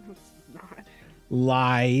 It's not.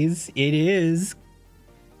 Lies. It is.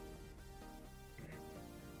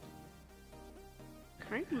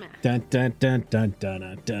 Karma. Dun dun dun dun dun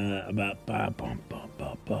dun dun ba ba bum bum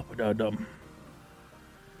bum bum da dum.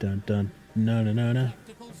 Dun dun no no no no.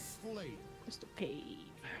 Tactical slate. Crystal Cave.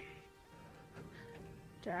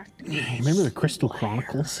 Remember the Crystal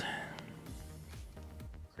Chronicles?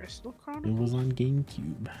 Crystal It Chronicles? was on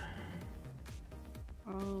GameCube.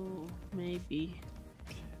 Oh, maybe.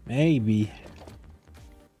 Maybe.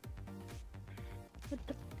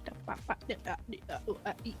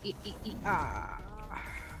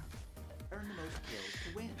 Earn the most kills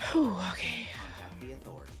to win. Whew, okay. Contact the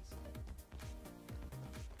authorities.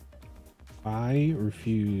 I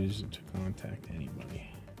refuse to contact anybody.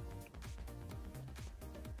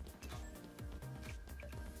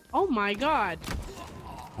 Oh my god.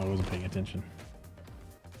 I wasn't paying attention.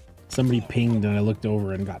 Somebody pinged and I looked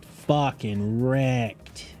over and got fucking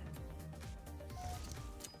wrecked.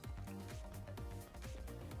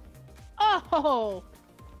 Oh!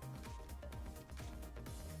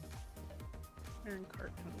 They're in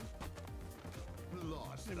cartoon.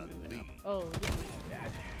 Lost They're the moving lead. up. Oh, they're moving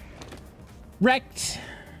bad. Wrecked.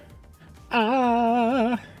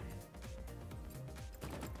 Ah.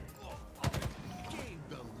 Gained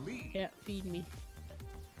the lead. Yeah, feed me.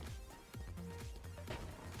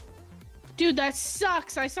 Dude, that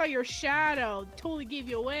sucks. I saw your shadow. Totally gave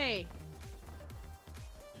you away.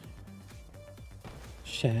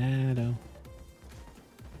 Shadow.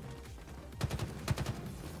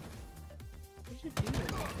 What'd you do?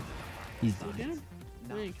 He's You dead. did?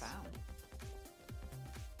 Not Thanks. found.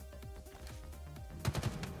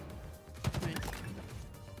 Nice.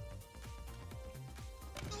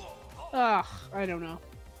 Ugh, I don't know.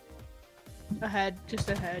 Ahead, just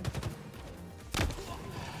ahead.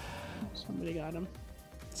 Somebody got him.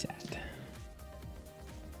 Sad.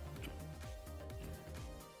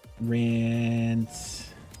 Rinse.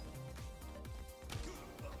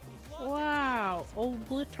 Wow,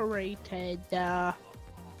 obliterated.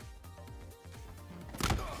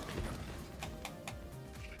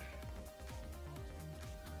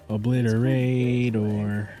 Obliterate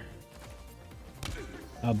or.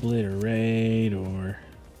 Obliterate or.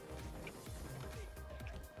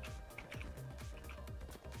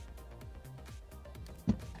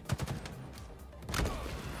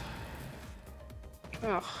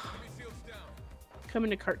 Ugh. Coming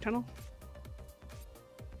to cart tunnel.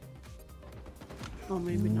 Oh,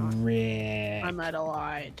 maybe not. Red. I might have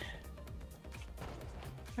lied.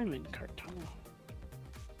 I'm in cart tunnel.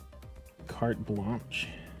 Carte blanche.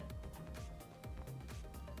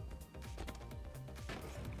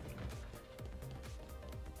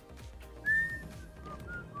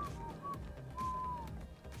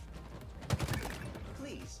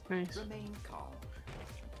 Please Nice. remain calm.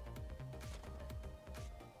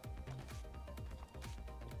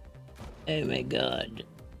 Oh my god.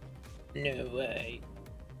 No way.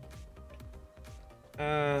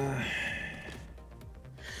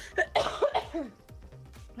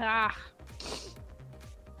 Ah,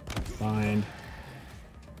 Fine.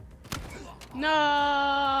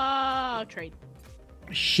 no trade.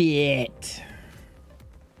 Shit.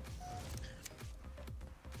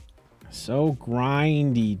 So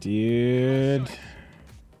grindy, dude. You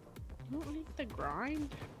don't need the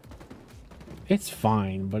grind. It's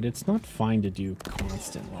fine, but it's not fine to do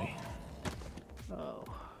constantly. Oh.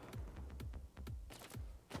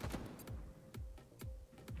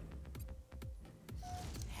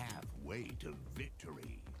 Halfway to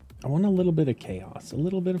victory. I want a little bit of chaos, a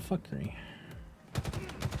little bit of fuckery.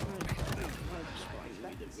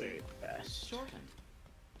 very best. Shortened.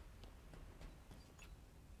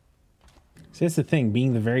 See, that's the thing.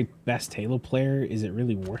 Being the very best Halo player, is it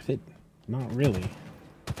really worth it? Not really.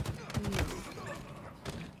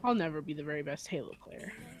 I'll never be the very best Halo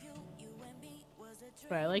player.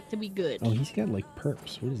 But I like to be good. Oh, he's got like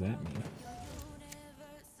perps. What does that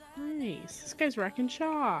mean? Nice. This guy's wrecking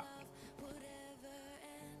shop.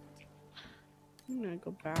 I'm gonna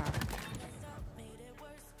go back.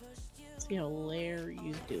 See how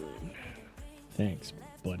Larry's doing. Thanks,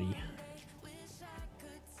 buddy.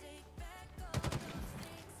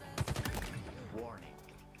 Warning.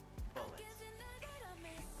 Bullets.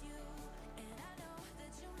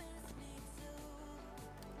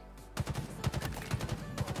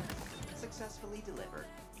 Successfully delivered.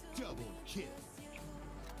 Double kill.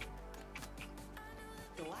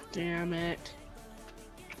 Damn it.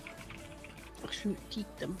 I shouldn't keep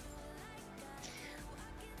them.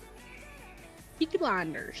 Peaky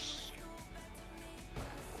Blinders.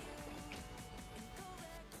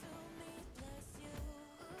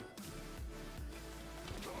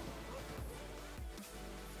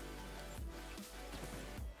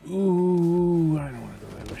 Ooh, I don't want to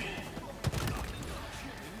go that way.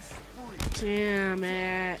 Damn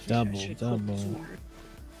it. Double, I should've double. clicked sooner.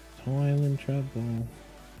 Toil and trouble.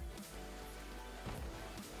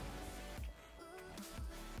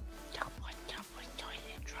 Double,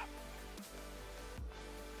 toilet trouble.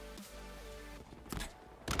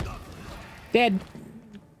 Dead.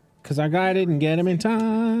 Because our guy didn't get him in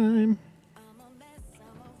time.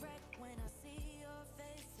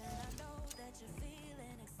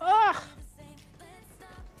 Ugh!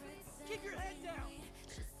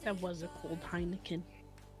 That was a cold Heineken.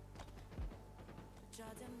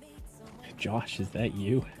 Josh, is that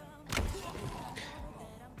you?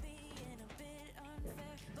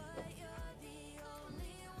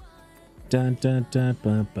 Dun dun dun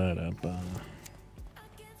ba ba da ba.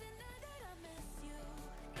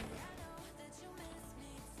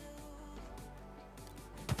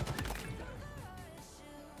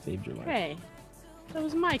 Saved your life. Hey, that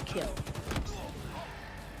was my kill.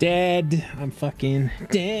 Dead. I'm fucking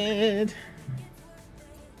dead.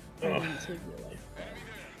 I didn't save your life.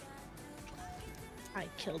 I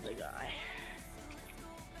killed a guy.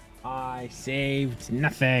 I saved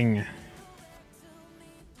nothing.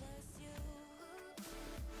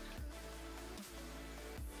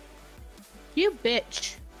 You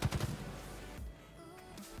bitch.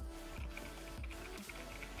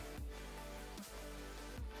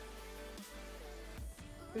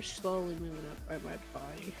 You're slowly moving up by my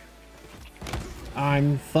body.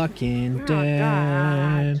 I'm fucking Oh,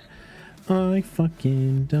 dead. I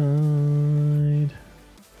fucking died.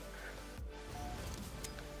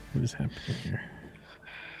 What is happening here?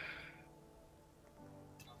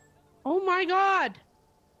 Oh my god!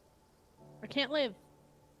 I can't live.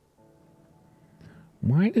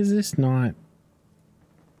 Why does this not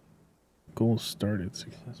goal started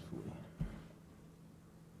successfully?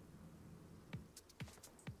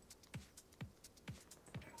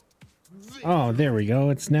 Oh, there we go.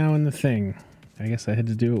 It's now in the thing. I guess I had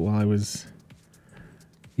to do it while I was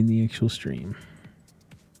in the actual stream.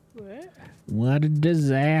 What? What a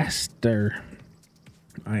disaster.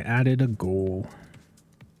 I added a goal.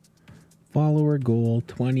 Follower goal,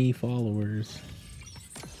 20 followers.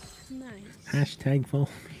 Nice. Hashtag follow me.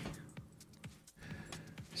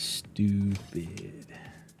 Stupid.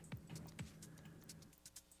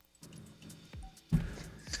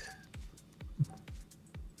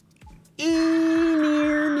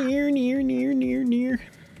 Near.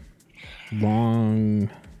 Long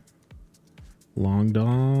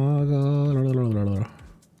dog.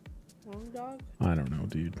 Long dog? I don't know,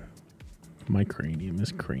 dude. My cranium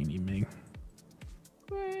is craniuming.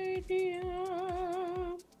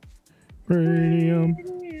 Cranium. Cranium.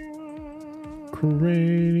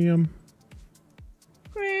 Cranium.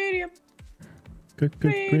 Cranium. Good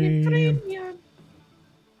Cranium. cranium. Cranium.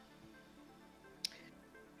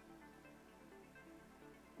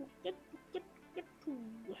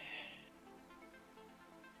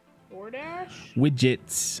 DoorDash?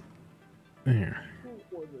 Widgets. There. Who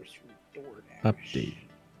orders from DoorDash? Update.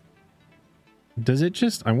 Does it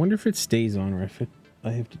just... I wonder if it stays on or if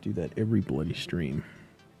I have to do that every bloody stream.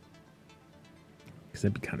 Because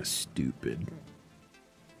that'd be kind of stupid.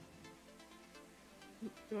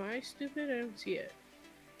 Am I stupid? I don't see it.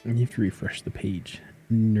 And you have to refresh the page.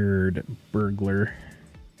 Nerd burglar.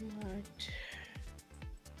 What?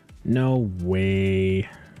 No way.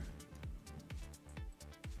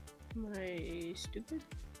 Am I stupid?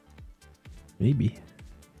 Maybe.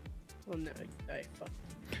 Oh no, I fucked.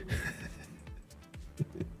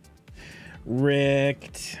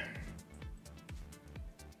 Wrecked.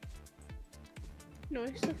 No,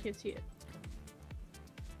 I still can't see it.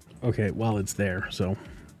 Okay, well, it's there, so.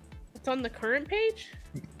 It's on the current page?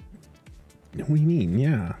 What do you mean?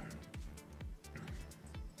 Yeah.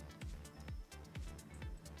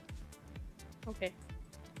 Okay.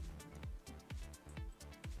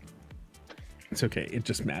 It's okay. It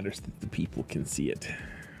just matters that the people can see it.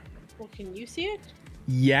 Well, can you see it?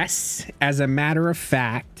 Yes, as a matter of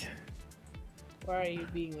fact. Why are you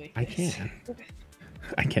being like I this? can.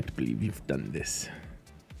 I can't believe you've done this.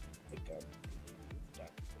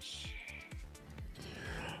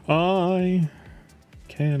 I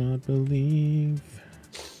cannot believe.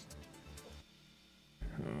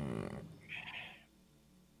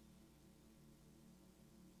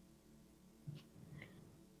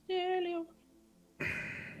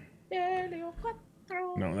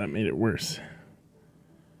 No, that made it worse.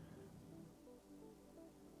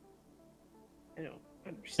 I don't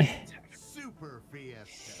understand what's happening. Super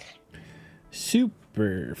Fiesta.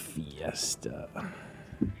 Super Fiesta.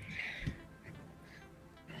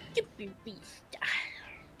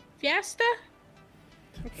 Fiesta?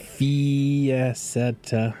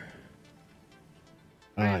 Fiesta.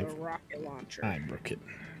 I have a rocket launcher. I broke it.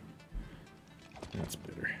 That's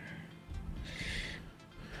better.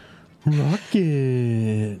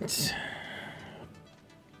 Rocket.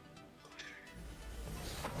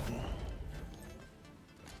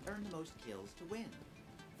 Earn the most kills to win.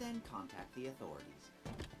 Then contact the authorities.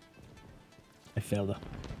 I failed though.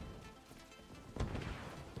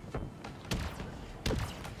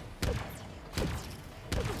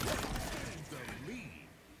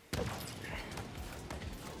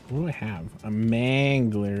 What do I have? A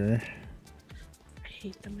mangler. I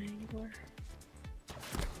hate the mangler.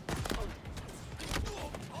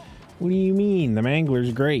 What do you mean? The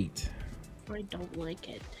mangler's great. I don't like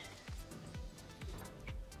it.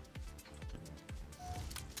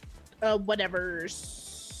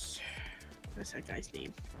 Whatever's. What's that guy's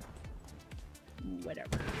name?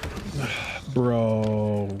 Whatever.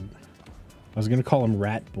 Bro. I was gonna call him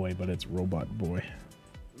Rat Boy, but it's Robot Boy.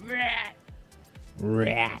 Rat.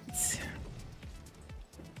 Rats.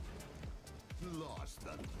 Lost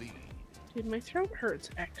the lead. Dude, my throat hurts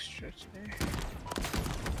extra today.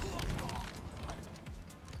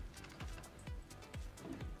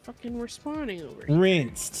 Fucking respawning over here.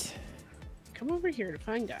 Rinsed. Come over here to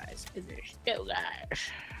find guys. And there's no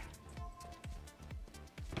guys.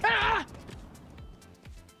 Ah!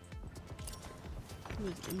 It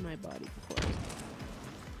was in my body before.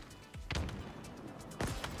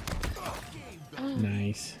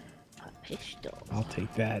 Nice. A pistol. I'll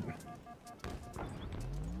take that.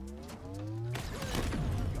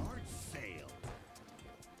 Yard sale.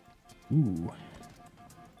 Ooh.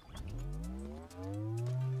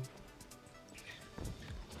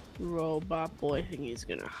 Robot boy think he's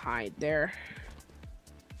gonna hide there.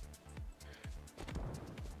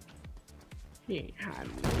 He ain't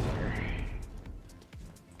hiding there.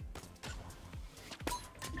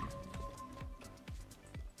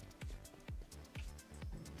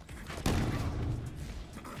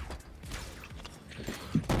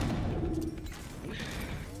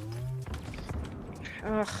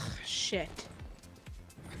 Ugh, shit.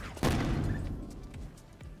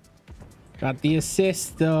 Got the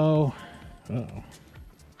assist though. Uh-oh.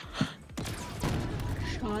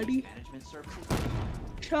 Shoddy. Management services.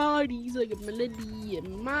 Shoddy's like a melody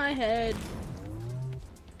in my head.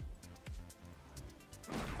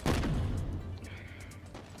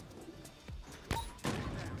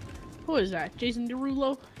 Who is that? Jason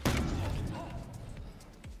Derulo?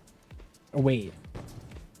 Oh, wait.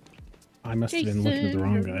 I must have been looking at the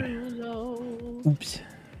wrong guy. Derulo. Oops.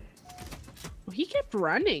 Oh, he kept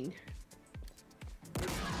running.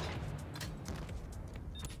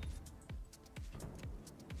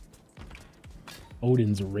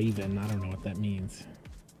 Odin's Raven. I don't know what that means.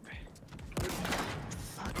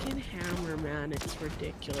 Fucking hammer, man. It's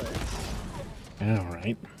ridiculous. All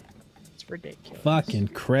right. It's ridiculous. Fucking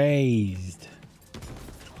crazed.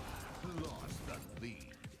 Lost the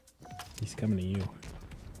lead. He's coming to you.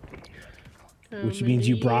 Which Coming means to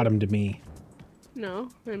you brought him to me. No,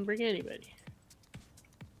 I didn't bring anybody.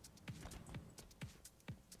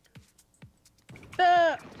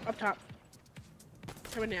 Up top.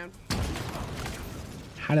 Coming down.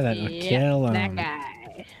 How did that not Yep, kill him? that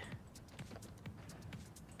guy.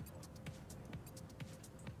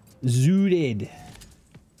 Zooted.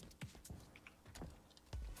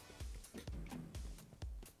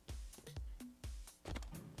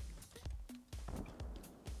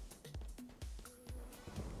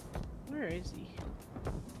 Where is he?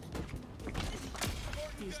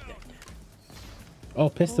 He's dead. Oh,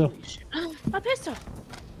 pistol. Holy shit. A pistol.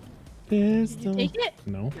 Pistol. Did you take it?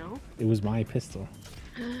 No, No. it was my pistol.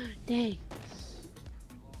 Dang.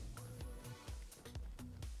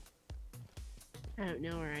 I don't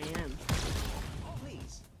know where I am.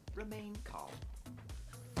 Please remain calm.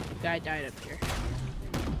 The guy died up here.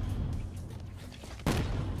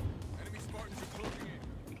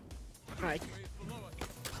 Alright.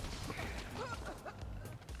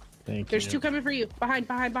 Thank There's you. two coming for you. Behind.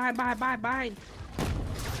 Vaporization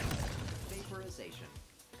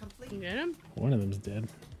complete. You get him? One of them's dead.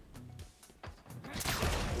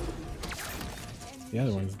 The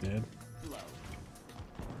other one's dead. Low.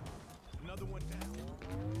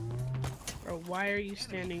 Bro, why are you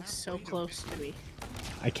standing so close to me?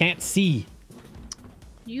 I can't see.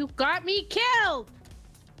 You got me killed!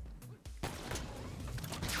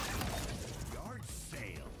 Yard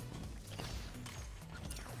sale.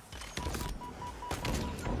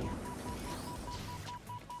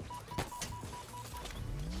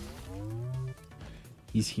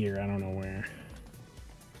 He's here. I don't know where.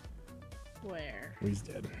 Where? He's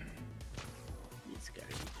dead. He's gotta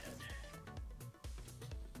be dead.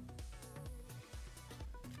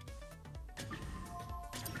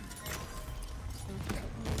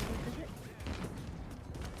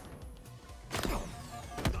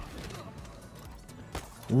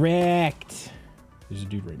 Wrecked. There's a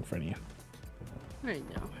dude right in front of you. I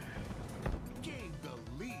know. Gain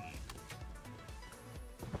the lead.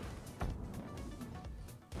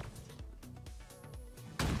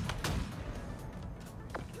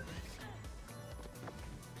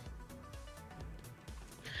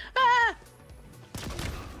 Ah!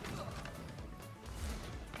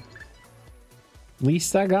 At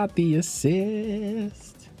least I got the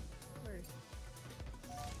assist.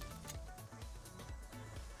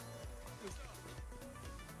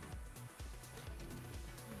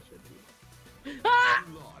 Ah!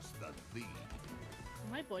 You lost the lead.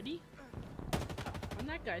 My buddy. I'm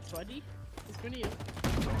that guy's buddy. He's gonna you.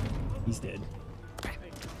 He's dead. Oh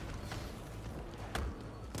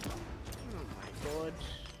my god.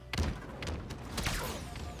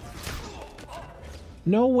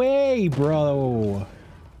 No way, bro.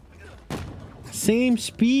 Same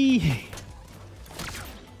speed.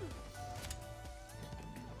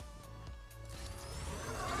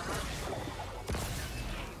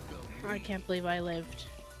 I can't believe I lived.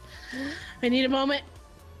 I need a moment.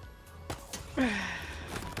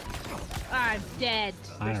 I'm dead.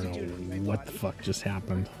 I There's a don't dude in my know what the body. fuck just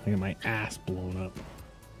happened. I got my ass blown up.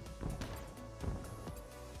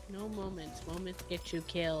 No moments. Moments get you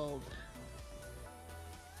killed.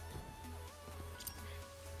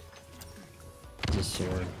 It's a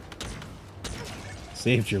sword.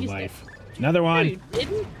 Saved your He's life. Another one. You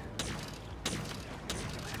didn't?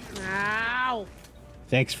 Ow!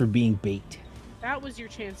 Thanks for being bait. That was your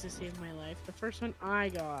chance to save my life. The first one I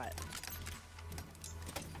got.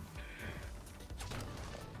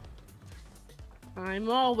 I'm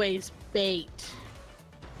always bait.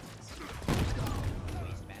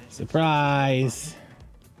 Surprise.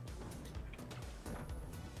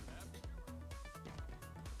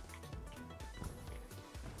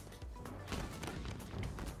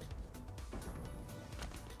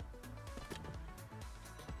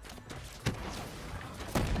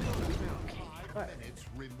 Okay, but Minutes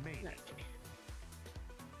remaining. okay.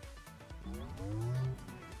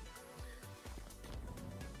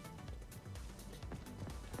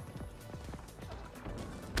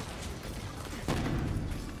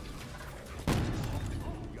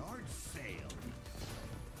 Yard sale.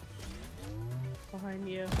 Behind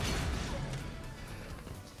you.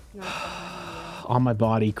 Not behind On my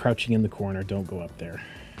body, crouching in the corner. Don't go up there.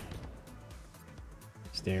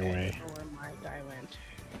 Stay you. away. I don't know where my guy went.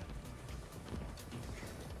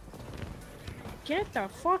 Get the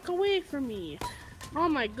fuck away from me! Oh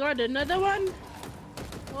my god, another one?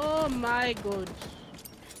 Oh my god.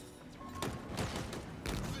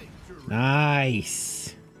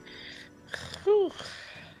 Nice. Whew.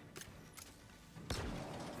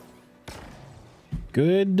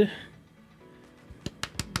 Good.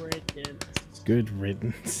 Riddance. Good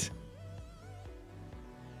riddance.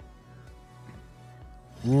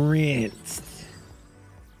 Rinsed.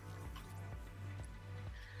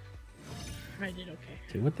 I did okay.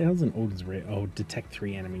 Dude, what the hell's an Odin's Ray? Oh, detect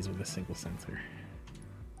 3 enemies with a single sensor.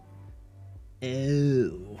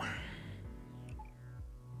 Ew.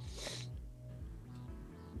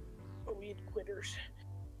 Oh, we had quitters.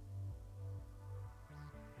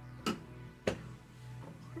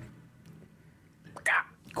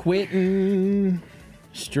 Quitting.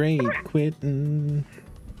 Straight quitting.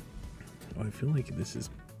 Oh, I feel like this is.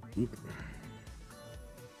 Oop.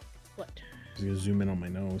 What? He's gonna zoom in on my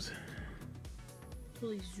nose.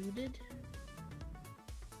 Fully zooted.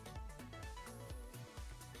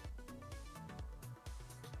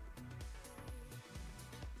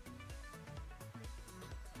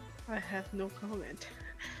 I have no comment.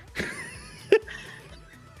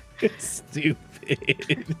 Stupid.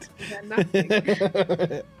 Yeah, nothing.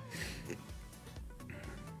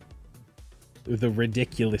 The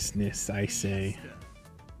ridiculousness, I say.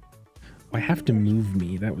 I have to move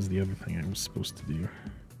me. That was the other thing I was supposed to do.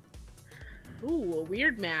 Ooh, a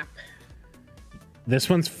weird map. This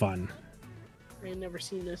one's fun. I ain't never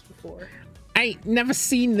seen this before. I ain't never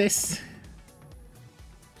seen this.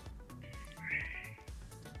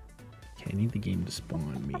 Okay, I need the game to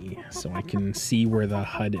spawn me so I can see where the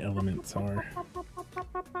HUD elements are.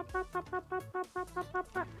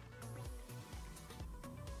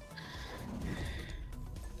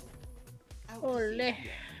 Ole.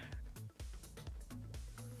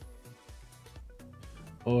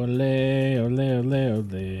 Ole, ole, ole,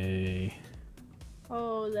 ole.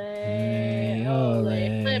 Ole. Ole.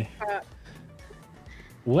 Ole. Flip up.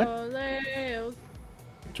 What? Ole.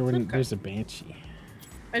 Jordan, Okay. there's a banshee.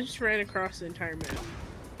 I just ran across the entire map.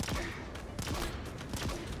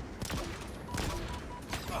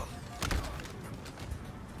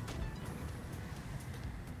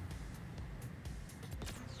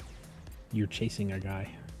 You're chasing a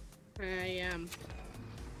guy. I am.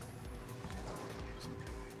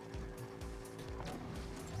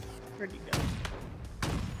 Where'd he go?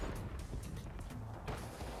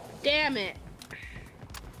 Damn it!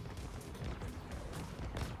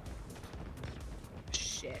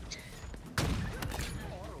 Shit.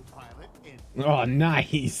 Autopilot in Oh,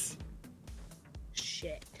 nice.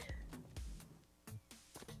 Shit.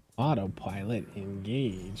 Autopilot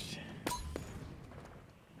engaged.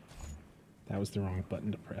 That was the wrong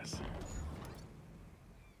button to press.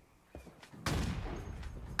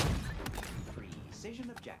 Precision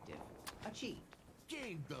objective achieved.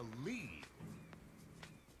 gain the lead.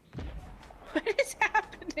 What is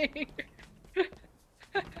happening?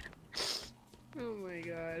 Oh my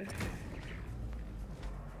god.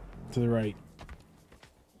 To the right.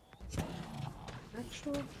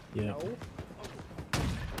 Actual? Yeah. No.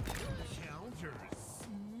 Counter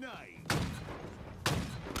snipe.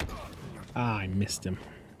 Ah, I missed him.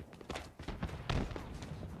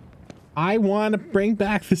 I want to bring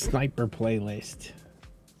back the sniper playlist.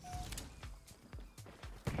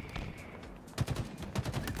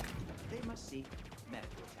 They must seek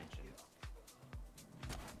medical attention.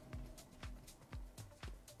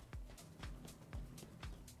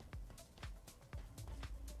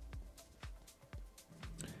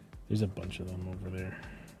 There's a bunch of them over there.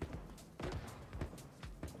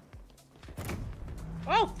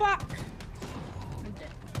 Oh fuck! I'm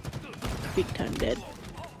dead. Big time dead.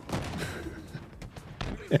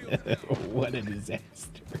 What a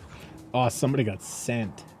disaster. Oh, somebody got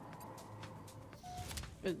sent.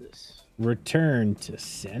 What is this? Return to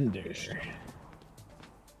sender.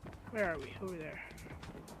 Where are we? Over there.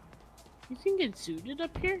 You think it's zooted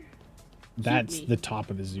up here? That's me. the top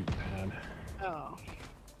of the zoot pad. Oh.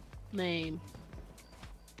 Lame.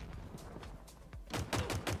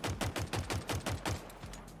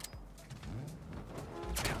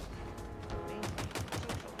 Maintain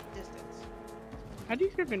social distance. How do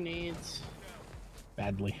you throw grenades?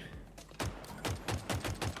 Badly.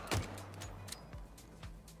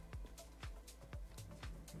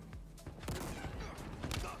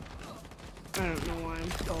 I don't know why I'm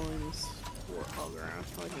following this warthog around.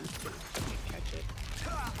 So I can catch it.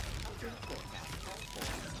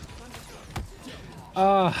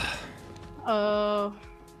 Oh.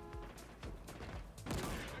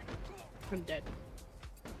 I'm dead.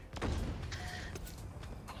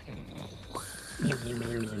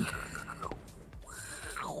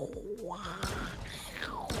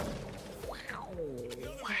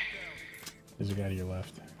 There's a guy to your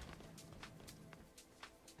left.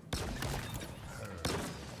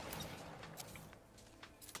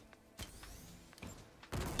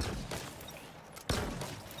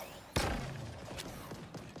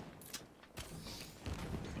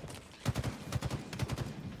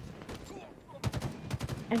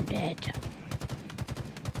 I'm dead.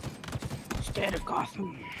 Instead of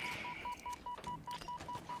Gotham.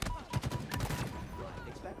 Life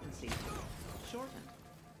expectancy shortened.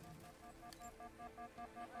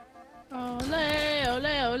 Ole, ole,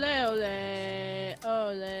 ole, ole.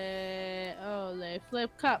 Ole, ole.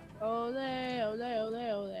 Flip cup. Ole, ole, ole,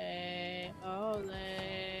 ole.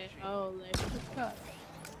 Ole, ole. Flip cup.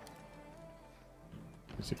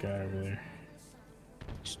 There's a guy over there.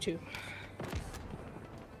 Just two.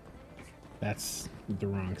 That's the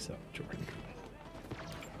wrong cell, Jordan.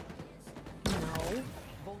 No.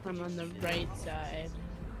 I'm on the right side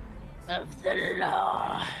of the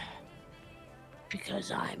law.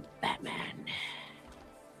 Because I'm Batman.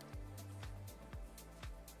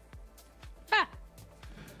 Ha!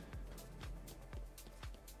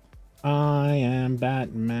 I am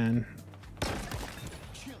Batman.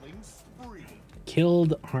 Killing spree.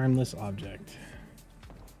 Killed harmless object.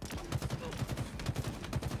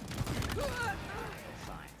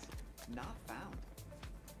 Signs. Not found.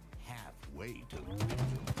 Halfway to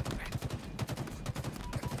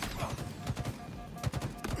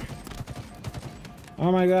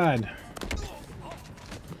Oh my god.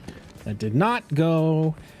 That did not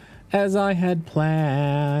go as I had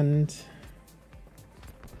planned.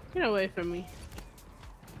 Get away from me.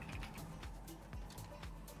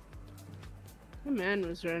 The man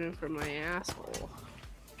was running for my asshole.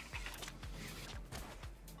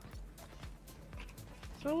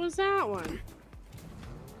 So was that one.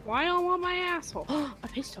 Why I want my asshole? A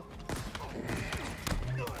pistol.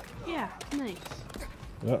 Yeah, nice.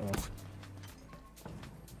 Uh-oh.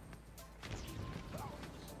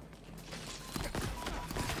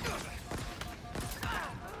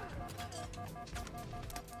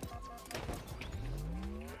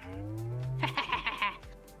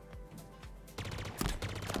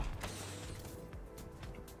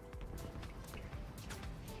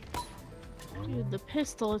 Dude, the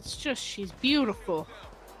pistol, it's just, she's beautiful.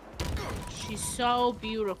 She's so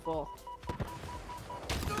beautiful.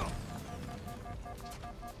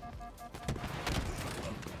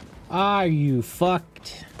 Are you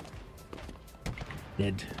fucked?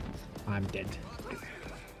 Dead. I'm dead.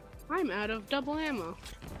 I'm out of double ammo.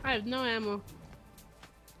 I have no ammo.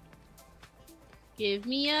 Give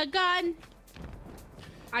me a gun.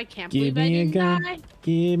 I can't Give believe I me a didn't gun. die.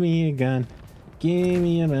 Give me a gun. Give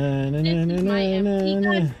me a gun. This is my MP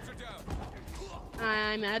gun.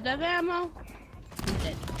 I'm out of ammo. I'm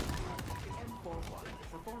dead. M41.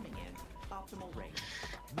 Performing in optimal range.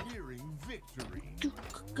 nearing victory.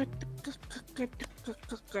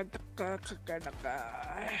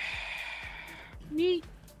 Yeet.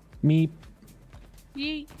 Meep.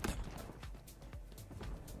 Yeet.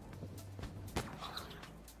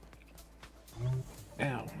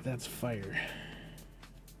 Ow, that's fire.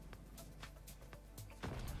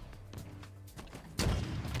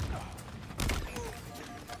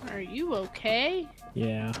 Are you okay?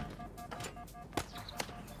 Yeah.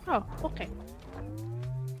 Oh, okay.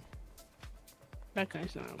 That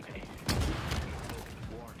guy's not okay.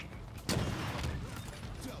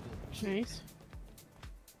 Nice.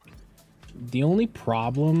 The only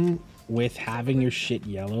problem with having your shit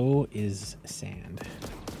yellow is sand.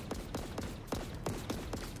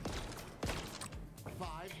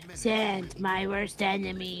 5 minutes. Sand, my worst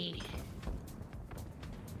enemy.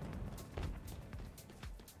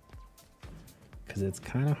 Because it's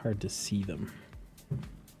kind of hard to see them.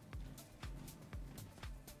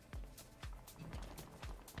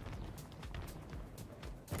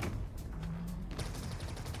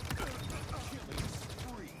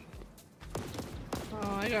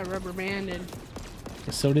 Oh, I got rubber banded.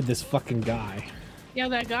 So did this fucking guy. Yeah,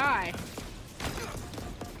 that guy.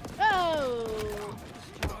 Oh!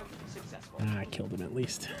 Successful. I killed him at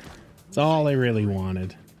least. That's all I really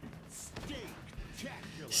wanted.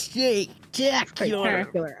 Spectacular.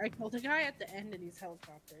 I killed a guy at the end of his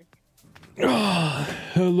helicopter. Ah,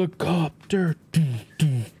 helicopter.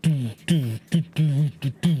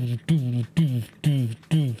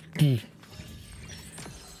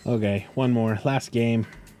 Okay, one more. Last game.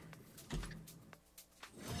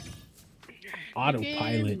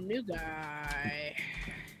 Autopilot. New guy.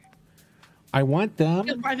 I want them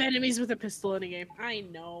Kill 5 enemies with a pistol in a game. I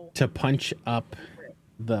know. to punch up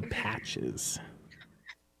the patches.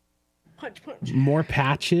 Punch, punch. More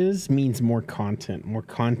patches means more content. More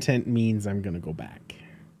content means I'm gonna go back.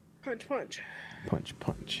 Punch, punch. Punch,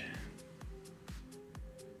 punch.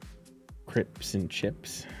 Crips and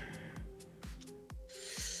chips.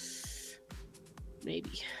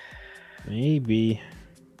 Maybe. Maybe.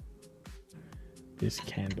 This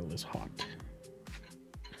candle is hot.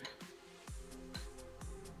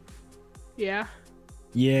 Yeah.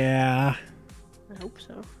 Yeah. I hope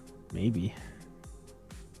so. Maybe.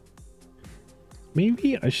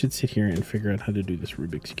 Maybe I should sit here and figure out how to do this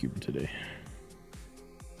Rubik's Cube today.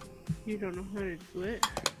 You don't know how to do it?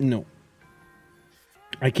 No.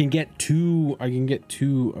 I can get two,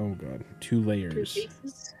 oh god, 2 layers. Two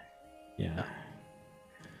pieces? Yeah.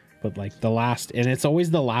 But like the last, and it's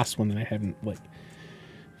always the last one that I haven't like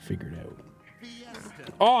figured out.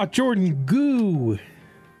 Oh, Jordan, goo.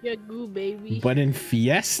 Yeah, goo, baby. But in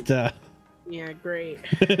Fiesta. Yeah, great.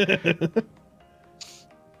 Fiesta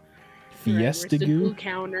Where's the goo. goo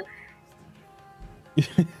counter?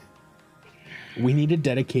 We need a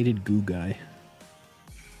dedicated goo guy.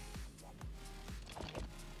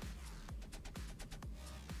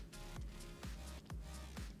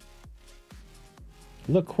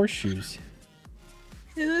 Look, horseshoes.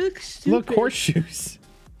 It looks stupid. Look, horseshoes.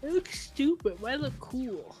 It looks stupid. Why look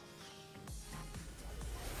cool?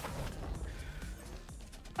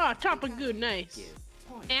 Oh, top of goo, nice. Give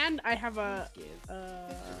point. And I have a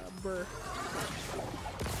burr.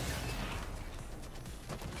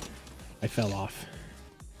 I fell off.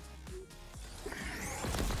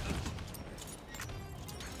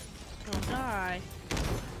 Don't die.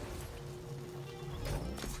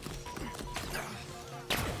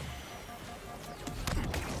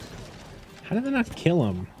 How did they not kill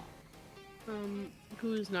him?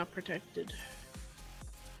 Who's not protected?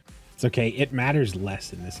 It's okay. It matters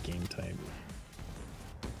less in this game type.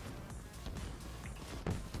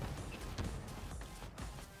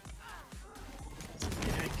 It's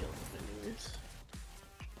okay, I killed them anyways.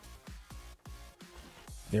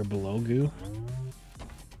 They're below goo.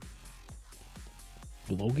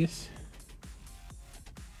 Blogus?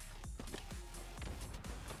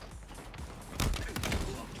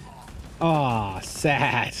 Aw,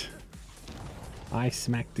 sad. I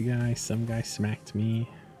smacked the guy, some guy smacked me.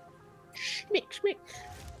 Schmick, schmick.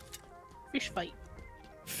 Fish fight.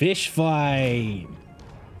 Fish fight!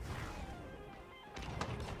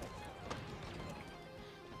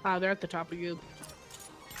 Ah, they're at the top of you.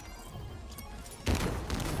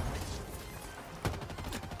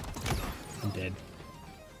 I'm dead.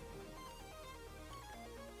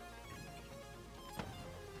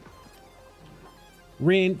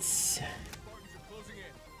 Rinse!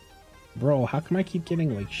 Bro, how come I keep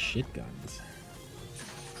getting like shit guns?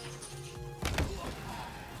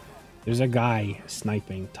 There's a guy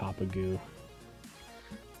sniping top of goo.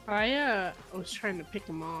 I was trying to pick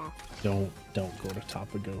him off. Don't go to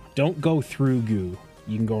top of goo. Don't go through goo.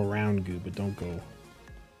 You can go around goo, but don't go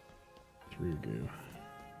through goo.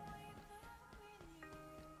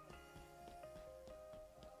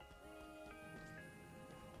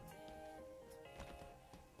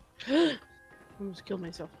 I almost killed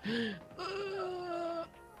myself.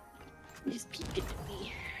 He's peeking at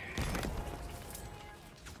me.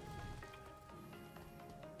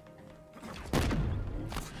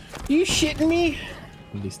 You shitting me?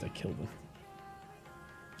 At least I killed him.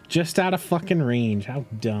 Just out of fucking range. How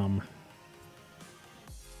dumb.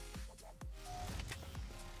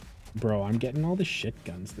 Bro, I'm getting all the shit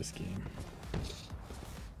guns this game.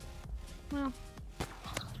 Well,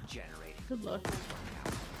 Generating. good luck.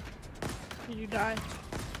 Did you die?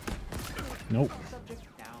 Nope. Subject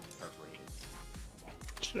now perforated.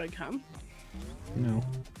 Should I come? No.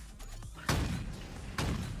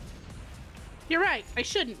 You're right, I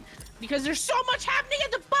shouldn't. Because there's so much happening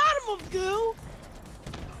at the bottom of goo!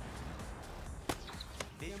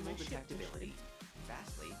 Visual detectability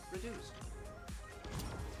vastly reduced.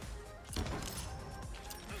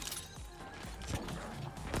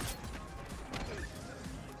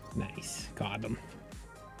 Nice. Got him.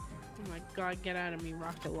 Oh my god, get out of me,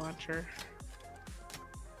 rocket launcher.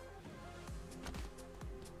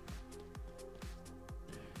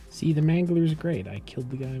 See, the mangler's great. I killed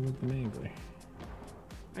the guy with the mangler.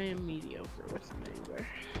 I am mediocre with the mangler.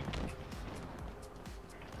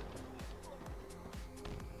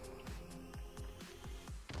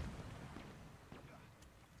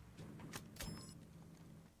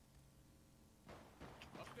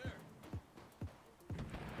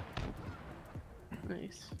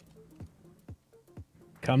 Nice.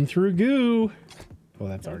 Come through goo. Oh,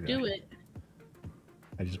 that's our Don't guy. do it.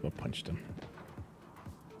 I just about punched him.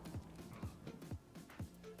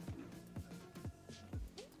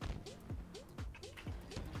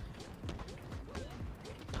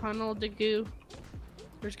 Tunnel to goo.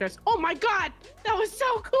 There's guys. Oh my god! That was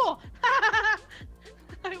so cool!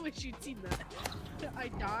 I wish you'd seen that. I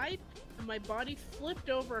died, and my body flipped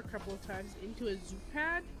over a couple of times into a zoop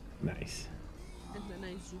pad, Nice. and then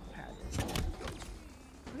I zoop padded.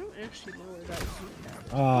 I don't actually know where that zoop pad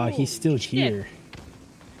is. Oh, he's still shit. here.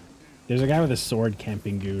 There's a guy with a sword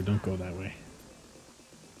camping goo. Don't go that way.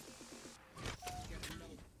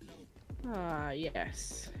 Ah,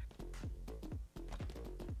 yes.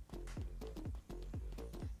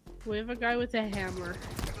 We have a guy with a hammer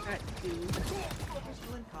at goo.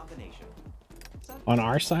 Crystalline combination. On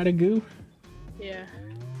our side of goo? Yeah.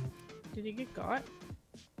 Did he get got?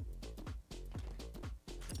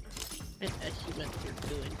 He went through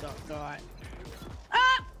goo and got got.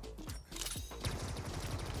 Ah!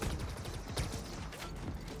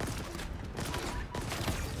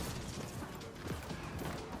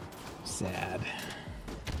 sad.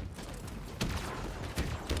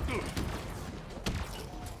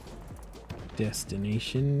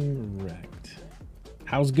 Destination wrecked.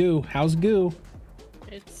 How's Goo? How's Goo?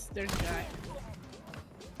 There's a guy.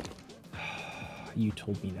 You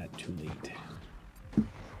told me that too late.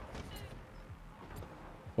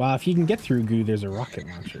 Well, if you can get through Goo, there's a rocket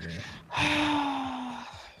launcher there.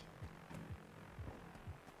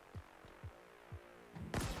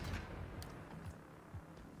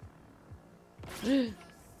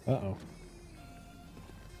 Uh-oh.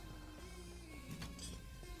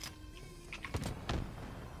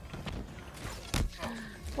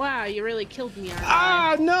 Wow, you really killed me.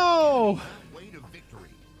 Ah, no! Way to victory.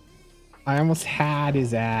 I almost had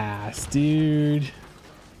his ass, dude.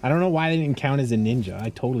 I don't know why they didn't count as a ninja. I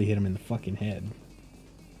totally hit him in the fucking head.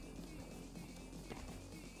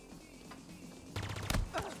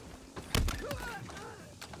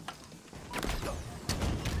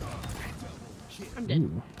 I'm dead.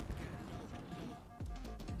 Ooh.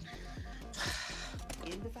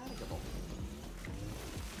 Indefatigable.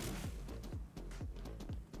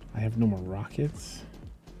 I have no more rockets.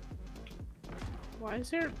 Why is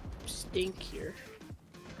there stink here?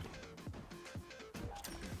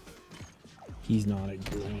 He's not a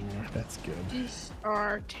Goo anymore. That's good. These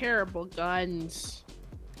are terrible guns.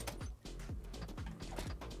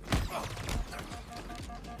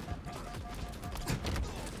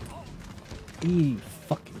 Are you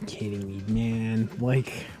fucking kidding me, man?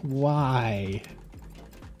 Like, why?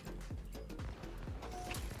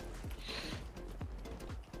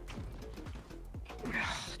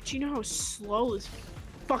 Do you know how slow this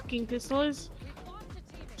fucking pistol is?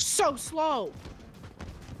 So slow!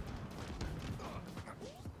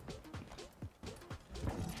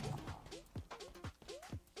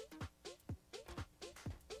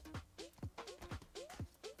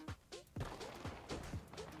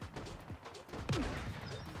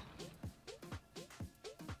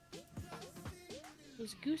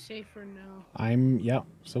 Is Goo safe or no? Yep,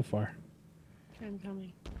 so far. Okay, I'm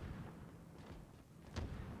coming.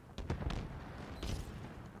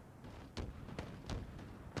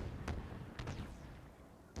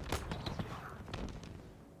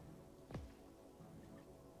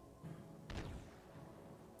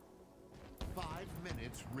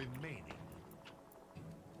 Remaining.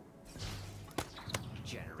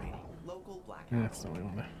 Generating local blackout. That's the only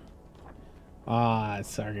one. Ah,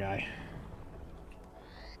 it's our guy.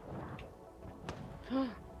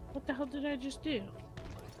 What the hell did I just do?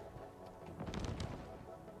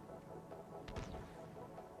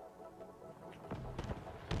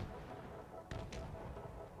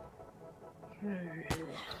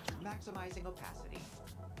 Maximizing opacity.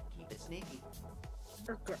 Keep it sneaky.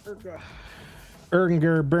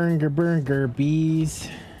 Burger, bees.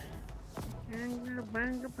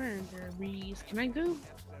 Burger, bees. Can I go?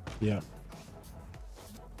 Yeah.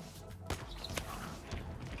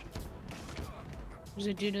 There's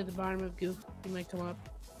a dude at the bottom of Goo. He might come up.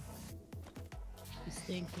 He's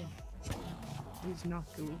thinking. He's not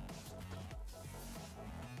Goo.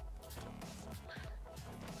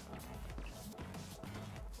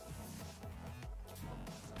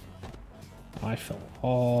 I fell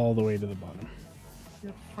all the way to the bottom.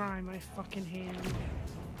 You'll fry my fucking hand.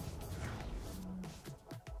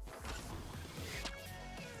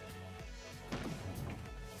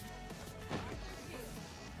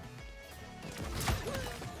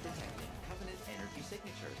 Detecting Covenant energy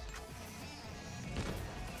signatures.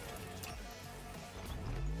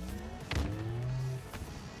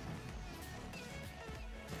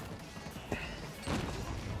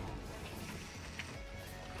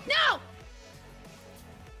 No!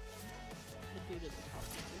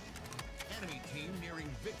 Enemy team nearing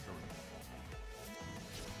victory.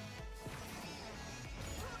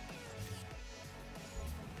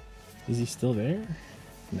 Is he still there?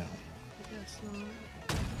 No. I guess not.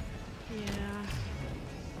 Yeah.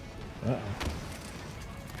 Uh-oh.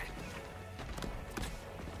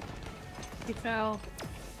 He fell.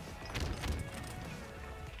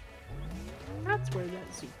 That's where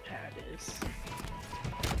that zoot pad is.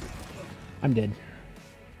 I'm dead.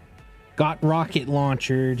 Got rocket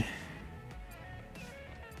launchered.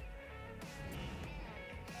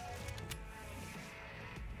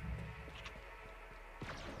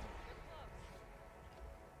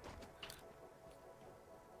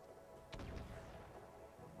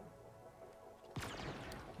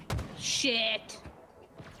 Shit!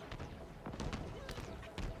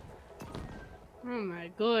 Oh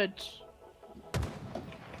my god.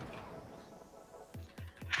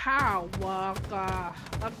 How?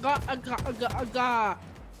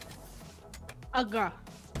 Aga.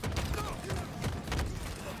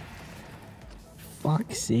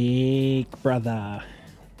 fuck's sake, brother.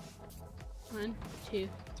 1, 2,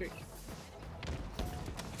 3.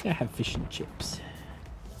 I have fish and chips.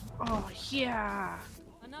 Oh yeah.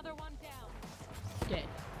 Another one down. Dead.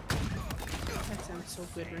 That sounds so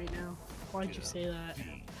good right now. Why'd you say that?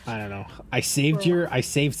 I don't know. I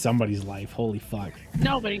saved somebody's life. Holy fuck.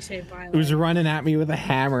 Nobody saved my He was life. running at me with a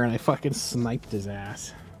hammer and I fucking sniped his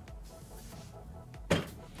ass.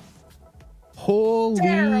 Holy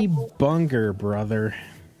Terrible. bunger, brother.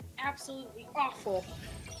 Absolutely awful.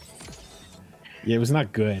 Yeah, it was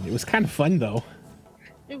not good. It was kind of fun though.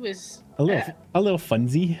 It was A little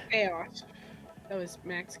funsy. chaos. That was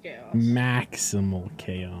max chaos. Maximal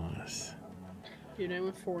chaos. Dude, I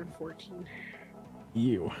went 4 and 14.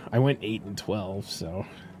 Ew. I went 8 and 12, so.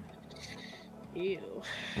 Ew.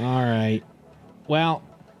 All right. Well,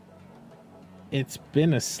 it's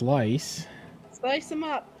been a slice. Slice them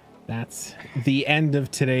up. That's the end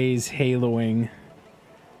of today's Haloing.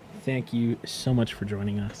 Thank you so much for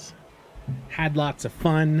joining us. Had lots of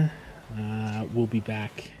fun. We'll be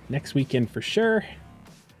back next weekend for sure.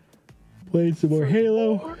 Playing some more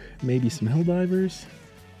Halo. Maybe some Helldivers.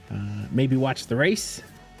 Maybe watch the race.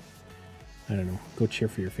 I don't know. Go cheer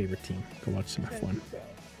for your favorite team. Go watch some F1.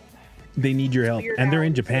 They need your help. Weird And they're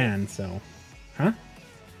in hours, Japan, so. Huh?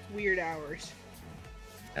 Weird hours.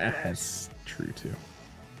 That's true too.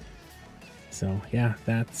 So yeah,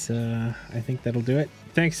 that's I think that'll do it.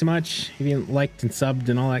 Thanks so much. If you liked and subbed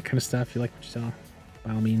and all that kind of stuff, you like what you saw,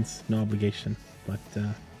 by all means, no obligation. But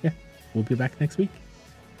yeah, we'll be back next week.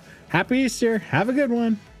 Happy Easter. Have a good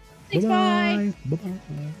one. Thanks, bye. Bye-bye.